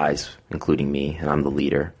 4 guys, including me, and I'm the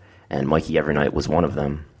leader. And Mikey Evernight was one of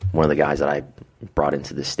them, one of the guys that I brought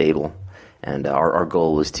into the stable. And our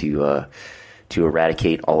goal was to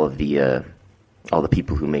eradicate all the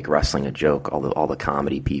people who make wrestling a joke, all the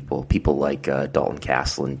comedy people like Dalton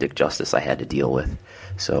Castle and Dick Justice I had to deal with.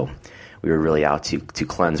 So we were really out to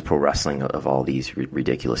cleanse pro wrestling of all these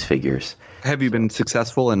ridiculous figures. Have you been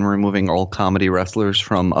successful in removing all comedy wrestlers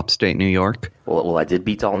from upstate New York? Well, I did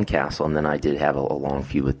beat Dalton Castle, and then I did have a long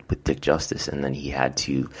feud with Dick Justice, and then he had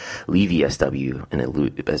to leave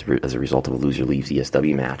ESW as a result of a loser leaves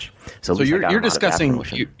ESW match. So you're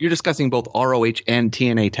discussing both ROH and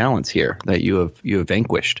TNA talents here that you have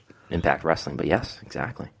vanquished. Impact Wrestling, but yes,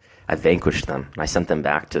 exactly. I vanquished them, and I sent them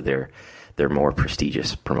back to their more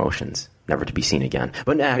prestigious promotions, never to be seen again.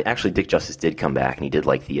 But actually, Dick Justice did come back, and he did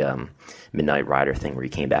like the Midnight Rider thing where he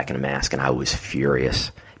came back in a mask, and I was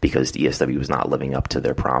furious because the ESW was not living up to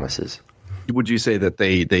their promises. Would you say that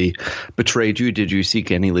they betrayed you? Did you seek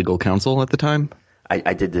any legal counsel at the time?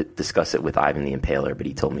 I did discuss it with Ivan the Impaler, but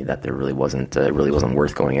he told me that there really wasn't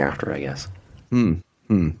worth going after, I guess.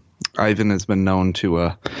 Ivan has been known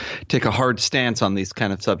to take a hard stance on these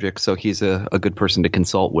kind of subjects, so he's a good person to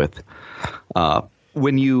consult with.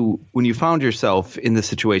 When you found yourself in this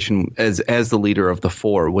situation as the leader of the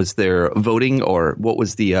 4, was there voting, or what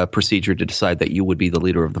was the procedure to decide that you would be the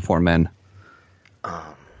leader of the 4 men?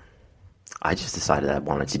 I just decided I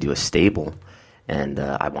wanted to do a stable, and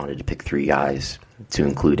I wanted to pick 3 guys to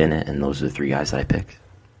include in it, and those are the 3 guys that I picked.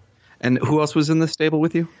 And who else was in the stable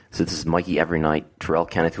with you? So this is Mikey Evernight, Terrell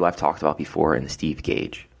Kenneth, who I've talked about before, and Steve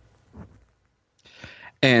Gage.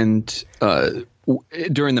 And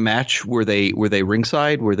during the match, were they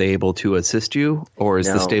ringside? Were they able to assist you, or is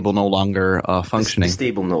the stable no longer functioning? The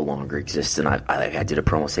stable no longer exists, and I did a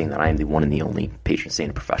promo saying that I am the one and the only patron saint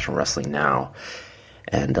of professional wrestling now.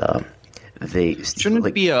 And shouldn't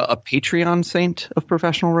it be a Patreon saint of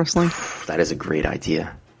professional wrestling? That is a great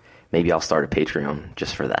idea. Maybe I'll start a Patreon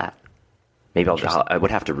just for that. Maybe I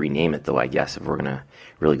would have to rename it, though, I guess, if we're going to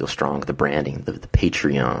really go strong with the branding, the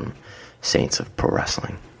Patreon Saints of Pro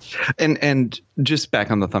Wrestling. And just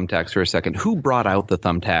back on the thumbtacks for a second, who brought out the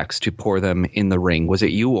thumbtacks to pour them in the ring? Was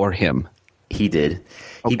it you or him? He did.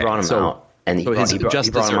 He brought them out, and he brought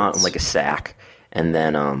them out in like a sack, and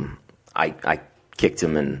then I kicked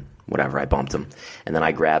him and whatever, I bumped him, and then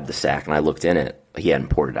I grabbed the sack and I looked in it. He hadn't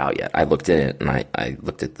poured it out yet. I looked in it, and I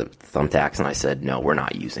looked at the thumbtacks, and I said, no, we're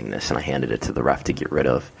not using this, and I handed it to the ref to get rid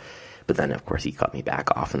of. But then, of course, he cut me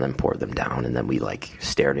back off and then poured them down, and then we,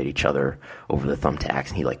 stared at each other over the thumbtacks,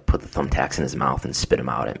 and he, put the thumbtacks in his mouth and spit them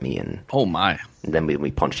out at me. And oh, my. And then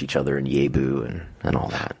we punched each other in Yebu and all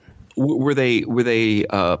that. Were they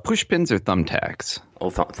push pins or thumbtacks? Oh,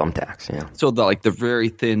 thumbtacks, yeah. So, the very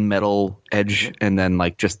thin metal edge and then,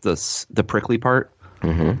 just the prickly part?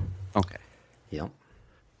 Mm-hmm. Okay. Yep.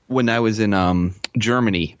 When I was in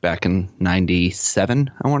Germany back in 97,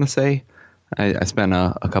 I want to say, I spent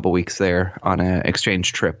a couple weeks there on an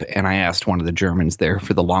exchange trip, and I asked one of the Germans there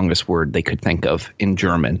for the longest word they could think of in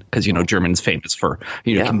German, because, German's famous for,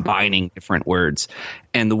 combining different words.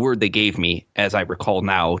 And the word they gave me, as I recall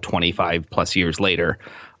now, 25 plus years later,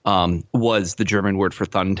 was the German word for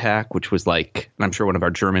thumbtack, which was and I'm sure one of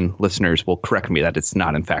our German listeners will correct me that it's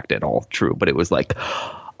not in fact at all true, but it was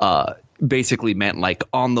basically meant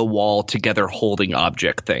on the wall together holding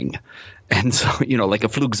object thing. And so, a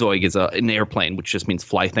Flugzeug is an airplane, which just means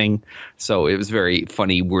fly thing. So it was a very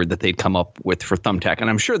funny word that they'd come up with for thumbtack. And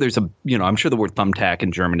I'm sure I'm sure the word thumbtack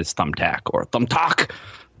in German is thumbtack or thumbtack.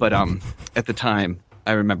 But at the time,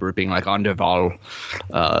 I remember it being on der Wahl,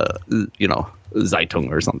 Zeitung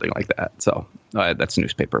or something like that. So that's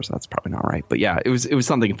newspaper, so that's probably not right. But yeah, it was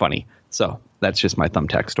something funny. So that's just my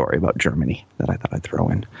thumbtack story about Germany that I thought I'd throw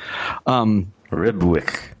in.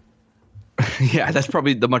 Ribwick. Yeah, that's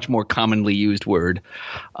probably the much more commonly used word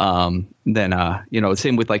than,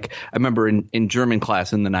 same with I remember in German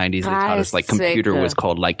class in the 90s, they taught us computer was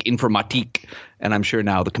called Informatik. And I'm sure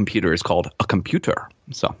now the computer is called a computer.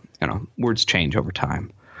 So, words change over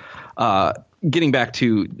time. Getting back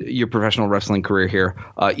to your professional wrestling career here,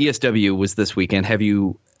 ESW was this weekend. Have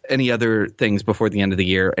you any other things before the end of the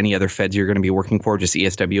year? Any other feds you're going to be working for? Just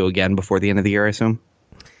ESW again before the end of the year, I assume?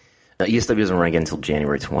 ESW doesn't run again until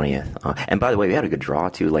January 20th. And by the way, we had a good draw,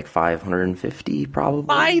 too, 550 probably.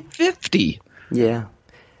 550? Yeah.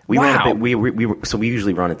 We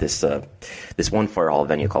usually run at this one fire hall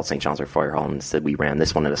venue called St. John's Fire Hall, and instead we ran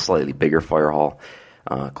this one at a slightly bigger fire hall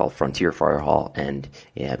called Frontier Fire Hall, and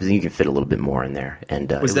yeah, you can fit a little bit more in there.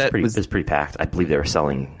 And it was pretty packed. I believe they were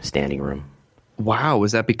selling standing room. Wow,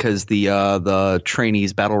 was that because the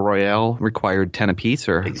trainees battle royale required 10 apiece,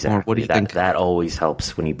 or exactly? Or what do you think? That always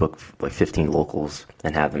helps when you book like 15 locals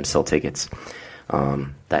and have them sell tickets.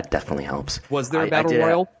 That definitely helps. Was there a battle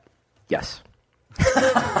royal? Yes.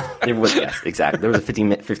 There was, yes, exactly. There was a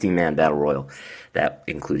 15-man battle royal that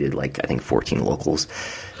included, like, I think 14 locals.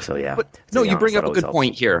 So, yeah. But, no, you bring up a good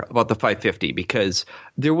point here about the 550, because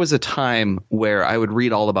there was a time where I would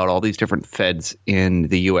read all about all these different feds in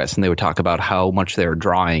the U.S., and they would talk about how much they're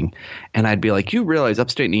drawing. And I'd be like, you realize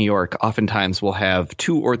upstate New York oftentimes will have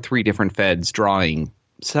 2 or 3 different feds drawing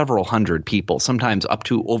several hundred people, sometimes up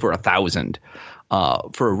to over 1,000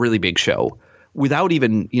 for a really big show, without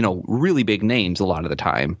even, really big names a lot of the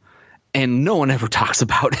time. And no one ever talks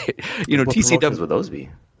about it. What TCW would those be?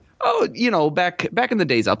 Oh, back in the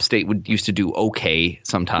days, Upstate used to do okay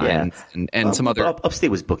sometimes, and some other.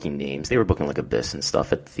 Upstate was booking names. They were booking like Abyss and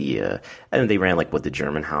stuff at the. And they ran like the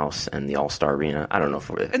German House and the All Star Arena. I don't know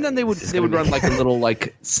and then they would run like a little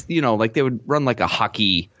they would run like a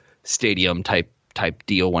hockey stadium type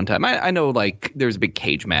deal one time. I know like there was a big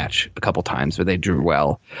cage match a couple times where they drew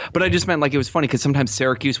well, but I just meant like it was funny because sometimes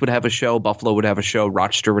Syracuse would have a show, Buffalo would have a show,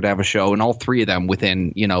 Rochester would have a show, and all 3 of them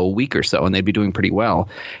within a week or so, and they'd be doing pretty well.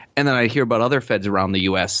 And then I hear about other feds around the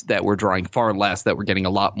U.S. that were drawing far less, that were getting a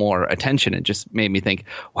lot more attention. It just made me think,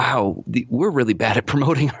 wow, we're really bad at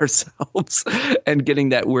promoting ourselves and getting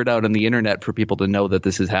that word out on the internet for people to know that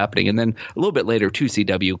this is happening. And then a little bit later,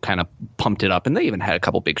 2CW kind of pumped it up, and they even had a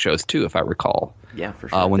couple big shows too, if I recall. Yeah, for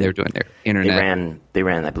sure. When they were doing their internet. They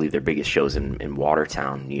ran, I believe, their biggest shows in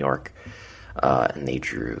Watertown, New York, and they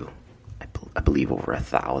drew, I believe, over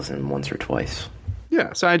 1,000 once or twice.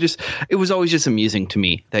 Yeah, so it was always just amusing to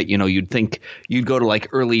me that, you'd think you'd go to like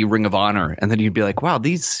early Ring of Honor and then you'd be like, wow,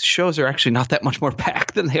 these shows are actually not that much more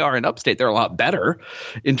packed than they are in Upstate. They're a lot better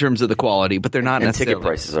in terms of the quality, but they're not necessarily. Ticket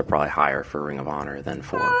prices are probably higher for Ring of Honor than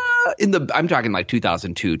for. I'm talking like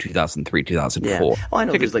 2002, 2003, 2004. Yeah. Well, I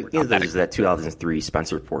know there's there's that 2003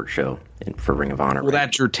 Spencer Port show for Ring of Honor. Well,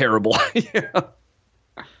 that drew terrible. Yeah.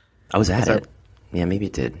 I was at it. Yeah, maybe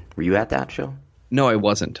it did. Were you at that show? No, I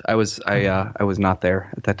wasn't. I was not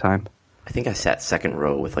there at that time. I think I sat second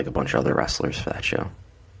row with like a bunch of other wrestlers for that show.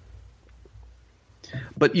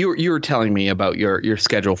 But you were telling me about your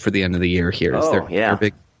schedule for the end of the year here. Yeah.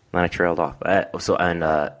 Then I trailed off. I'm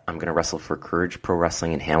going to wrestle for Courage Pro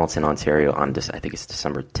Wrestling in Hamilton, Ontario on I think it's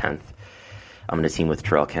December 10th. I'm going to team with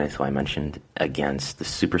Terrell Kenneth, who I mentioned, against the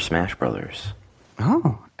Super Smash Brothers.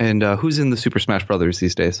 Oh, and who's in the Super Smash Brothers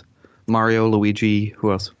these days? Mario, Luigi,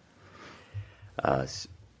 who else?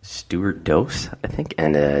 Stuart Dose, I think,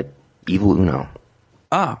 and Evil Uno.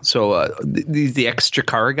 So the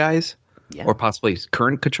ex-Chikara guys? Yeah. Or possibly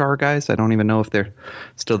current Chikara guys? I don't even know if they're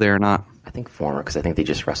still there or not. I think former, because I think they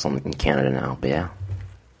just wrestle in Canada now, but yeah.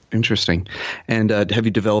 Interesting. And have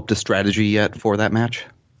you developed a strategy yet for that match?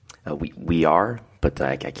 We are, but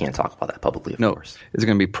I can't talk about that publicly, of course. Is it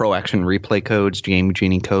going to be Pro Action Replay codes, Game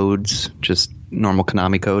Genie codes, just normal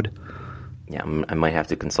Konami code? Yeah, I might have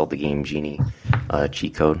to consult the Game Genie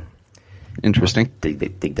cheat code. Interesting.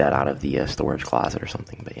 Dig that out of the storage closet or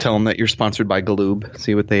something. But yeah. Tell them that you're sponsored by Galoob.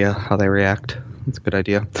 See what how they react. That's a good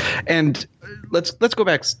idea. And let's go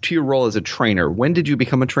back to your role as a trainer. When did you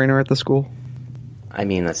become a trainer at the school? I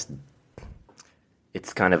mean,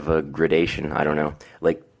 it's kind of a gradation. I don't know.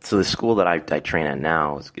 So the school that I train at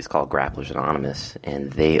now is called Grapplers Anonymous,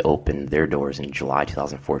 and they opened their doors in July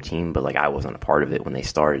 2014. But I wasn't a part of it when they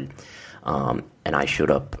started. And I showed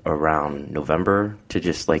up around November to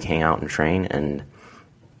just hang out and train, and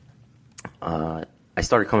I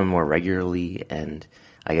started coming more regularly, and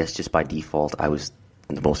I guess just by default I was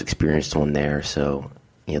the most experienced one there. So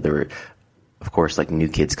there were, of course, new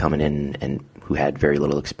kids coming in and who had very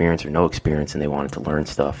little experience or no experience, and they wanted to learn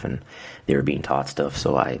stuff, and they were being taught stuff.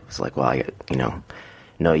 So I was like, well,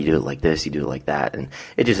 no, you do it like this, you do it like that, and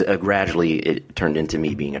it just gradually it turned into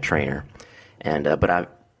me being a trainer, and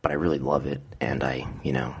but I really love it, and I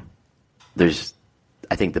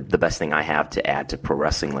think the best thing I have to add to pro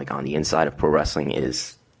wrestling, on the inside of pro wrestling,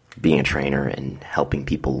 is being a trainer and helping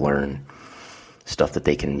people learn stuff that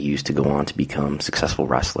they can use to go on to become successful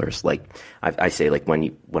wrestlers. I say,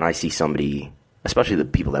 when I see somebody, especially the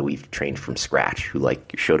people that we've trained from scratch, who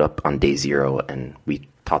showed up on day zero and we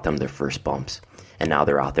taught them their first bumps, and now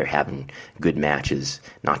they're out there having good matches,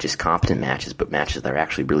 not just competent matches, but matches that are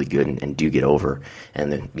actually really good and do get over.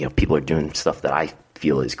 And then, people are doing stuff that I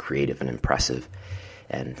feel is creative and impressive.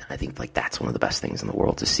 And I think like that's one of the best things in the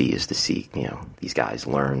world to see these guys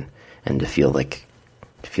learn, and to feel like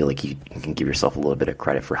you can give yourself a little bit of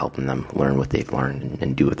credit for helping them learn what they've learned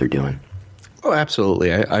and do what they're doing. Oh,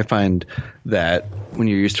 absolutely. I find that when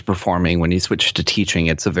you're used to performing, when you switch to teaching,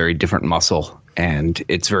 it's a very different muscle, and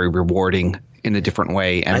it's very rewarding in a different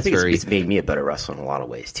way. And I think it's made me a better wrestler in a lot of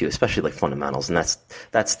ways too, especially like fundamentals. And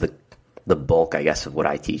that's the bulk, I guess, of what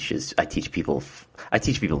I teach. Is I teach people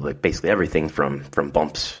like basically everything from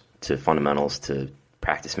bumps to fundamentals to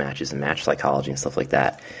practice matches and match psychology and stuff like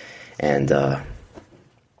that. And I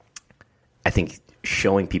think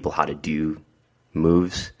showing people how to do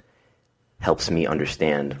moves helps me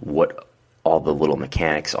understand what all the little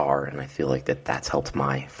mechanics are, and I feel like that's helped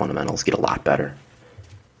my fundamentals get a lot better.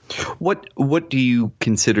 What do you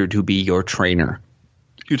consider to be your trainer?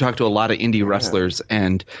 You talk to a lot of indie wrestlers,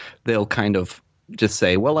 and they'll kind of just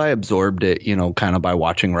say, well, I absorbed it, kind of by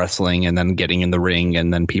watching wrestling and then getting in the ring,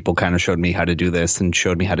 and then people kind of showed me how to do this and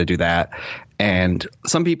showed me how to do that. And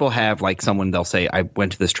some people have like someone, they'll say, I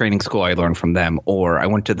went to this training school, I learned from them, or I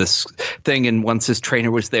went to this thing, and once this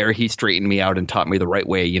trainer was there, he straightened me out and taught me the right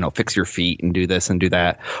way, fix your feet and do this and do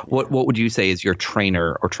that. What would you say is your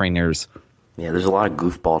trainer or trainers? Yeah, there's a lot of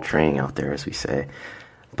goofball training out there, as we say.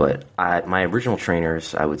 But my original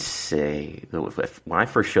trainers, I would say, when I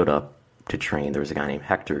first showed up to train, there was a guy named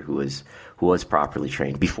Hector who was properly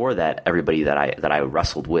trained. Before that, everybody that I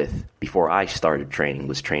wrestled with before I started training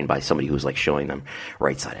was trained by somebody who was like showing them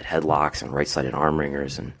right-sided headlocks and right-sided arm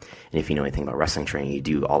ringers. And if you know anything about wrestling training, you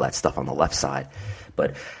do all that stuff on the left side.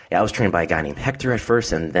 But yeah, I was trained by a guy named Hector at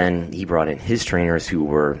first, and then he brought in his trainers who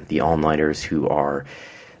were the all-nighters, who are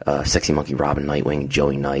Sexy Monkey Robin Nightwing,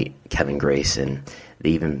 Joey Knight, Kevin Grace, and they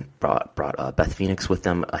even brought Beth Phoenix with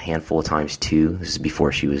them a handful of times too. This is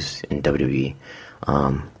before she was in WWE.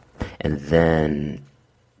 And then,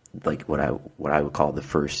 like what I would call the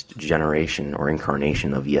first generation or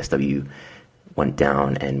incarnation of ESW went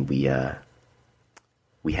down, and we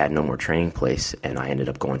had no more training place, and I ended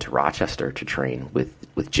up going to Rochester to train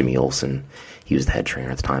with Jimmy Olsen. He was the head trainer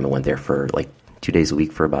at the time. I went there for like 2 days a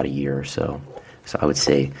week for about a year or so. So I would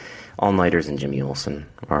say all-nighters and Jimmy Olsen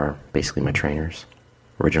are basically my trainers,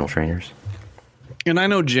 original trainers. And I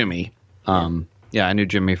know Jimmy. Yeah, I knew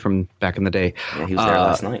Jimmy from back in the day. Yeah, he was there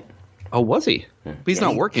last night. Oh, was he? Yeah. But he's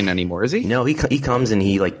not working anymore, is he? No, he comes and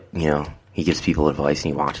he he gives people advice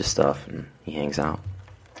and he watches stuff and he hangs out.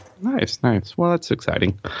 Nice. Well, that's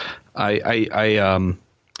exciting. I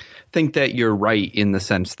think that you're right in the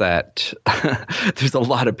sense that there's a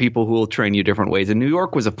lot of people who will train you different ways. And New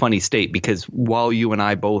York was a funny state because while you and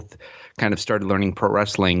I both kind of started learning pro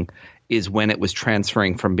wrestling is when it was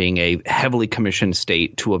transferring from being a heavily commissioned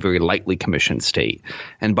state to a very lightly commissioned state.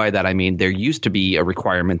 And by that, I mean there used to be a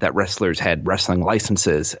requirement that wrestlers had wrestling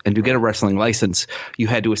licenses. And to get a wrestling license, you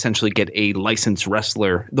had to essentially get a licensed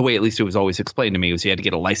wrestler. The way at least it was always explained to me was you had to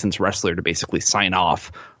get a licensed wrestler to basically sign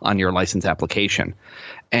off on your license application.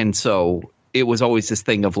 And so it was always this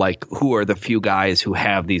thing of like, who are the few guys who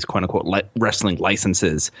have these quote unquote wrestling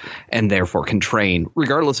licenses and therefore can train,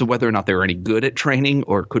 regardless of whether or not they were any good at training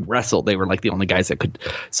or could wrestle. They were like the only guys that could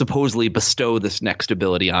supposedly bestow this next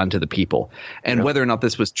ability onto the people. And whether or not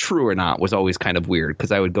this was true or not was always kind of weird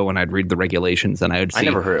because I would go and I'd read the regulations and I would see. I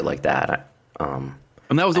never heard it like that.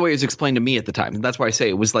 And that was the way it was explained to me at the time. And that's why I say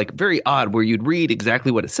it was like very odd where you'd read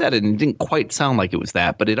exactly what it said and it didn't quite sound like it was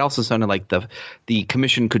that. But it also sounded like the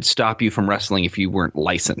commission could stop you from wrestling if you weren't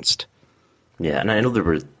licensed. Yeah, and I know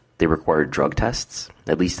they required drug tests,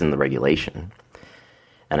 at least in the regulation.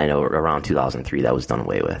 And I know around 2003 that was done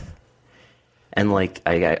away with. And like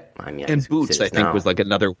and boots, I think, was like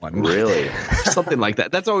another one. Really? Something like that.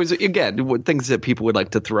 That's always, again, things that people would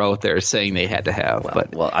like to throw out there saying they had to have.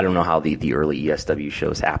 Well, I don't know how the early ESW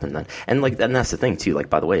shows happened then. And that's the thing too, like,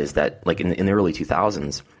 by the way, is that like in the early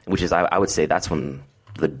 2000s, which is I would say that's when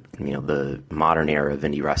the modern era of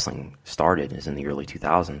indie wrestling started, is in the early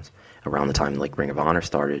 2000s, around the time like Ring of Honor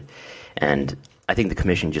started. And I think the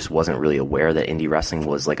commission just wasn't really aware that indie wrestling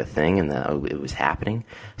was like a thing and that it was happening.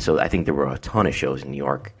 So I think there were a ton of shows in New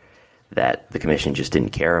York that the commission just didn't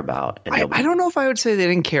care about. And I don't know if I would say they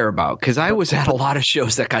didn't care about, because I was at a lot of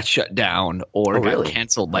shows that got shut down or got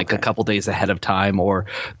canceled like a couple days ahead of time, or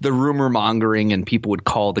the rumor mongering and people would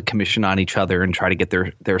call the commission on each other and try to get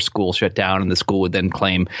their school shut down, and the school would then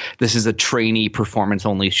claim this is a trainee performance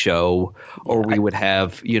only show, or we would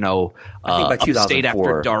have Upstate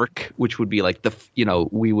After Dark, which would be like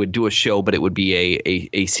we would do a show, but it would be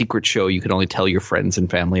a secret show you could only tell your friends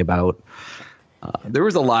and family about. There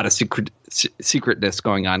was a lot of secretness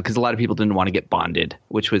going on because a lot of people didn't want to get bonded,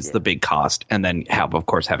 which was the big cost. And then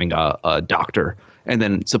having a doctor. And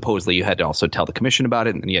then supposedly you had to also tell the commission about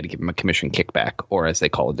it, and then you had to give them a commission kickback, or as they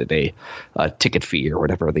call it today, a ticket fee, or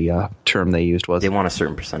whatever the term they used was. They want a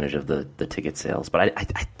certain percentage of the ticket sales, but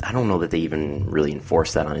I don't know that they even really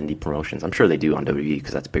enforce that on indie promotions. I'm sure they do on WWE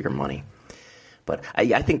because that's bigger money. But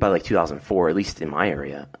I think by like 2004, at least in my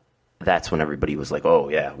area, that's when everybody was like, oh,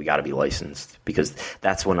 yeah, we got to be licensed. Because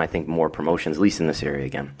that's when I think more promotions, at least in this area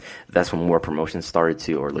again, that's when more promotions started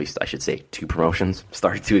to, or at least I should say 2 promotions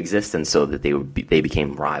started to exist. And so that they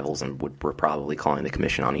became rivals and were probably calling the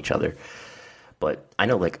commission on each other. But I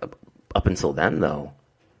know like up until then, though,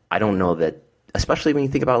 I don't know that, especially when you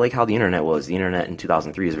think about like how the internet was. The internet in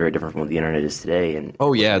 2003 is very different from what the internet is today. And it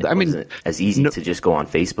wasn't as easy to just go on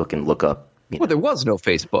Facebook and look up. Well, there was no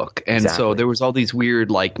Facebook. And so there was all these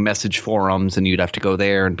weird like message forums, and you'd have to go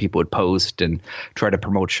there and people would post and try to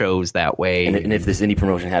promote shows that way. And if this indie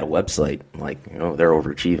promotion had a website, like, they're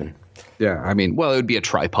overachieving. Yeah. I mean, well, it would be a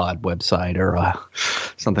tripod website or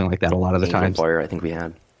something like that a lot of the times. Fire, I think we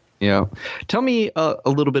had. Yeah. Tell me a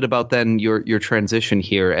little bit about then your transition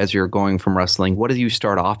here as you're going from wrestling. What did you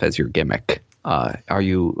start off as your gimmick? Are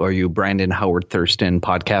you Brandon Howard Thurston,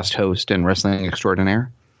 podcast host and wrestling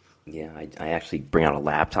extraordinaire? Yeah, I actually bring out a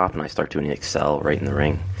laptop and I start doing Excel right in the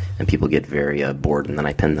ring, and people get very bored, and then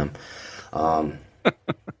I pin them.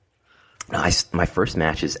 My first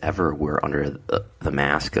matches ever were under the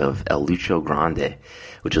mask of El Lucho Grande,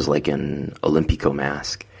 which is like an Olympico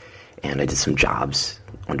mask, and I did some jobs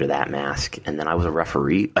under that mask, and then I was a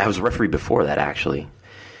referee. I was a referee before that, actually.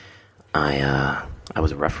 I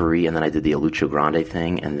was a referee, and then I did the El Lucho Grande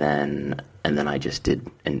thing, and then I just did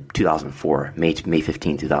in 2004, May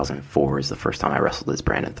 15, 2004 is the first time I wrestled as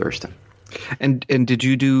Brandon Thurston. And did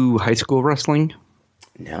you do high school wrestling?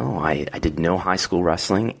 No, I did no high school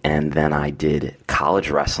wrestling, and then I did college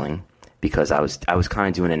wrestling because I was kind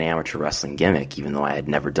of doing an amateur wrestling gimmick, even though I had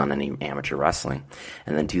never done any amateur wrestling.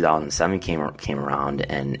 And then 2007 came around,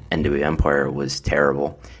 and NWA Empire was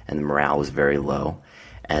terrible, and the morale was very low.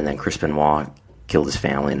 And then Chris Benoit killed his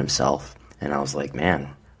family and himself, and I was like,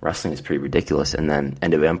 man, wrestling is pretty ridiculous. And then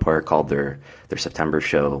NWA Empire called their September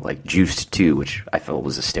show like Juiced 2, which I felt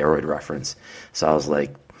was a steroid reference. So I was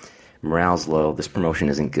like, morale's low, this promotion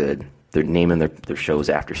isn't good, they're naming their shows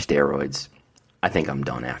after steroids. I think I'm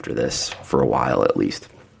done after this for a while at least.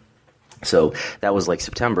 So that was like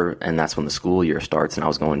September, and that's when the school year starts, and I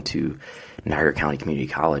was going to Niagara County Community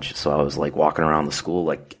College. So I was like walking around the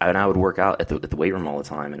school, and I would work out at the weight room all the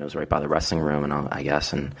time, and it was right by the wrestling room, and I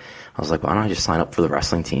was like, why don't I just sign up for the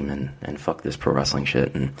wrestling team and fuck this pro wrestling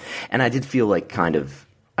shit? And I did feel like kind of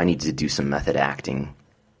I needed to do some method acting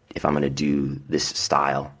if I'm going to do this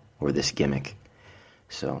style or this gimmick.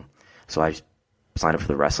 So I signed up for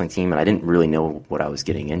the wrestling team, and I didn't really know what I was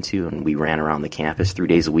getting into, and we ran around the campus 3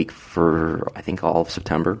 days a week for, I think, all of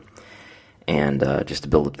September, and just to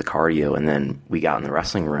build up the cardio. And then we got in the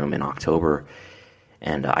wrestling room in October,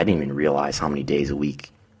 and I didn't even realize how many days a week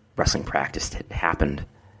wrestling practice had happened.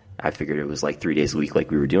 I figured it was like 3 days a week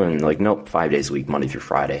like we were doing, like, nope, 5 days a week, Monday through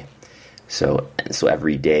Friday. So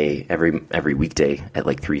every day, every weekday at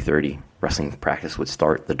like 3:30, wrestling practice would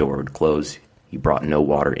start, the door would close, you brought no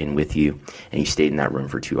water in with you, and you stayed in that room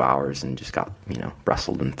for 2 hours and just got,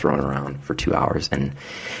 wrestled and thrown around for 2 hours. And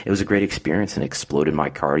it was a great experience, and it exploded my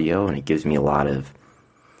cardio, and it gives me a lot of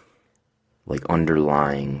like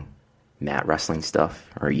underlying mat wrestling stuff,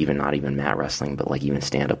 or even not even mat wrestling, but like even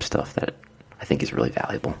stand-up stuff that I think is really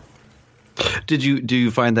valuable. Do you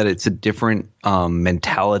find that it's a different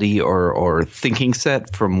mentality or thinking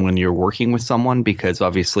set from when you're working with someone? Because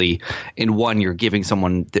obviously in one, you're giving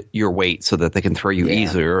someone your weight so that they can throw you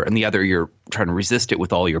easier, and the other, you're trying to resist it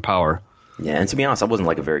with all your power. Yeah, and to be honest, I wasn't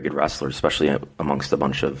like a very good wrestler, especially amongst a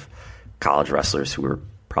bunch of college wrestlers who were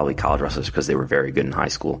probably college wrestlers because they were very good in high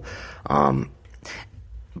school. But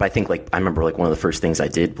I think I remember one of the first things I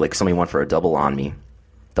did, somebody went for a double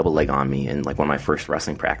leg on me in one of my first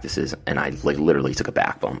wrestling practices, and I literally took a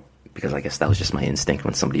back bump because I guess that was just my instinct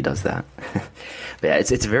when somebody does that. But yeah,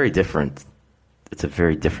 it's very different. It's a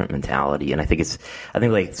very different mentality, and I think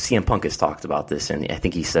CM Punk has talked about this, and I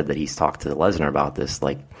think he said that he's talked to Lesnar about this.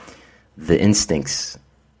 The instincts,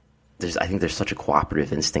 I think there's such a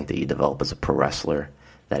cooperative instinct that you develop as a pro wrestler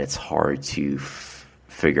that it's hard to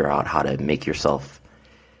figure out how to make yourself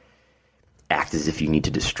act as if you need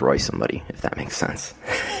to destroy somebody, if that makes sense.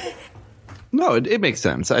 No, it makes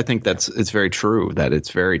sense. I think it's very true that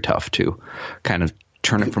it's very tough to kind of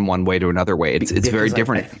turn it from one way to another way. It's very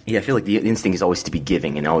different. I feel like the instinct is always to be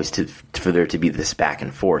giving and always for there to be this back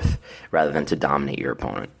and forth rather than to dominate your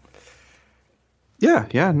opponent.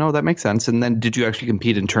 Yeah. No, that makes sense. And then did you actually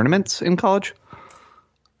compete in tournaments in college?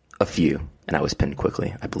 A few, and I was pinned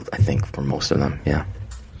quickly. I think for most of them. Yeah.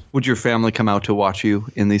 Would your family come out to watch you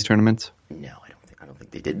in these tournaments? No, I don't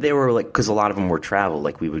think they did. They were like, because a lot of them were travel.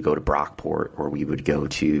 Like we would go to Brockport, or we would go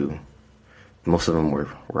to. Most of them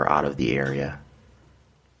were out of the area.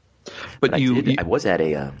 But I was at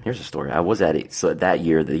a. Here's a story. I was at a. So that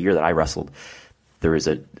year, the year that I wrestled, there is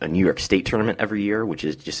a New York State tournament every year, which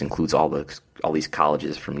just includes all these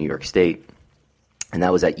colleges from New York State, and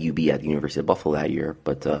that was at UB at the University of Buffalo that year.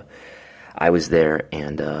 But I was there,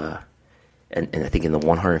 and I think in the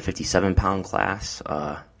 157-pound class,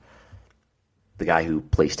 the guy who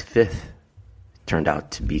placed 5th turned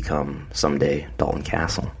out to become someday Dalton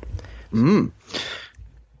Castle.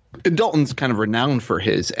 Dalton's kind of renowned for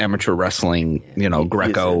his amateur wrestling,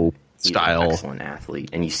 Greco style. He's an excellent athlete,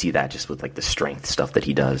 and you see that just with like the strength stuff that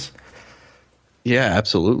he does. Yeah,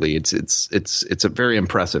 absolutely. It's a very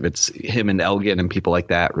impressive. It's him and Elgin and people like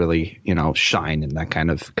that really, shine in that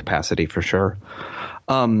kind of capacity for sure.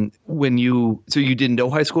 So you didn't know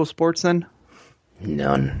high school sports then?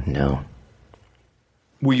 None, no.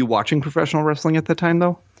 Were you watching professional wrestling at the time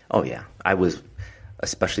though? Oh yeah, I was,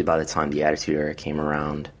 especially by the time the Attitude Era came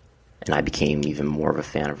around, and I became even more of a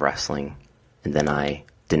fan of wrestling. And then I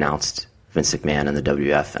denounced Vince McMahon and the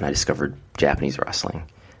WF, and I discovered Japanese wrestling.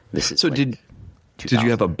 Did you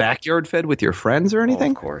have a backyard fed with your friends or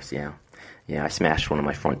anything? Oh, of course, yeah. Yeah, I smashed one of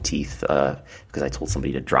my front teeth because I told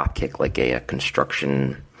somebody to drop kick like a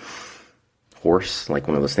construction horse, like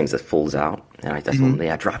one of those things that folds out. And I told him,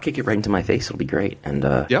 yeah, drop kick it right into my face. It'll be great. And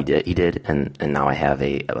he did. And now I have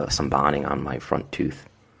some bonding on my front tooth.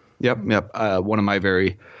 Yep. One of my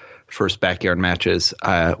very first backyard matches,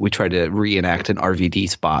 we tried to reenact an RVD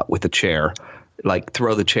spot with a chair, like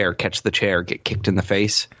throw the chair, catch the chair, get kicked in the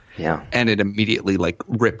face. Yeah. And it immediately like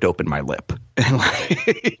ripped open my lip and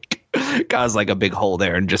like caused like a big hole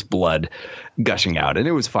there and just blood gushing out. And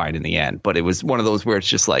it was fine in the end. But it was one of those where it's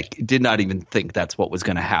just like, did not even think that's what was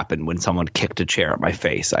going to happen when someone kicked a chair at my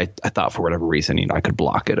face. I thought for whatever reason, I could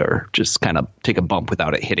block it or just kind of take a bump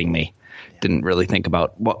without it hitting me. Yeah. Didn't really think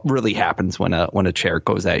about what really happens when a chair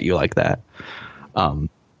goes at you like that.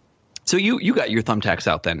 So you got your thumbtacks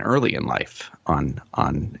out then early in life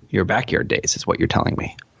on your backyard days is what you're telling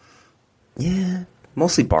me. Yeah,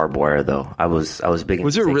 mostly barbed wire though. I was big into.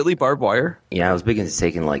 Was it really barbed wire? Yeah, I was big into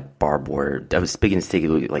taking like barbed wire. I was big into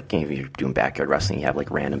taking like if you're doing backyard wrestling, you have like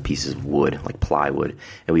random pieces of wood, like plywood,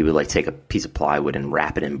 and we would like take a piece of plywood and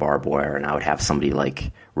wrap it in barbed wire, and I would have somebody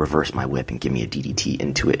like reverse my whip and give me a DDT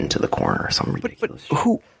into the corner or something ridiculous.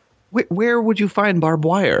 But where would you find barbed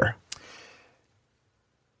wire?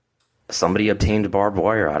 Somebody obtained barbed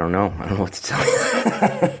wire. I don't know what to tell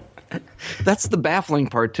you. That's the baffling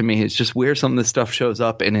part to me. It's just where some of this stuff shows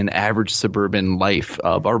up in an average suburban life.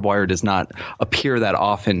 Barbed wire does not appear that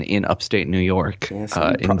often in upstate New York in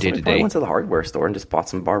day to day. I went to the hardware store and just bought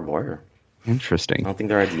some barbed wire. Interesting. I don't think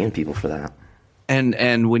they're IDing people for that.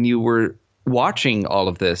 And when you were watching all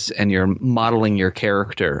of this and you're modeling your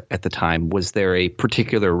character at the time, was there a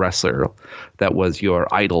particular wrestler that was your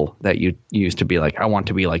idol that you used to be like, I want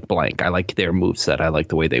to be like blank. I like their moveset. I like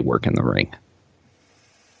the way they work in the ring.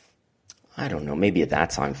 I don't know. Maybe at that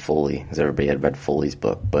time, Foley, because everybody had read Foley's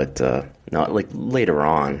book. But no, like later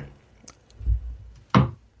on,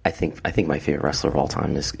 I think my favorite wrestler of all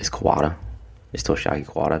time is Kawada, is Toshiaki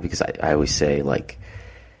Kawada, because I always say like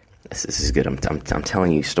this is good. I'm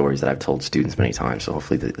telling you stories that I've told students many times, so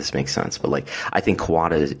hopefully this makes sense. But like I think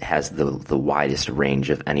Kawada has the widest range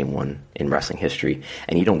of anyone in wrestling history,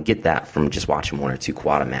 and you don't get that from just watching one or two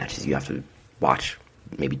Kawada matches. You have to watch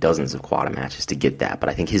maybe dozens of Kawada matches to get that, but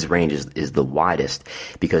I think his range is the widest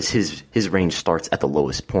because his range starts at the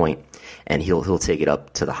lowest point and he'll take it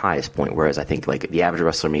up to the highest point, whereas I think like the average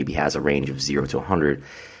wrestler maybe has a range of 0 to 100.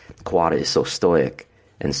 Kawada is so stoic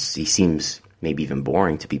and he seems maybe even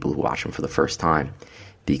boring to people who watch him for the first time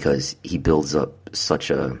because he builds up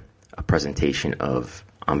such a presentation of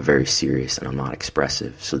I'm very serious and I'm not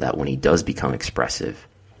expressive, so that when he does become expressive,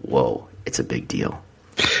 whoa, it's a big deal.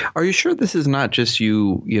 Are you sure this is not just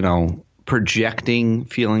you projecting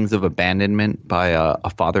feelings of abandonment by a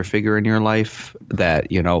father figure in your life, that,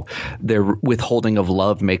 their withholding of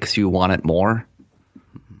love makes you want it more?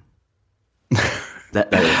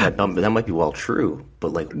 That might be well true,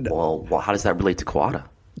 but well, how does that relate to Kawada?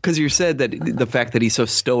 Because you said that the fact that he's so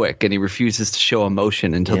stoic and he refuses to show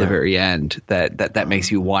emotion until the very end, that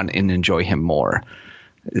makes you want and enjoy him more.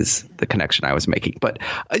 is the connection I was making. But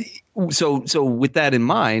so with that in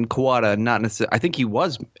mind, Kawada, not necessarily, I think he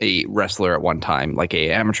was a wrestler at one time, like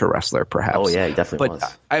a amateur wrestler, perhaps. Oh yeah, he definitely was.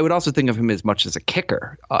 But I would also think of him as much as a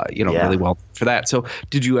kicker, really well for that. So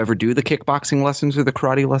did you ever do the kickboxing lessons or the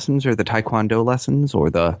karate lessons or the taekwondo lessons or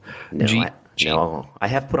the No, I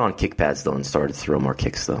have put on kick pads though and started to throw more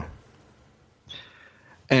kicks though.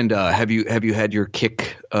 And have you had your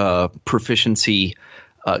kick proficiency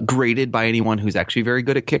graded by anyone who's actually very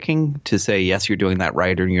good at kicking to say, yes, you're doing that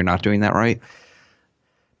right or you're not doing that right?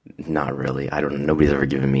 Not really. I don't know. Nobody's ever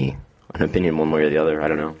given me an opinion one way or the other. I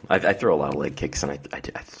don't know. I throw a lot of leg kicks, and I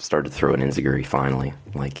started throwing enziguri finally,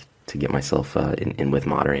 like to get myself in with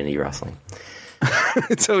modern indie wrestling.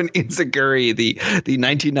 So an enziguri, the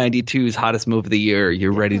 1992's hottest move of the year,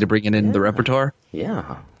 you're ready to bring it into the repertoire?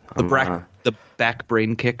 Yeah. The back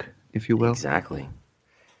brain kick, if you will. Exactly.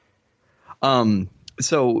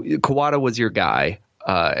 So Kawada was your guy,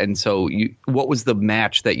 and so what was the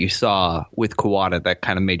match that you saw with Kawada that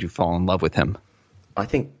kind of made you fall in love with him? I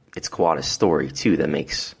think it's Kawada's story too that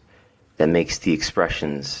makes the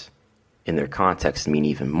expressions in their context mean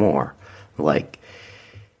even more. Like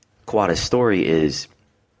Kawada's story is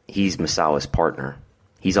he's Misawa's partner.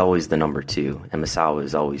 He's always the number 2, and Misawa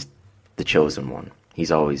is always the chosen one.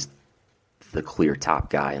 He's always the clear top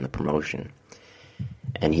guy in the promotion.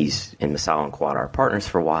 And Misawa and Kawada are partners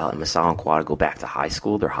for a while, and Misawa and Kawada go back to high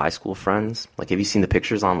school. They're high school friends. Like, have you seen the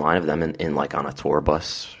pictures online of them in like on a tour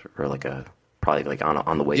bus or like probably like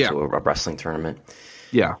on the way to a wrestling tournament?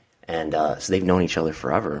 Yeah. And so they've known each other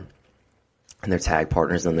forever. And they're tag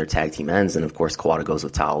partners, and their tag team ends. And of course, Kawada goes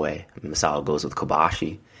with Taue, Misawa goes with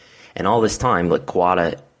Kobashi. And all this time, like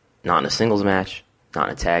Kawada, not in a singles match, not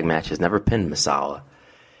in a tag match, has never pinned Misawa.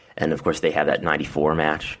 And, of course, they have that 94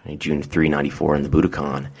 match, June 3, 94 in the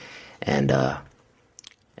Budokan. And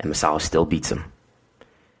Misawa still beats him.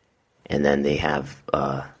 And then they have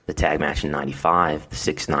the tag match in 95, the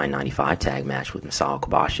 6-9-95 tag match with Misawa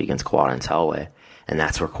Kobashi against Kawada and Taue. And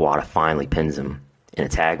that's where Kawada finally pins him in a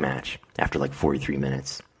tag match after like 43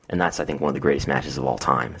 minutes. And that's, I think, one of the greatest matches of all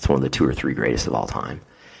time. It's one of the 2 or 3 greatest of all time.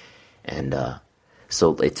 And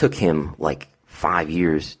so it took him like 5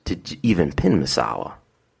 years to even pin Misawa.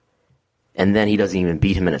 And then he doesn't even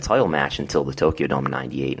beat him in a title match until the Tokyo Dome in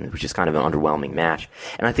 98, which is kind of an underwhelming match.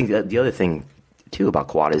 And I think that the other thing, too, about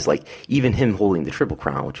Kawada is, like, even him holding the Triple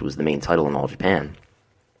Crown, which was the main title in All Japan,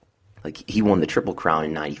 like, he won the Triple Crown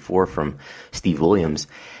in 94 from Steve Williams,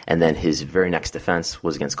 and then his very next defense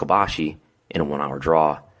was against Kobashi in a 1-hour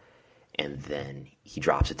draw, and then he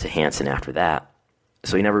drops it to Hansen after that.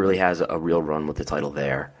 So he never really has a real run with the title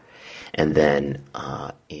there. And then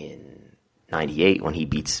in 98, when he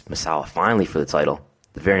beats Misawa finally for the title,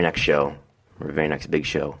 the very next show, or the very next big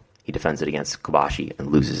show, he defends it against Kobashi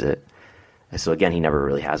and loses it. And so again, he never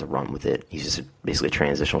really has a run with it. He's just basically a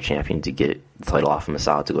transitional champion to get the title off of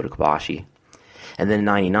Misawa to go to Kobashi. And then in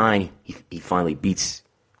 99, he finally beats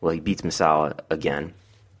Misawa again.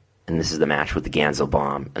 And this is the match with the Ganzo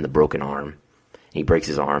bomb and the broken arm. And he breaks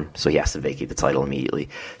his arm, so he has to vacate the title immediately.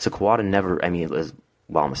 So Kawada never,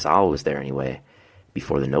 while Misawa was there anyway,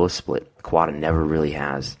 before the nose split, Kawada never really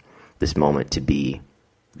has this moment to be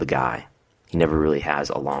the guy. He never really has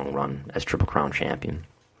a long run as Triple Crown champion.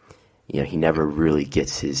 He never really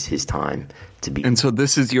gets his time to be. And so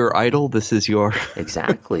this is your idol? This is your...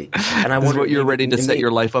 Exactly. And I this is what you're ready to set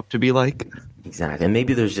your life up to be like? Exactly. And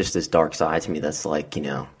maybe there's just this dark side to me that's like,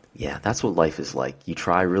 that's what life is like. You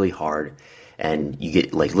try really hard, and you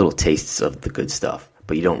get like little tastes of the good stuff,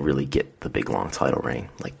 but you don't really get the big, long title reign.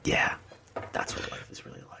 Like, that's what life is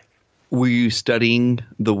really like. Were you studying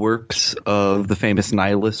the works of the famous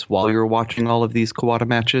nihilists while you were watching all of these Kawada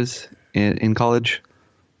matches in college?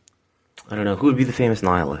 I don't know. Who would be the famous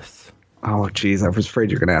nihilists? Oh, geez. I was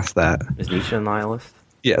afraid you were going to ask that. Is Nietzsche a nihilist?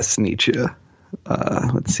 Yes, Nietzsche.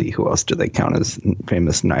 Let's see. Who else do they count as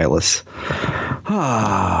famous nihilists?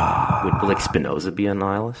 Would like Spinoza be a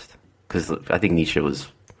nihilist? Because I think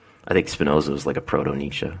Spinoza was like a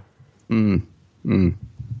proto-Nietzsche. I'm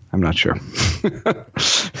not sure.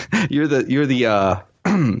 You're the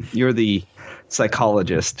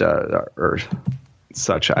psychologist or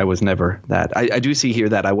such. I was never that. I do see here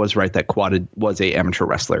that I was right that Kawada was a amateur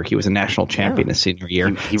wrestler. He was a national champion his senior year.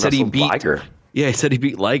 He wrestled Liger. Yeah, he said he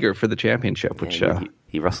beat Liger for the championship. Which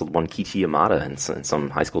he wrestled one Kichi Yamada in some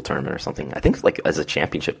high school tournament or something. I think like as a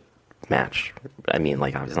championship match. I mean,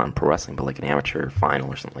 like I was not in pro wrestling, but like an amateur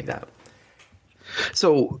final or something like that.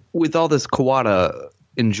 So with all this Kawada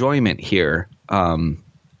enjoyment here,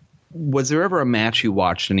 was there ever a match you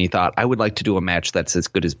watched and you thought, I would like to do a match that's as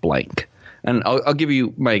good as blank? And I'll give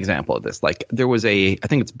you my example of this. Like there was I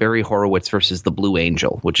think it's Barry Horowitz versus the Blue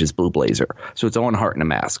Angel, which is Blue Blazer. So it's Owen Hart in a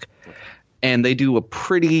mask. And they do a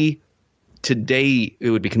today it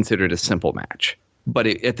would be considered a simple match. But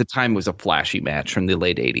at the time, it was a flashy match from the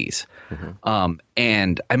late 80s. Mm-hmm.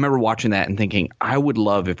 And I remember watching that and thinking, I would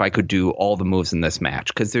love if I could do all the moves in this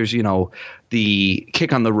match. Because there's, the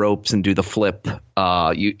kick on the ropes and do the flip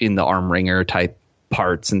in the arm wringer type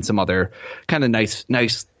parts and some other kind of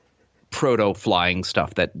nice proto flying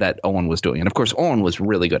stuff that Owen was doing. And of course, Owen was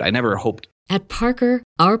really good. I never hoped. At Parker,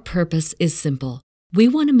 our purpose is simple. We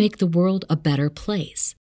want to make the world a better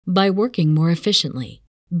place by working more efficiently,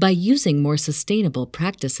 by using more sustainable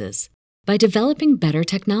practices, by developing better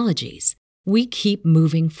technologies. We keep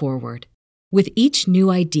moving forward. With each new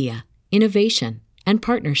idea, innovation, and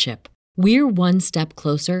partnership, we're one step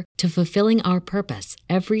closer to fulfilling our purpose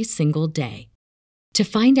every single day. To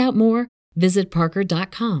find out more, visit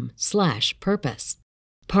parker.com/purpose.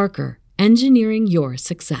 Parker, engineering your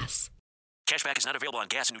success. Cashback is not available on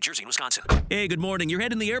gas in New Jersey and Wisconsin. Hey, good morning. You're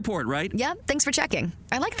heading to the airport, right? Yep, thanks for checking.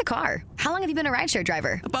 I like the car. How long have you been a rideshare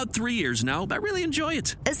driver? About 3 years now. I really enjoy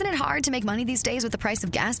it. Isn't it hard to make money these days with the price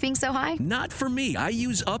of gas being so high? Not for me. I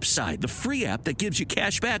use Upside, the free app that gives you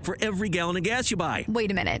cash back for every gallon of gas you buy.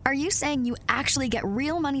 Wait a minute. Are you saying you actually get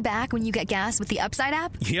real money back when you get gas with the Upside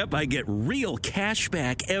app? Yep, I get real cash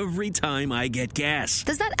back every time I get gas.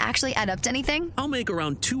 Does that actually add up to anything? I'll make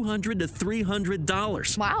around $200 to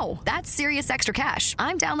 $300. Wow, that's serious extra cash.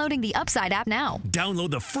 I'm downloading the Upside app now. Download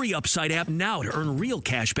the free Upside app now to earn real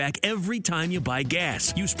cash back every time you buy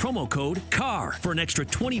gas. Use promo code CAR for an extra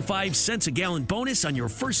 25 cents a gallon bonus on your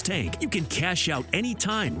first tank. You can cash out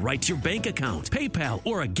anytime right to your bank account, PayPal,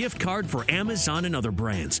 or a gift card for Amazon and other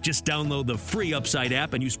brands. Just download the free Upside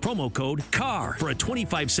app and use promo code CAR for a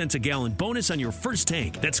 25 cents a gallon bonus on your first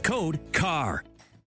tank. That's code CAR.